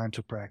have time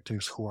to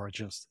practice, who are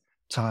just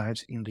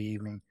tired in the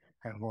evening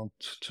and want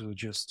to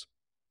just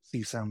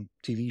see some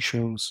TV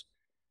shows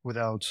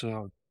without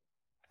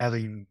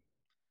having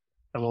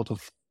a lot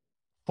of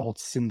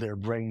thoughts in their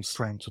brains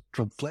trying to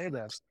translate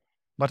that.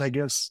 But I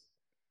guess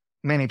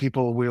many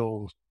people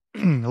will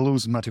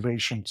lose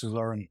motivation to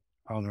learn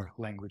other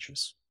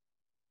languages.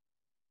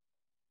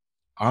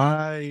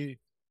 I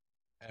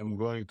am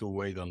going to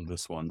wait on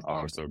this one,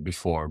 Arthur,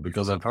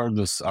 because I've heard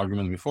this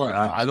argument before.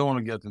 I don't want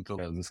to get into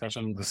a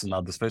discussion. This is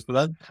not the space for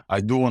that.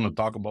 I do want to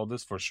talk about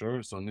this for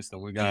sure. So, Nista,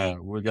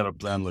 we're gonna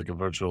plan like a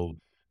virtual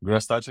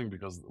grass touching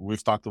because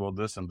we've talked about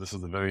this, and this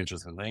is a very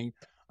interesting thing.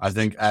 I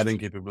think adding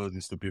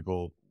capabilities to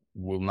people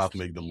will not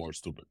make them more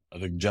stupid. I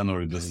think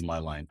generally this is my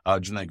line.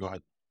 Janae, go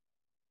ahead.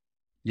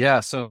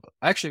 Yeah, so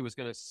I actually was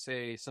going to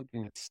say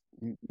something that's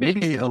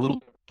maybe a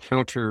little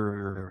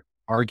counter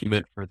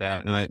argument for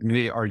that. And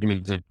maybe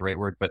argument isn't the right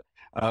word, but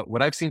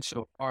what I've seen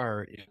so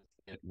far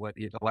is what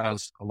it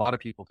allows a lot of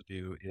people to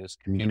do is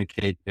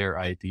communicate their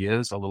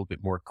ideas a little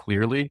bit more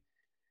clearly.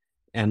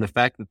 And the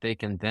fact that they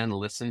can then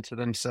listen to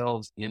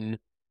themselves in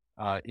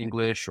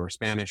English or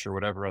Spanish or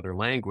whatever other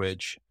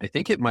language, I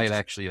think it might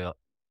actually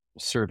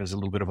serve as a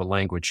little bit of a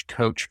language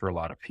coach for a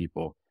lot of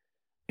people.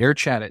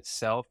 AirChat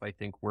itself, I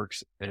think,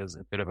 works as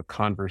a bit of a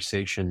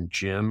conversation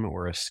gym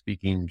or a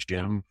speaking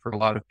gym for a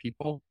lot of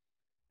people.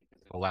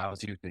 It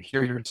allows you to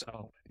hear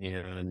yourself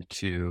and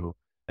to,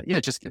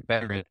 just get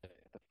better at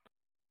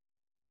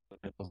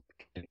it.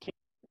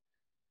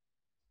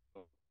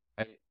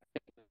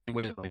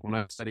 When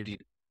I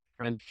studied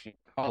French in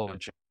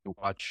college, I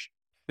watch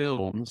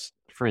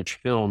French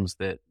films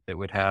that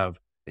would have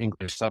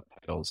English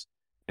subtitles.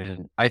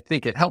 And I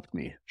think it helped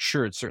me.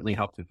 Sure, it certainly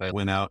helped if I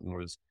went out and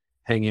was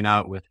hanging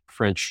out with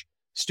French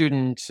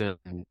students and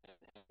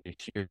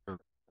hear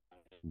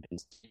and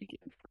speak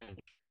in French.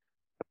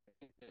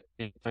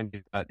 You've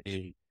got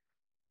a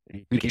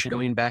communication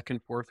going back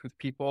and forth with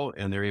people,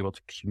 and they're able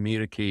to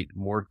communicate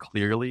more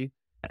clearly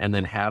and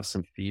then have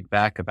some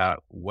feedback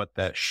about what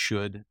that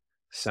should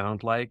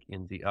sound like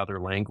in the other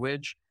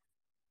language.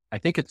 I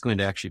think it's going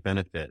to actually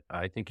benefit.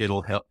 I think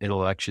it'll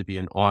actually be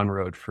an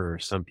on-road for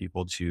some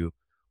people to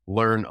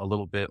learn a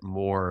little bit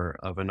more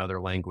of another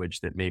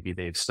language that maybe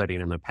they've studied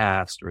in the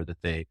past or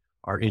that they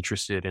are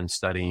interested in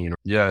studying.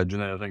 Yeah,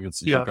 Janae, I think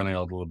you're cutting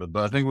out a little bit,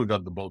 but I think we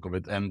got the bulk of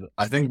it. And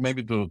I think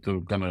maybe to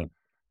kind of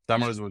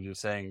summarize what you're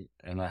saying,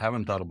 and I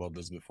haven't thought about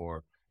this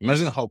before.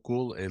 Imagine how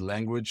cool a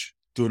language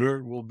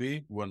tutor will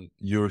be when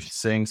you're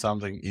saying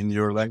something in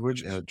your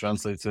language and it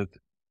translates it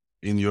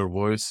in your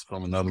voice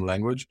from another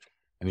language,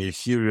 and you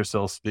hear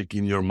yourself speak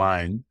in your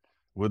mind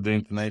with the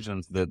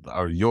intonations that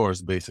are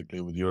yours,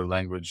 basically, with your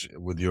language,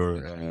 with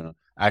your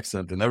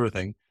accent and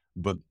everything,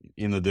 but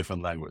in a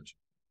different language.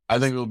 I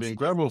think it will be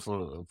incredible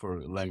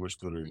for language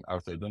tutoring,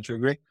 Arthur. Don't you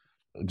agree?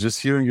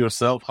 Just hearing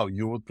yourself, how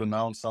you would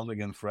pronounce something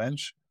in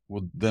French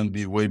would then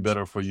be way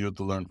better for you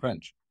to learn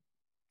French.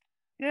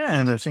 Yeah,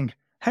 and I think,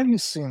 have you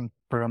seen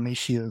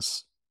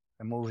Prometheus,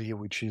 a movie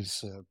which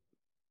is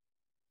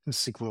a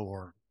sequel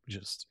or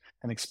just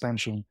an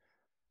expansion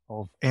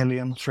of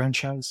Alien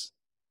franchise?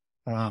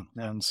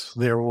 And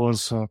there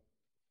was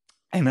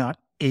an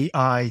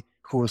AI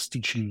who was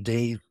teaching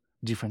Dave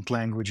different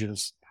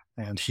languages,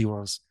 and he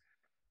was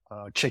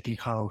checking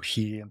how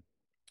he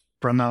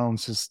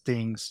pronounces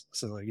things.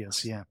 So I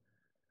guess,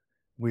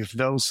 with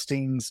those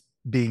things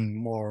being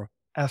more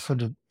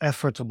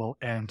effortable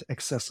and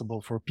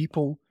accessible for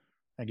people,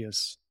 I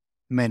guess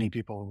many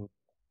people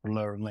will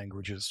learn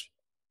languages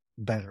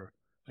better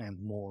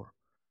and more.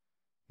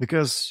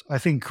 Because I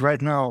think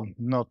right now,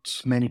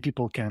 not many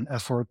people can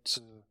afford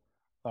to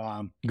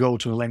go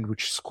to a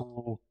language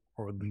school,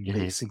 or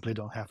they simply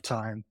don't have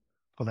time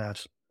for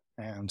that.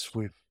 And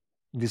with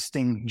this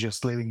thing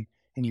just living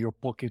in your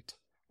pocket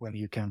when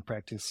you can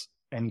practice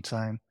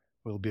anytime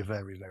will be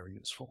very, very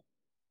useful.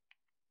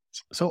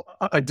 So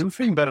I do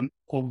think that an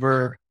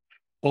over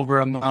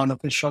amount of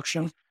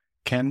instruction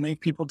can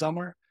make people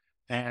dumber.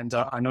 And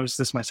I noticed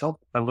this myself.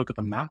 I look at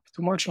the map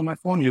too much on my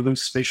phone, you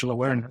lose spatial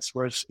awareness.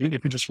 Whereas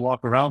if you just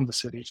walk around the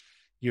city,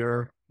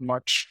 your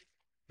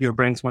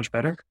brain's much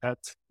better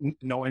at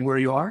knowing where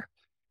you are.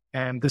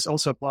 And this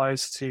also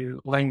applies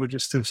to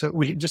languages too. So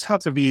we just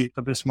have to be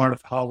a bit smart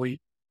of how we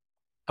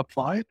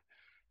applied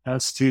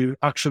as to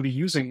actually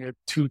using it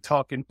to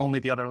talk in only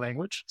the other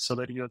language so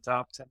that you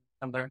adapt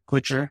and learn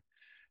quicker.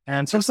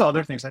 And some of the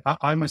other things, like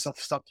I myself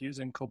stopped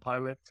using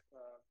Copilot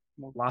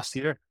last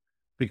year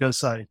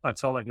because I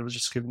felt like it was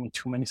just giving me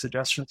too many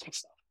suggestions and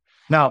stuff.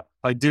 Now,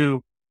 I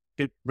do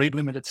get rate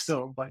limited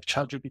still by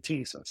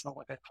ChatGPT, so it's not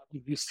like I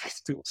haven't used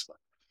these tools, but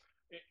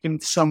in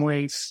some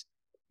ways,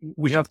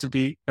 we have to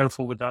be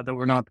careful with that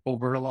we're not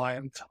over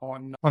reliant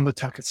on the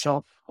tech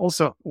itself.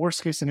 Also,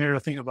 worst case scenario,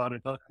 think about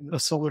it. A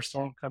solar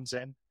storm comes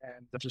in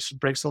and just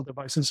breaks all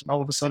devices, and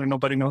all of a sudden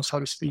nobody knows how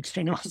to speak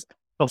anyone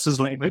else's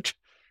language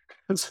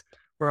because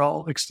we're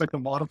all expect a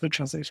model to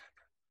translate.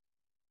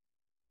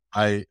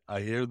 I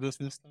hear this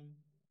time.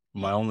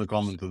 My only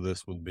comment to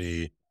this would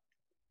be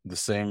the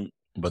same,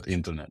 but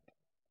internet,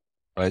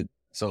 right?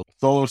 So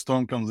solar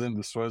storm comes in,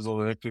 destroys all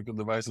the electrical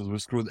devices. We're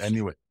screwed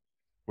anyway.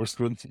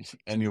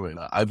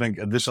 I think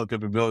additional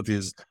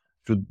capabilities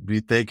should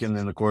be taken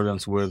in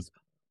accordance with,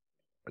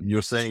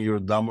 you're saying you're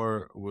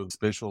dumber with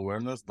spatial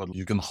awareness, but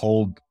you can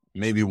hold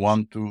maybe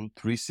 1, 2,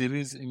 3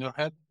 cities in your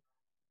head,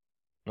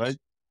 right?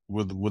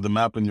 With a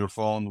map in your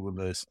phone, with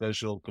a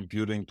special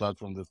computing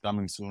platform that's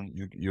coming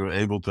soon, you're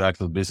able to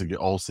access basically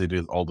all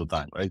cities all the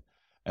time, right?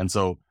 And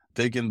so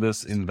taking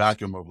this in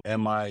vacuum of,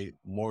 am I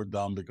more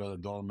dumb because I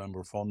don't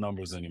remember phone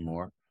numbers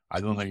anymore?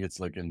 I don't think it's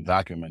like in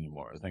vacuum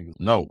anymore. I think,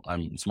 no,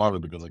 I'm smarter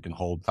because I can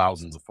hold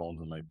thousands of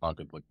phones in my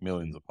pocket, like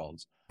millions of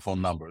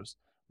phone numbers.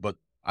 But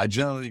I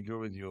generally agree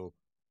with you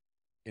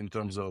in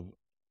terms of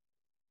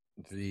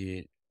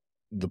the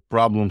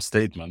problem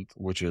statement,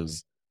 which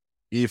is,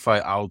 if I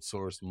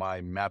outsource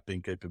my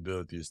mapping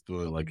capabilities to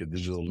like a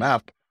digital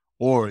map,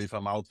 or if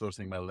I'm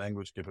outsourcing my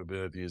language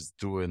capabilities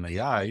to an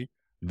AI,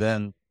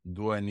 then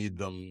do I need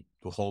them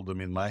to hold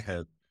them in my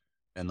head?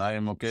 And I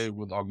am okay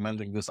with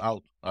augmenting this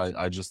out.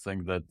 I just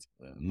think that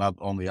not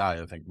only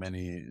I think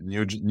many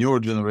newer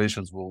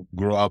generations will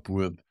grow up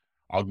with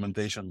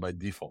augmentation by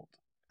default.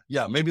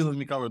 Yeah, maybe let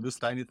me cover this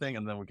tiny thing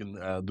and then we can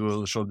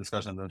do a short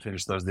discussion and then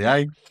finish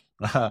ThursdAI.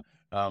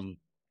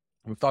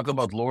 We've talked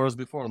about LoRa's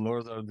before.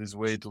 LoRa's are this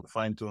way to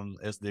fine-tune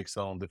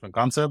SDXL on different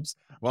concepts.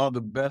 One of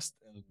the best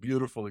and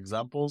beautiful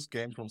examples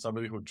came from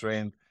somebody who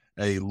trained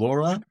a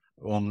LoRa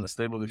on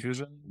Stable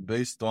Diffusion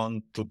based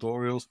on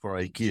tutorials for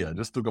IKEA.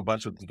 Just took a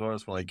bunch of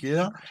tutorials for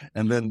IKEA,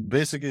 and then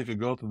basically, if you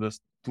go to this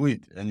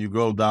tweet and you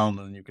go down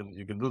and you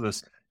can do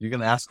this, you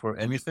can ask for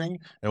anything.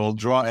 It will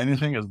draw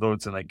anything as though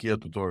it's an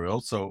IKEA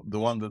tutorial. So the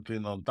one that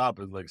pinned on top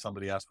is like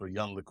somebody asked for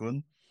Jan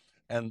LeCun.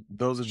 And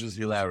those are just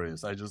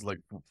hilarious. I just like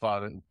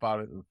thought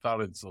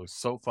it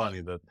so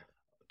funny that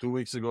 2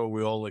 weeks ago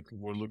we all like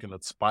were looking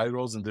at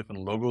spirals and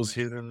different logos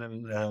hidden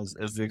in as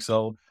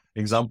SDXL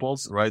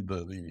examples, right?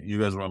 You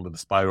guys remember the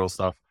spiral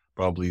stuff?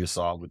 Probably you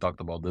saw. We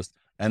talked about this,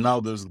 and now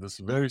there's this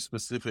very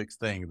specific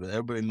thing that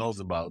everybody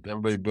knows about.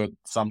 Everybody, but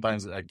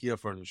sometimes IKEA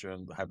furniture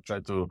and have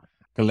tried to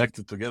collect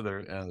it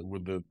together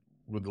with the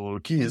little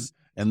keys.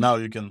 And now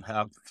you can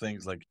have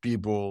things like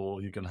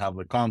people. You can have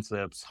the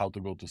concepts, how to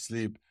go to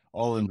sleep,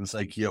 all in this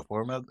IKEA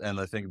format. And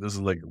I think this is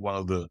like one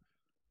of the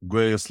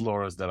greatest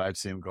LoRa's that I've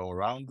seen go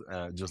around,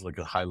 just like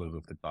a highlight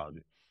of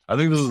technology. I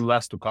think this is the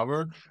last to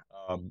cover.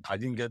 I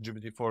didn't get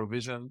GPT-4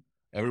 Vision.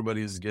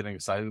 Everybody is getting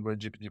excited by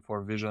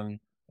GPT-4 Vision.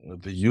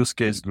 The use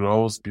case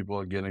grows. People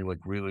are getting like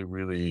really,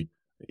 really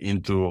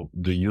into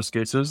the use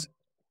cases.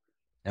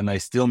 And I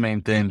still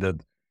maintain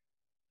that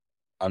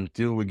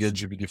until we get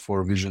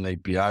GPT-4 Vision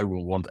API,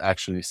 we won't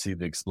actually see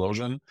the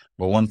explosion.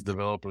 But once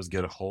developers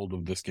get a hold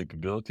of this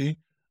capability,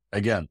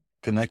 again,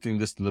 connecting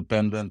this to the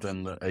pendant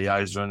and the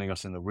AI is joining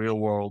us in the real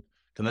world,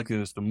 connecting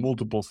this to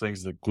multiple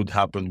things that could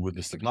happen with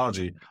this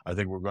technology, I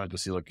think we're going to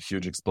see like a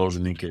huge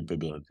explosion in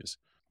capabilities.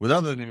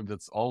 Without any,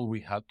 that's all we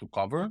had to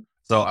cover.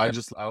 So I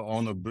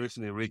want to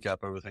briefly recap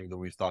everything that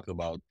we've talked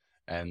about.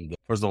 And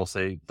first of all,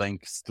 say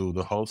thanks to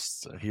the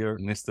hosts here,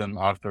 Nistan,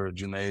 Arthur,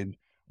 Junaid,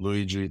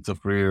 Luigi,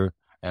 Tafrir,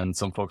 and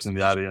some folks in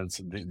the audience,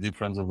 deep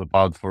friends of the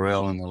pod,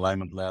 Pharrell and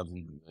Alignment Labs,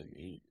 and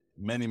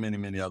many, many,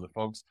 many other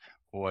folks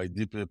who I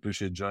deeply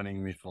appreciate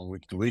joining me from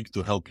week to week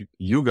to help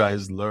you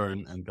guys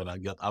learn and kind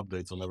of get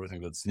updates on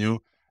everything that's new,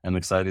 and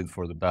excited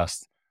for the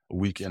past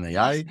week in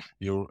AI.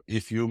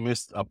 If you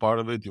missed a part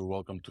of it, you're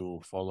welcome to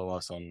follow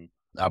us on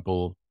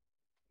Apple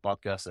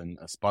Podcasts and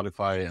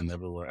Spotify and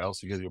everywhere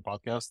else you get your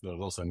podcast. There's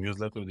also a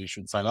newsletter that you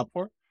should sign up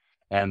for.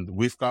 And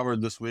we've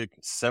covered this week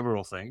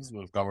several things.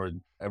 We've covered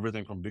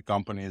everything from big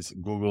companies.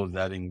 Google is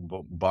adding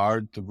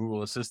Bard to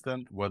Google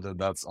Assistant, whether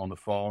that's on the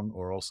phone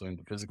or also in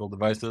the physical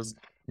devices,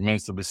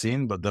 remains to be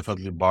seen, but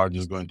definitely Bard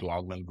is going to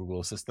augment Google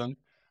Assistant.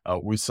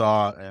 We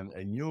saw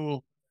a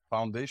new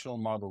foundational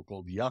model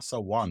called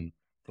Yasa 1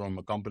 from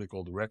a company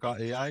called Reka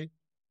AI,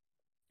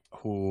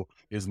 who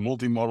is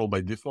multimodal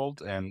by default,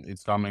 and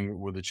it's coming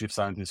with a chief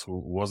scientist who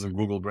was in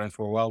Google Brain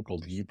for a while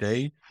called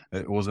Yitei.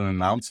 It was an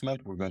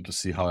announcement. We're going to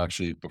see how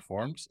actually it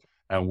performs.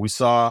 And we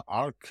saw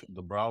Arc,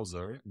 the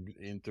browser,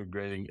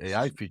 integrating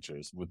AI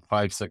features with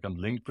 5-second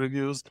link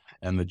previews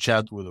and the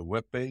chat with a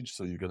web page.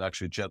 So you could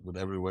actually chat with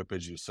every web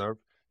page you serve.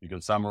 You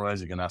can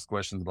summarize, you can ask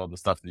questions about the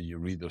stuff that you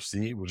read or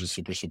see, which is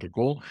super, super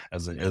cool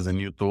as a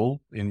new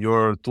tool in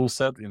your tool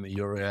set, in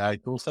your AI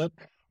tool set.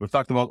 We've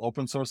talked about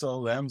open source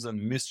LLMs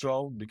and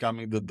Mistral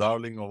becoming the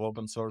darling of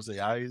open source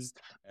AIs,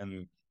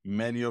 and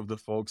many of the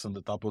folks on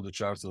the top of the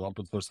charts of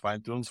open source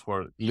fine-tunes who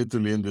are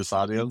literally in this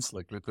audience,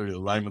 like literally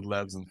Alignment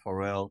Labs and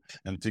Pharrell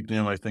and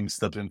Ticnium, I think,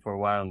 stepped in for a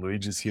while, and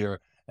Luigi's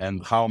here,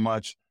 and how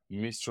much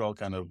Mistral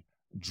kind of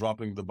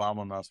dropping the bomb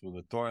on us with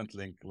a torrent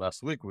link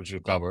last week, which we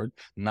covered,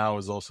 now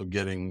is also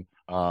getting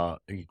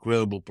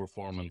incredible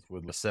performance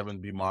with the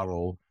 7B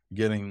model,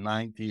 getting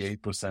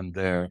 98%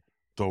 there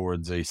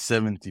towards a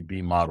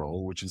 70B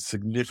model, which is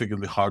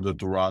significantly harder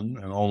to run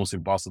and almost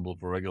impossible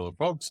for regular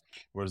folks,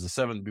 whereas the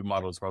 7B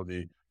models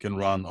probably can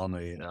run on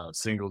a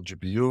single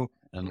GPU.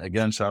 And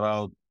again, shout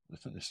out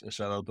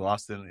to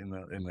Austin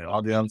in the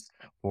audience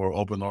for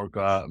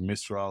OpenOrca,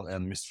 Mistral,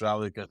 and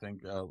Mistralic, I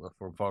think,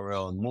 for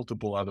Pharrell and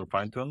multiple other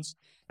fine-tunes.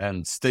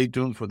 And stay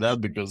tuned for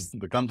that, because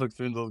the context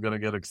window is going to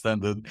get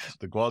extended,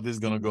 the quality is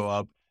going to go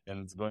up,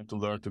 and it's going to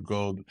learn to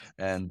code,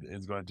 and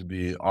it's going to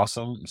be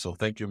awesome. So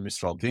thank you,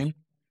 Mistral team.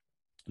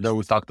 Then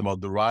we talked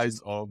about the rise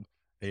of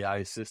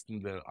AI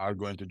systems that are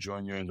going to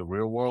join you in the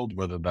real world,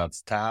 whether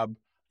that's Tab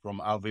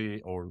from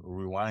Avi or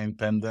Rewind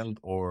Pendant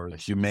or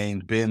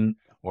Humane Pin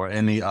or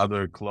any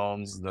other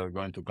clones that are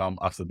going to come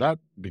after that,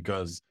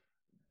 because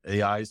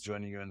AIs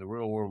joining you in the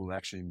real world will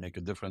actually make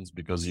a difference,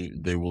 because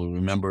they will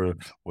remember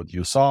what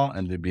you saw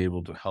and they'll be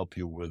able to help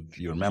you with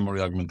your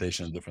memory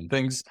augmentation and different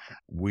things.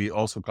 We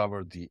also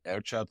covered the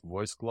AirChat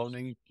voice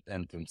cloning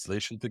and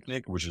translation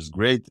technique, which is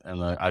great.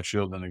 And I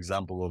showed an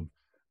example of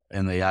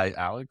an AI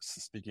Alex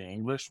speaking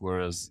English,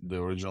 whereas the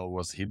original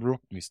was Hebrew,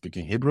 me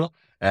speaking Hebrew.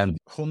 And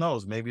who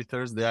knows, maybe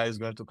ThursdAI is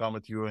going to come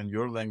at you in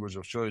your language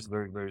of choice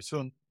very, very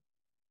soon.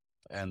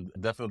 And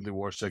definitely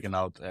worth checking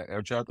out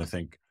AirChat. I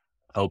think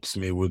helps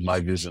me with my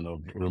vision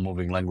of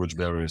removing language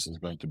barriers, is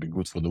going to be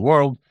good for the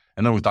world.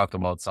 And then we talked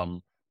about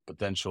some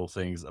potential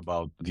things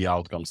about the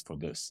outcomes for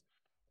this.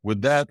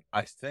 With that,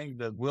 I think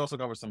that we also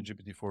covered some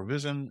GPT-4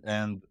 vision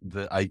and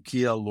the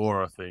IKEA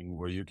LoRa thing,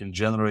 where you can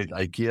generate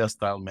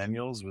IKEA-style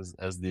manuals with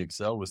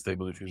SDXL, with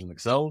Stable Diffusion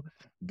XL,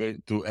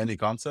 to any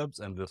concepts.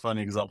 And the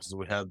funny examples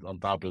we had on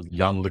top is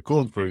Jan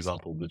LeCun, for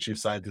example, the chief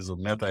scientist of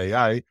Meta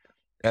AI,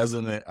 as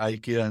an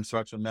IKEA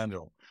instruction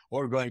manual,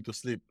 or going to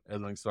sleep as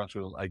an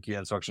IKEA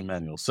instruction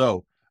manual.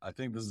 So I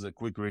think this is a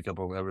quick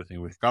recap of everything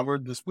we've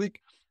covered this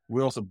week.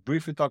 We also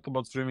briefly talked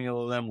about streaming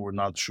LLM. We're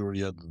not sure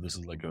yet. This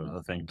is like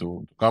a thing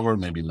to cover,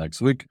 maybe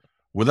next week.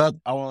 With that,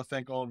 I want to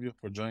thank all of you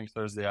for joining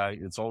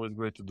ThursdAI. It's always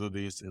great to do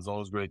this. It's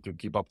always great to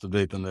keep up to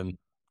date and then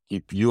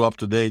keep you up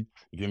to date.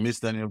 If you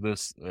missed any of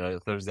this,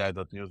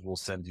 ThursdAI.news will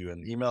send you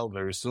an email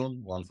very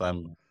soon, once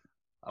I'm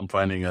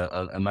finding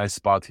a nice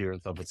spot here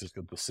in San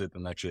Francisco to sit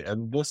and actually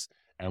edit this.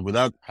 And with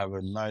that, have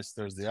a nice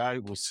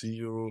ThursdAI. We'll see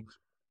you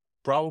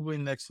probably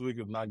next week.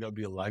 If not going to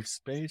be a live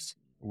space,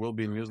 will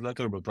be a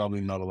newsletter, but probably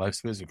not a live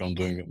space, because I'm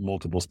doing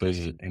multiple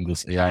spaces in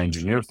this AI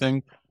engineer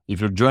thing. If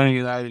you're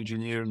joining AI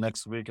engineer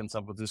next week in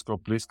San Francisco,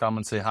 please come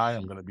and say hi.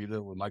 I'm going to be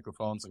there with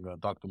microphones. I'm going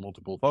to talk to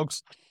multiple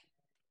folks.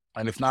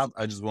 And if not,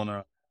 I just want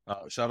to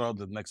shout out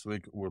that next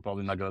week we're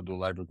probably not going to do a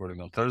live recording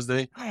on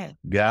Thursday.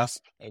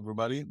 Gasp,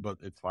 everybody, but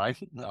it's fine.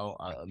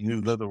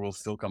 Newsletter will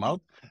still come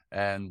out.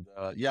 And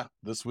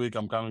this week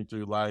I'm coming to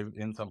you live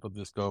in San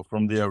Francisco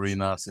from the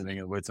arena, sitting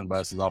in Weights and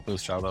Biases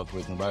office. Shout out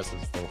Weights and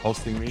Biases for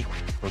hosting me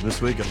for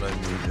this week and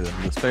letting me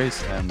in the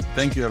space. And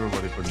thank you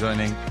everybody for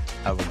joining.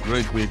 Have a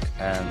great week.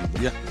 And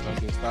it's going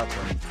to start,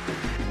 and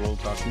we'll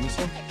talk to you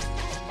soon.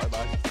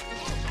 Bye-bye.